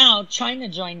right now, China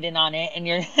joined in on it, and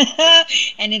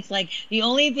and it's like the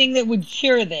only thing that would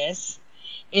cure this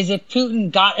is if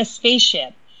Putin got a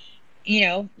spaceship,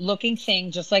 looking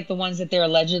thing, just like the ones that they're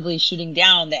allegedly shooting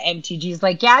down. The MTG is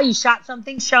like, yeah, you shot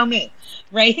something, show me,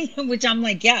 right? Which I'm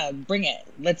like, yeah, bring it,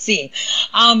 let's see.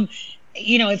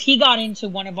 If he got into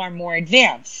one of our more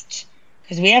advanced,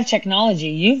 because we have technology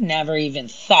you've never even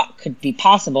thought could be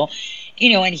possible.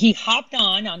 And he hopped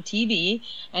on TV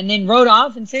and then rode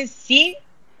off and says, see,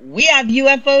 we have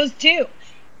UFOs too.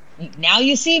 Now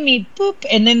you see me, boop.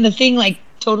 And then the thing like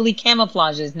totally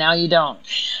camouflages. Now you don't.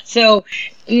 So,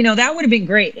 that would have been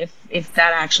great if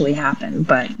that actually happened.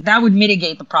 But that would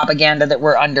mitigate the propaganda that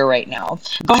we're under right now.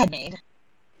 Go ahead, Nate.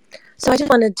 So I just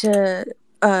wanted to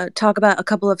talk about a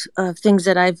couple of things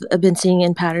that I've been seeing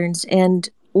in patterns. And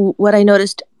what I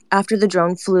noticed after the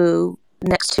drone flew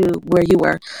next to where you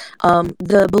were,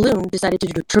 the balloon decided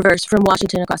to traverse from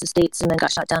Washington across the states and then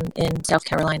got shot down in South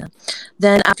Carolina.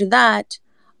 Then after that,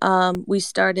 we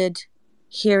started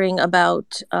hearing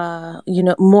about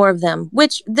more of them,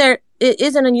 which it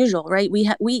isn't unusual, right?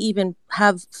 We even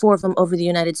have 4 of them over the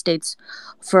United States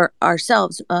for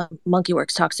ourselves.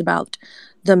 Monkeyworks talks about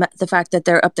the fact that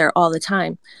they're up there all the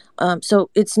time, so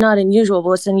it's not unusual. But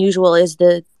what's unusual is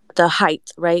the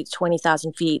height, right?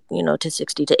 20,000 feet, to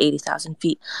 60 to 80,000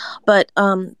 feet. But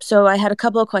so I had a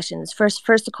couple of questions. First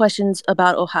the questions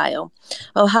about Ohio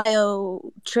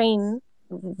train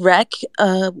wreck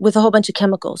with a whole bunch of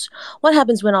chemicals. What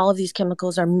happens when all of these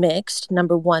chemicals are mixed?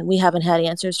 Number one, we haven't had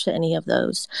answers to any of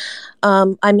those.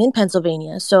 I'm in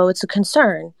Pennsylvania, so it's a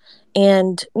concern.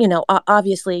 And,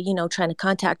 obviously, trying to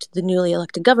contact the newly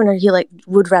elected governor, he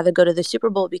would rather go to the Super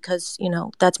Bowl because,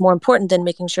 that's more important than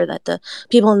making sure that the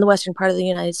people in the western part of the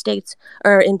United States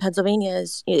or in Pennsylvania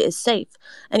is safe.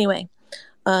 Anyway,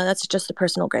 that's just a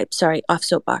personal gripe. Sorry, off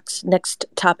soapbox. Next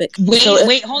topic.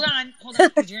 Wait, hold on.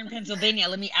 Because you're in Pennsylvania.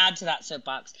 Let me add to that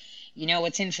soapbox.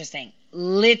 What's interesting?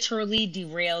 Literally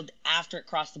derailed after it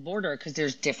crossed the border because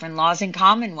there's different laws in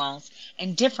Commonwealth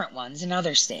and different ones in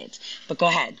other states. But go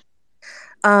ahead.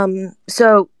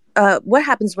 So what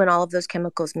happens when all of those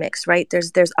chemicals mix, right?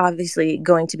 There's obviously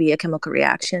going to be a chemical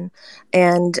reaction.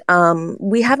 And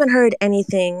we haven't heard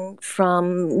anything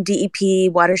from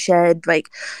DEP, watershed.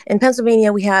 Like in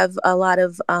Pennsylvania, we have a lot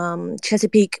of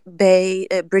Chesapeake Bay,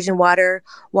 Bridge and Water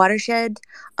watershed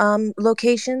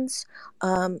locations.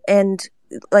 And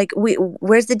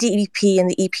where's the DEP and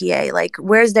the EPA? Like,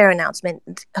 where's their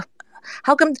announcement?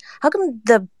 How come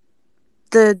the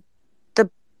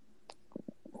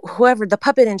whoever the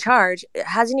puppet in charge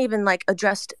hasn't even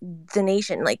addressed the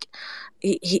nation?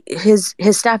 His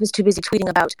staff is too busy tweeting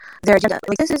about their agenda.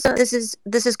 This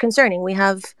is concerning. We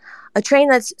have a train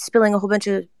that's spilling a whole bunch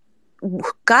of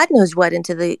God knows what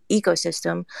into the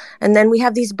ecosystem, and then we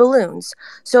have these balloons.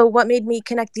 So what made me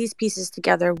connect these pieces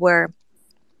together were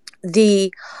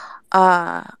the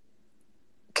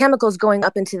chemicals going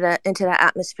up into the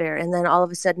atmosphere, and then all of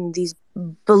a sudden these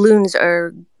balloons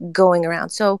are going around.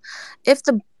 So if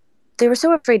they were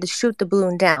so afraid to shoot the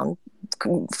balloon down,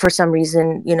 for some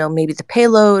reason, maybe the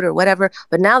payload or whatever.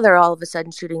 But now they're all of a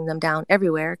sudden shooting them down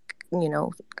everywhere,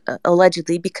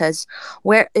 allegedly, because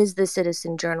where is the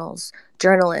citizen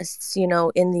journalists,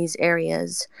 in these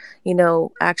areas,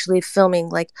 actually filming?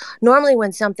 Like, normally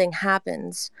when something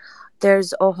happens,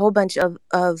 there's a whole bunch of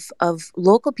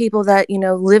local people that,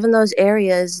 live in those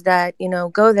areas that,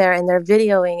 go there and they're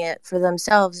videoing it for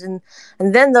themselves. And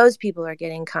then those people are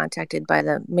getting contacted by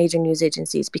the major news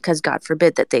agencies because God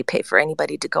forbid that they pay for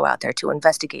anybody to go out there to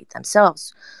investigate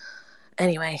themselves.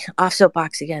 Anyway, off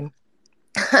soapbox again.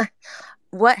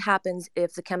 What happens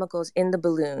if the chemicals in the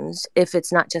balloons, if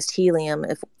it's not just helium,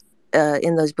 if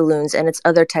in those balloons, and it's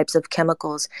other types of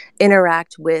chemicals,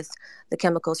 interact with the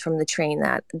chemicals from the train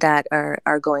that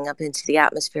are going up into the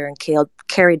atmosphere and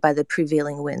carried by the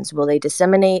prevailing winds? Will they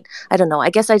disseminate? I don't know. I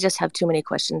guess I just have too many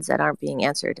questions that aren't being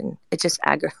answered, and it just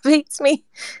aggravates me.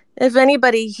 If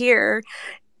anybody here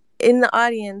in the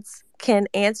audience can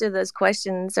answer those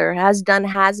questions or has done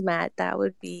hazmat, that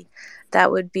would be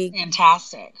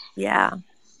fantastic. Yeah,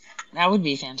 that would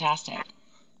be fantastic.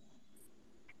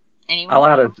 Anyone?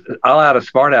 I'll add a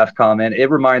smartass comment. It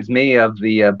reminds me of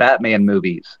the Batman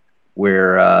movies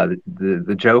where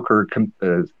the Joker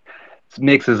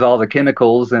mixes all the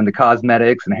chemicals and the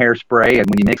cosmetics and hairspray, and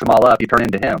when you mix them all up, you turn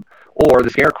into him. Or the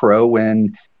Scarecrow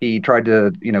when he tried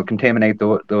to contaminate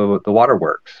the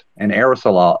waterworks and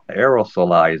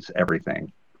aerosolize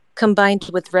everything. Combined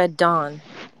with Red Dawn.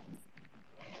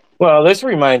 Well, this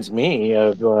reminds me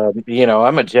of,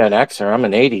 I'm a Gen Xer. I'm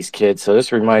an 80s kid, so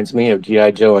this reminds me of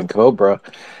G.I. Joe and Cobra.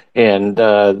 And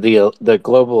the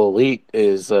global elite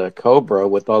is Cobra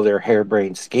with all their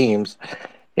harebrained schemes,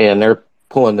 and they're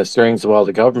pulling the strings of all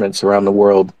the governments around the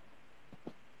world.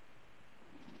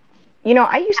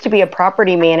 I used to be a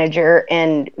property manager,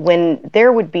 and when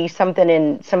there would be something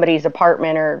in somebody's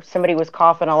apartment or somebody was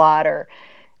coughing a lot, or,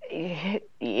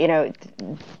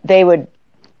 they would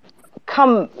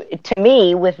come to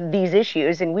me with these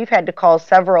issues, and we've had to call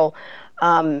several,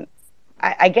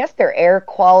 I guess they're air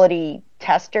quality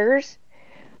testers,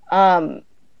 and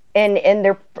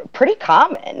they're pretty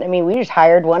common. I mean, we just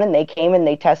hired one, and they came and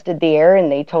they tested the air, and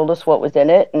they told us what was in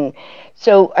it. And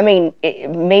so, I mean,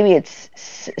 maybe it's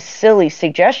silly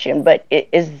suggestion, but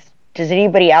does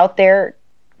anybody out there,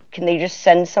 can they just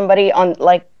send somebody on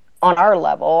our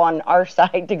level, on our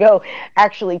side, to go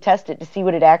actually test it to see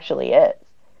what it actually is?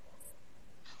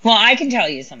 Well, I can tell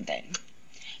you something.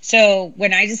 So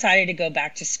when I decided to go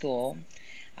back to school,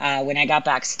 when I got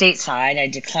back stateside, I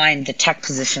declined the tech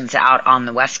positions out on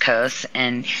the West Coast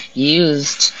and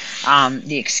used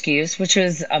the excuse, which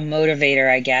was a motivator,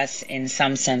 I guess, in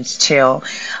some sense too,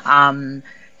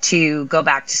 to go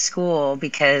back to school,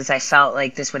 because I felt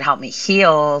like this would help me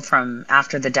heal from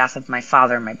after the death of my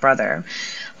father and my brother.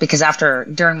 Because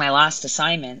during my last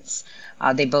assignments,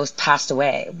 they both passed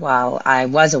away while I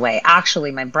was away.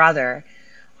 Actually, my brother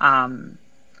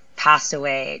passed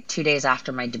away 2 days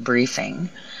after my debriefing,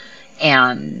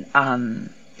 and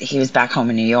he was back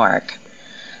home in New York.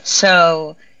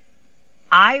 So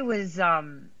I was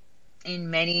in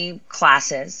many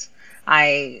classes.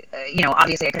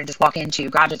 Obviously I couldn't just walk into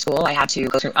graduate school. I had to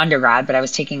go through undergrad, but I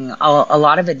was taking a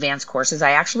lot of advanced courses.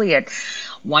 I actually at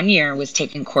 1 year was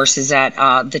taking courses at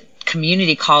the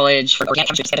community college for organic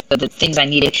chemistry, the things I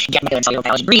needed to get my cellular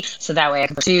biology degree, so that way I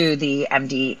could pursue the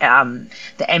MD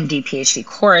PhD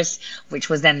course, which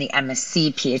was then the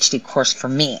MSc PhD course for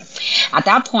me. At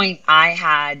that point, I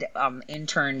had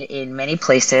interned in many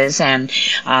places, and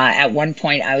at one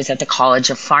point I was at the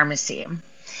College of Pharmacy,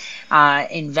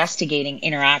 investigating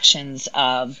interactions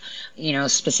of,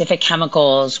 specific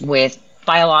chemicals with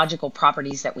biological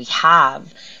properties that we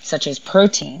have, such as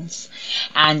proteins,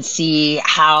 and see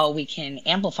how we can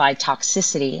amplify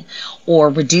toxicity or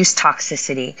reduce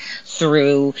toxicity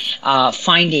through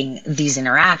finding these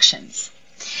interactions.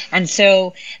 And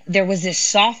so there was this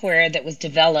software that was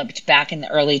developed back in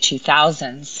the early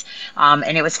 2000s,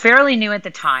 and it was fairly new at the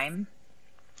time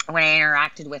when I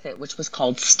interacted with it, which was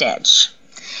called Stitch.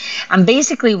 And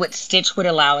basically what Stitch would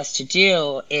allow us to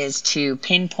do is to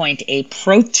pinpoint a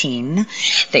protein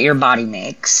that your body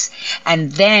makes,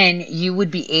 and then you would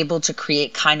be able to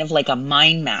create kind of like a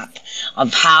mind map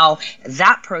of how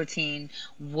that protein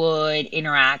would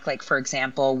interact, like for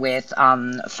example with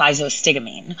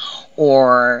physostigmine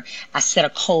or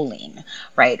acetylcholine,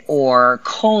 right, or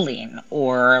choline,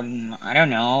 or I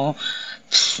don't know,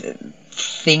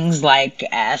 things like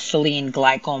ethylene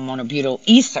glycol monobutyl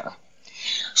ether.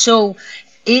 So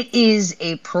it is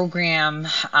a program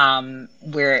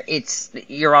where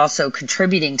you're also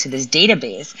contributing to this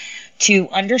database to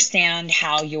understand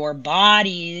how your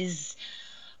body's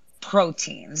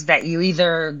proteins, that you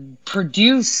either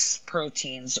produce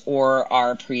proteins or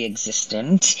are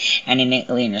pre-existent and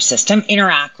innately in your system,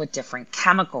 interact with different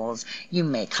chemicals you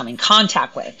may come in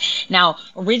contact with. Now,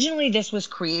 originally this was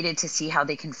created to see how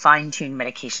they can fine-tune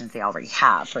medications they already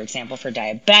have. For example, for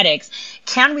diabetics,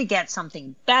 can we get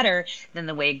something better than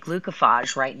the way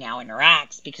glucophage right now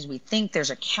interacts? Because we think there's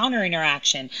a counter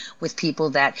interaction with people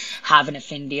that have an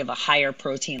affinity of a higher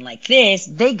protein like this.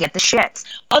 They get the shits.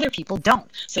 Other people don't.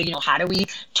 So, how do we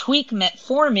tweak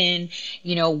metformin?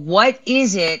 What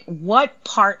is it? What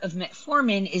part of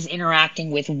metformin is interacting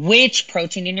with which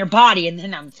protein in your body? And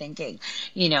then I'm thinking,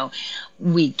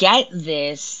 we get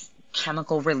this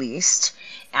chemical released,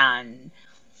 and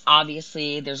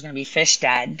obviously there's going to be fish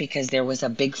dead because there was a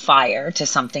big fire to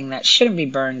something that shouldn't be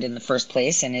burned in the first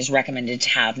place and is recommended to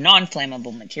have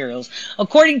non-flammable materials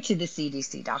according to the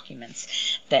CDC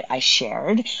documents that I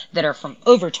shared that are from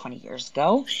over 20 years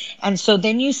ago. And so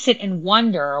then you sit and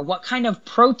wonder, what kind of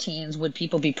proteins would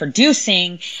people be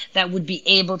producing that would be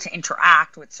able to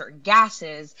interact with certain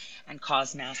gases and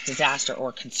cause mass disaster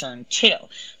or concern too?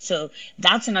 So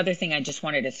that's another thing I just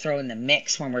wanted to throw in the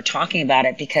mix when we're talking about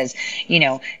it, because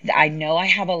I know I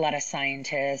have a lot of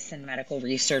scientists and medical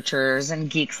researchers and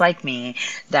geeks like me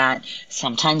that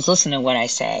sometimes listen to what I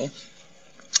say,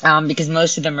 because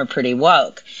most of them are pretty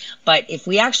woke. But if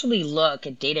we actually look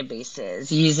at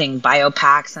databases using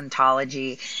Biopax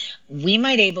ontology, we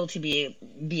might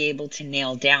be able to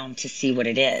nail down to see what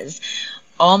it is.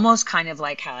 Almost kind of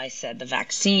like how I said the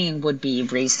vaccine would be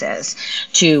racist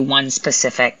to one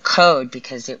specific code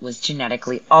because it was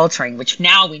genetically altering, which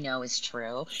now we know is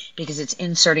true because it's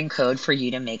inserting code for you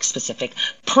to make specific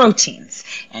proteins.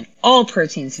 And all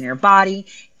proteins in your body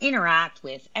interact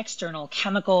with external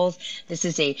chemicals. This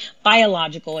is a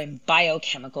biological and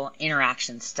biochemical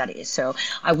interaction study. So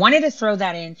I wanted to throw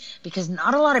that in because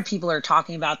not a lot of people are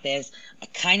talking about this. I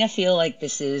kind of feel like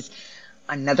this is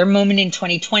another moment in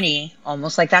 2020,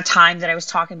 almost like that time that I was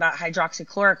talking about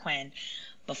hydroxychloroquine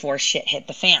before shit hit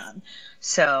the fan.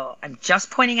 So I'm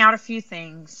just pointing out a few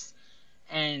things,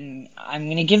 and I'm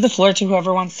going to give the floor to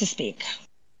whoever wants to speak.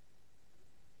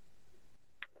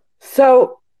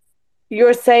 So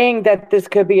you're saying that this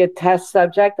could be a test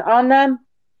subject on them?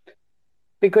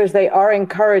 Because they are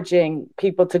encouraging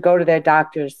people to go to their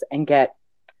doctors and get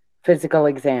physical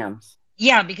exams.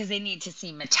 Yeah, because they need to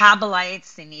see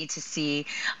metabolites. They need to see,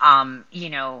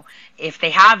 if they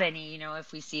have any,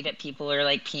 if we see that people are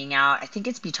like peeing out. I think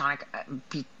it's butonic,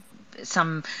 it's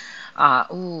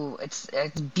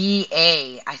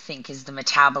BA, I think, is the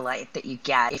metabolite that you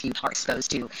get if you are exposed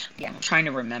to. Yeah, I'm trying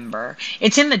to remember.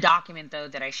 It's in the document, though,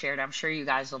 that I shared. I'm sure you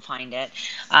guys will find it.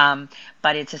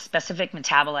 But it's a specific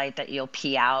metabolite that you'll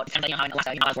pee out. And you're not allowed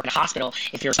to work at a hospital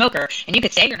if you're a smoker. And you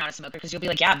could say you're not a smoker because you'll be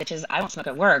like, yeah, bitches, I don't smoke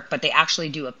at work. But they actually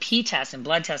do a pee test and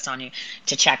blood test on you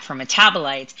to check for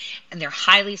metabolites. And they're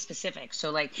highly specific.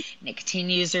 So, like, nicotine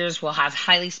users will have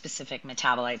highly specific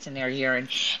metabolites in their urine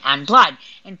and blood.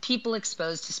 And people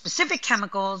exposed to specific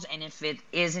chemicals, and if it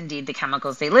is indeed the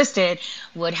chemicals they listed,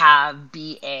 would have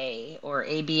BA or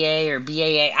ABA or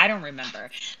BAA. I don't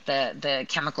remember the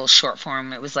chemical short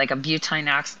form. It was like a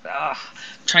butanox. I'm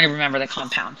trying to remember the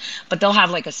compound, but they'll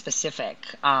have like a specific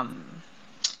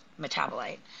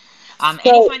metabolite.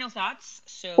 Any final thoughts?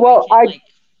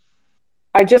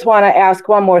 I just want to ask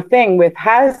one more thing. With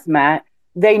hazmat,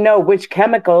 they know which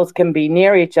chemicals can be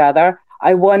near each other.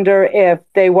 I wonder if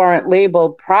they weren't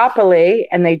labeled properly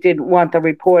and they didn't want the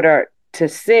reporter to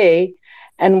see.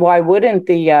 And why wouldn't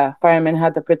the firemen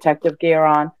have the protective gear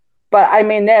on? But I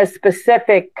mean, there's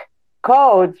specific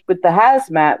codes with the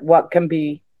hazmat, what can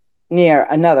be near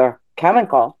another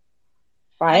chemical,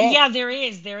 right? Yeah, there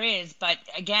is. But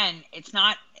again, it's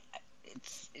not,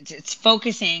 it's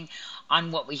focusing on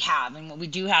what we have. And what we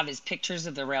do have is pictures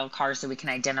of the rail cars so we can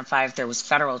identify if there was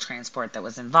federal transport that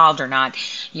was involved or not.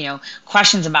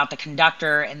 Questions about the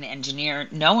conductor and the engineer.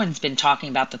 No one's been talking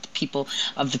about the people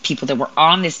that were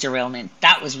on this derailment.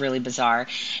 That was really bizarre.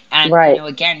 And, right.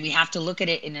 Again, we have to look at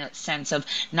it in a sense of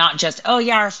not just, oh,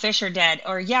 yeah, our fish are dead,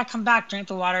 or, yeah, come back, drink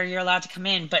the water, you're allowed to come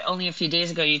in. But only a few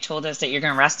days ago, you told us that you're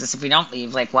going to arrest us if we don't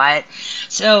leave. Like, what?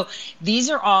 So these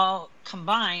are all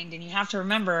combined, and you have to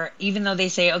remember, even though they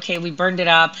say, okay, we burned it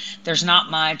up, there's not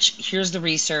much, here's the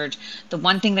research, the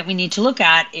one thing that we need to look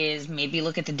at is maybe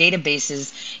look at the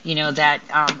databases, that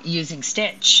using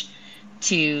Stitch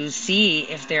to see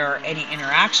if there are any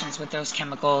interactions with those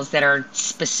chemicals that are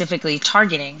specifically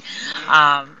targeting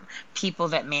people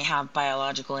that may have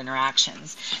biological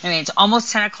interactions. I mean, it's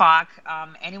almost 10 o'clock.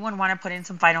 Anyone want to put in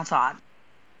some final thought?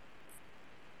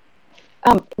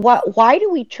 Why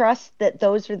do we trust that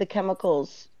those are the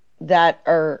chemicals that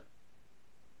are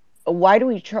why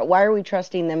are we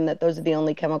trusting them that those are the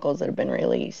only chemicals that have been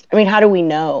released? I mean, how do we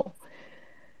know?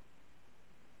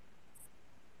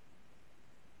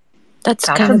 That's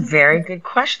That's kind a of, very good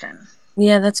question.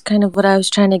 yeah, that's kind of what I was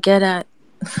trying to get at.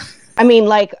 I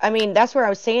mean, that's where I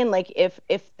was saying, like, if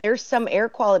there's some air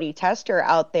quality tester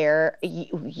out there,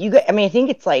 I mean, I think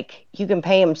it's like you can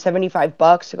pay them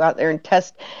 $75 to go out there and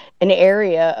test an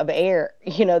area of air,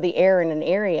 the air in an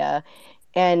area,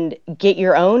 and get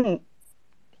your own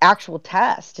actual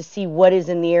test to see what is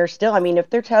in the air still. I mean, if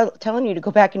they're telling you to go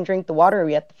back and drink the water,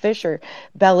 yet the fish are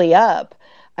belly up,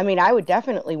 I mean, I would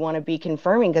definitely want to be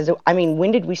confirming, because, I mean,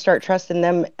 when did we start trusting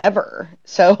them ever?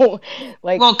 So,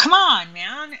 like, Well, come on,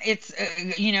 man. It's,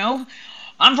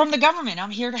 I'm from the government. I'm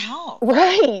here to help.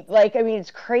 right? Like, I mean,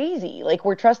 it's crazy. Like,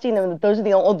 we're trusting them that those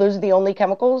are the only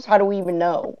chemicals. How do we even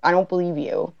know? I don't believe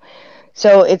you.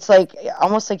 So it's like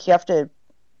almost like you have to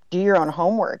do your own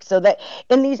homework. So that,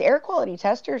 and these air quality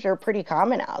testers are pretty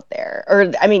common out there,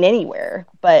 or I mean, anywhere.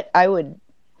 But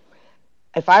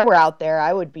if I were out there,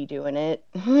 I would be doing it.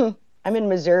 I'm in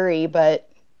Missouri, but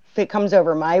if it comes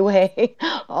over my way,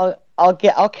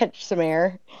 I'll catch some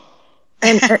air.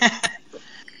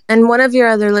 And one of your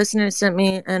other listeners sent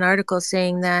me an article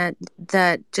saying that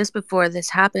just before this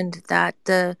happened, that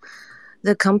the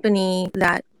company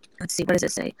that, let's see, what does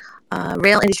it say?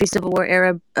 Rail industry Civil War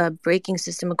era braking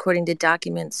system, according to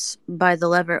documents by the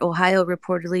Lever, Ohio,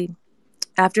 reportedly,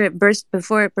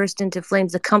 before it burst into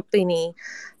flames, the company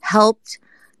helped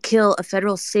kill a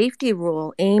federal safety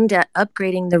rule aimed at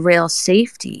upgrading the rail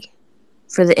safety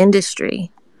for the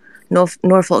industry.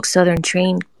 Norfolk Southern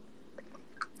train.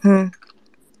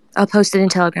 I'll post it in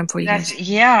Telegram for you guys.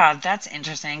 That's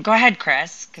interesting. Go ahead,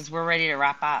 Chris, because we're ready to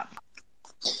wrap up.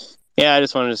 Yeah, I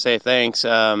just wanted to say thanks.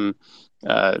 I'm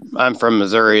from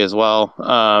Missouri as well.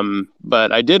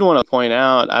 But I did want to point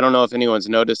out, I don't know if anyone's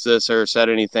noticed this or said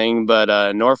anything,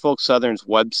 but Norfolk Southern's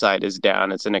website is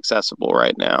down. It's inaccessible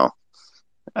right now.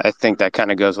 I think that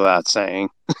kind of goes without saying.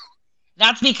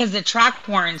 That's because the track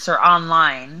warrants are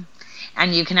online,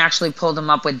 and you can actually pull them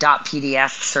up with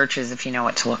 .pdf searches if you know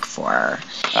what to look for.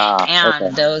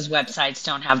 And those websites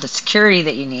don't have the security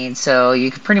that you need, so you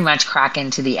can pretty much crack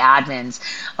into the admins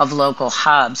of local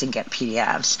hubs and get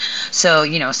PDFs. So,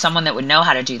 someone that would know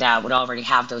how to do that would already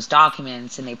have those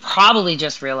documents, and they probably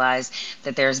just realized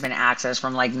that there's been access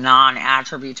from like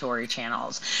non-attributory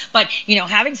channels. But,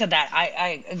 having said that,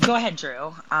 I go ahead,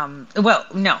 Drew.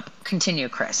 Continue,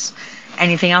 Chris.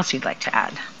 Anything else you'd like to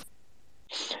add?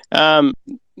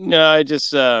 No,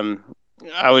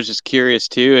 I was just curious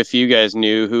too if you guys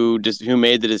knew who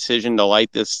made the decision to light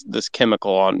these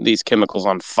chemicals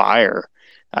on fire.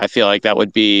 I feel like that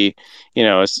would be,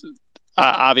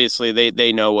 obviously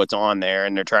they know what's on there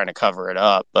and they're trying to cover it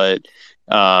up. But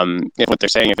if what they're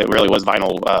saying, if it really was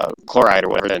vinyl chloride or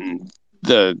whatever, then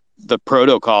the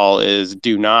protocol is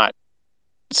do not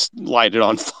light it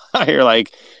on fire.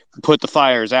 Like put the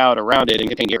fires out around it and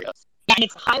contain area. And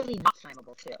it's highly not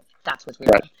flammable too. That's what's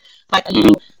weird. Right. But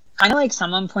kind of like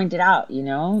someone pointed out,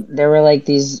 there were like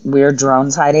these weird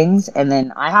drone sightings, and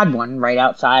then I had one right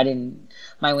outside in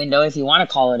my window, if you want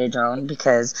to call it a drone,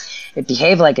 because it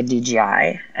behaved like a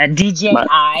DJI. A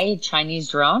DJI Chinese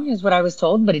drone is what I was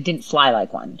told, but it didn't fly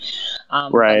like one.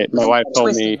 Right. My wife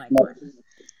told me.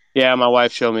 Yeah, my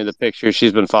wife showed me the picture.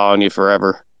 She's been following you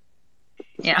forever.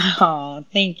 Yeah. Oh,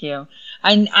 thank you.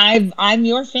 I'm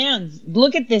your fan.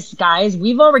 Look at this, guys.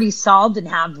 We've already solved and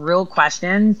have real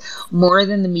questions more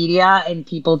than the media and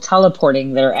people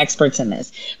teleporting that are experts in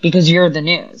this, because you're the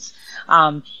news.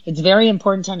 It's very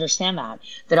important to understand that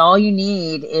all you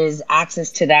need is access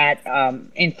to that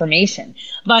information.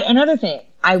 But another thing,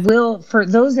 I will, for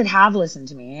those that have listened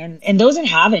to me and those that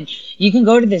haven't, you can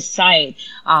go to this site,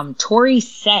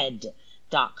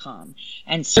 ToriSaid.com,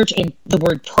 and search in the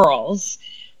word pearls.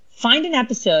 Find an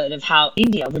episode of how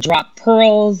India would drop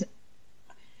pearls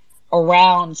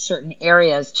around certain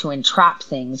areas to entrap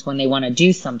things when they want to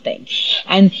do something.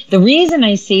 And the reason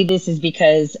I say this is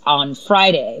because on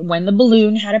Friday, when the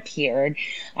balloon had appeared,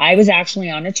 I was actually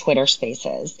on a Twitter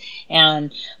Spaces,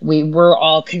 and we were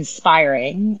all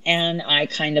conspiring, and I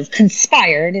kind of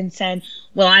conspired and said,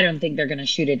 well, I don't think they're going to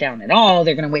shoot it down at all.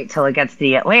 They're going to wait till it gets to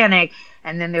the Atlantic,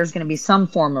 and then there's going to be some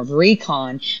form of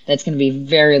recon that's going to be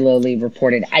very lowly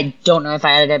reported. I don't know if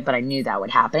I added it, but I knew that would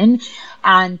happen.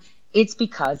 And it's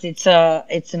because it's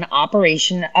an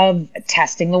operation of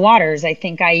testing the waters. I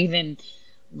think I even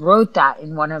wrote that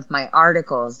in one of my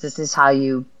articles. This is how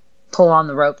you pull on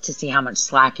the rope to see how much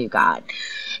slack you got.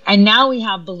 And now we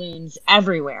have balloons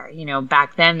everywhere. You know,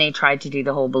 back then they tried to do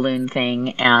the whole balloon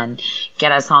thing and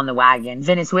get us on the wagon.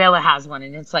 Venezuela has one,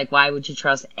 and it's like, why would you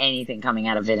trust anything coming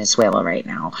out of Venezuela right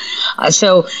now?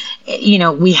 So, you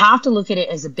know, we have to look at it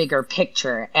as a bigger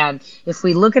picture. And if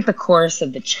we look at the course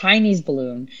of the Chinese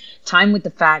balloon, time with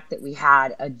the fact that we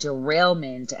had a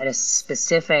derailment at a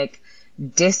specific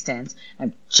distance,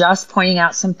 I'm just pointing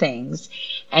out some things.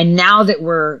 And now that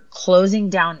we're closing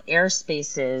down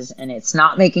airspaces and it's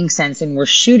not making sense and we're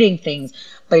shooting things,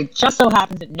 but it just so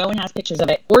happens that no one has pictures of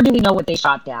it, or do we know what they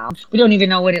shot down? We don't even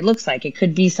know what it looks like. It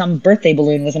could be some birthday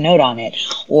balloon with a note on it,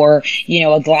 or, you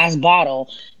know, a glass bottle,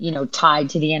 you know, tied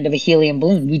to the end of a helium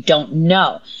balloon. We don't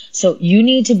know. So you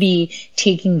need to be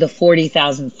taking the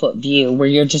 40,000 foot view where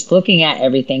you're just looking at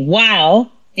everything,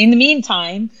 while in the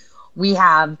meantime, we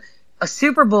have a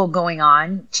Super Bowl going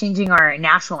on, changing our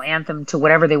national anthem to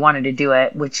whatever they wanted to do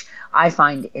it, which I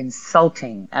find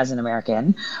insulting as an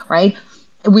American, right?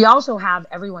 We also have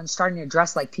everyone starting to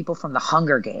dress like people from the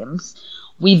Hunger Games.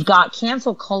 We've got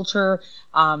cancel culture,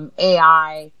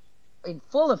 AI in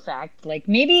full effect. Like,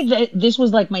 maybe this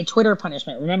was like my Twitter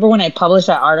punishment. Remember when I published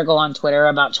that article on Twitter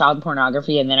about child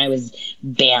pornography and then I was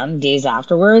banned days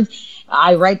afterwards?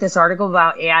 I write this article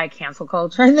about AI cancel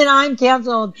culture and then I'm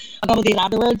canceled a couple days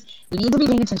afterwards. We need to be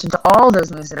paying attention to all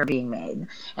those moves that are being made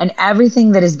and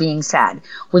everything that is being said.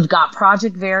 We've got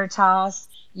Project Veritas,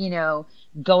 you know,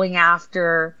 going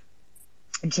after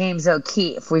James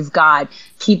O'Keefe. We've got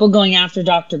people going after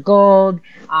Dr. Gold,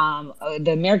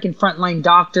 the American Frontline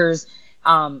Doctors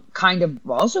kind of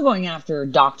also going after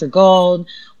Dr. Gold.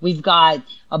 We've got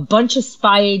a bunch of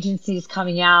spy agencies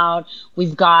coming out.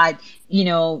 We've got, you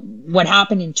know, what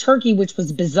happened in Turkey, which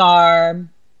was bizarre.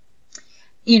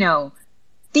 You know,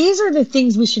 these are the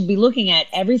things we should be looking at.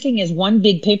 Everything is one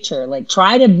big picture. Like,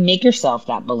 try to make yourself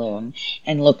that balloon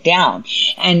and look down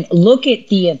and look at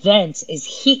the events as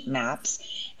heat maps,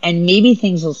 and maybe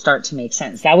things will start to make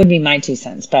sense. That would be my 2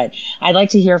 cents. But I'd like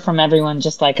to hear from everyone,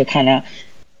 just like a kind of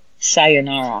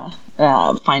sayonara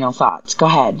final thoughts. Go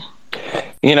ahead.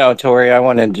 You know, Tori, I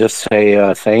want to just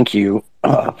say thank you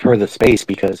for the space,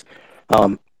 because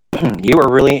you are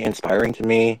really inspiring to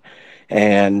me.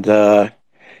 And,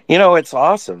 you know, it's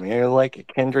awesome. You're like a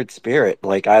kindred spirit.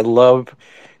 Like, I love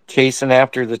chasing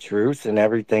after the truth and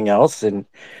everything else. And,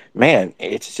 man,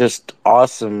 it's just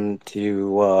awesome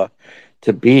to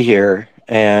be here.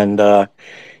 And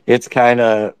it's kind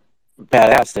of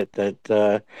badass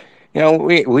that you know,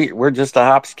 we're just a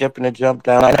hop, skip, and a jump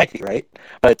down I-90, right?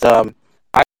 But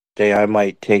I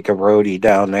might take a roadie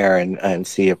down there and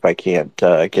see if I can't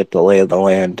get the lay of the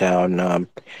land down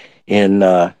in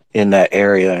that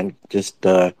area and just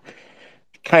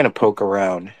kind of poke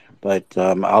around. But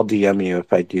I'll DM you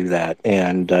if I do that.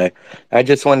 And I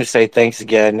just want to say thanks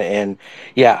again. And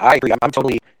yeah, I agree. I'm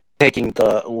totally taking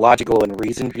the logical and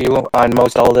reasoned view on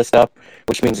most all of this stuff,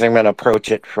 which means I'm going to approach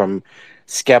it from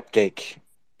skeptic,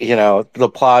 you know, the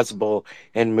plausible,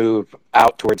 and move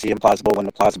out towards the implausible when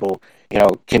the plausible, you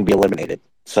know, can be eliminated.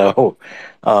 So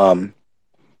I'm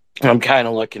kind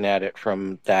of looking at it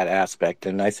from that aspect.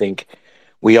 And I think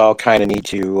we all kind of need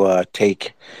to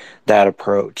take that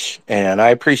approach. And I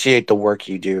appreciate the work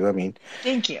you do. I mean,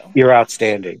 Thank you. You're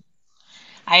outstanding.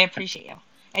 I appreciate you.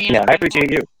 And, Yeah, I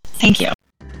appreciate you. Thank you.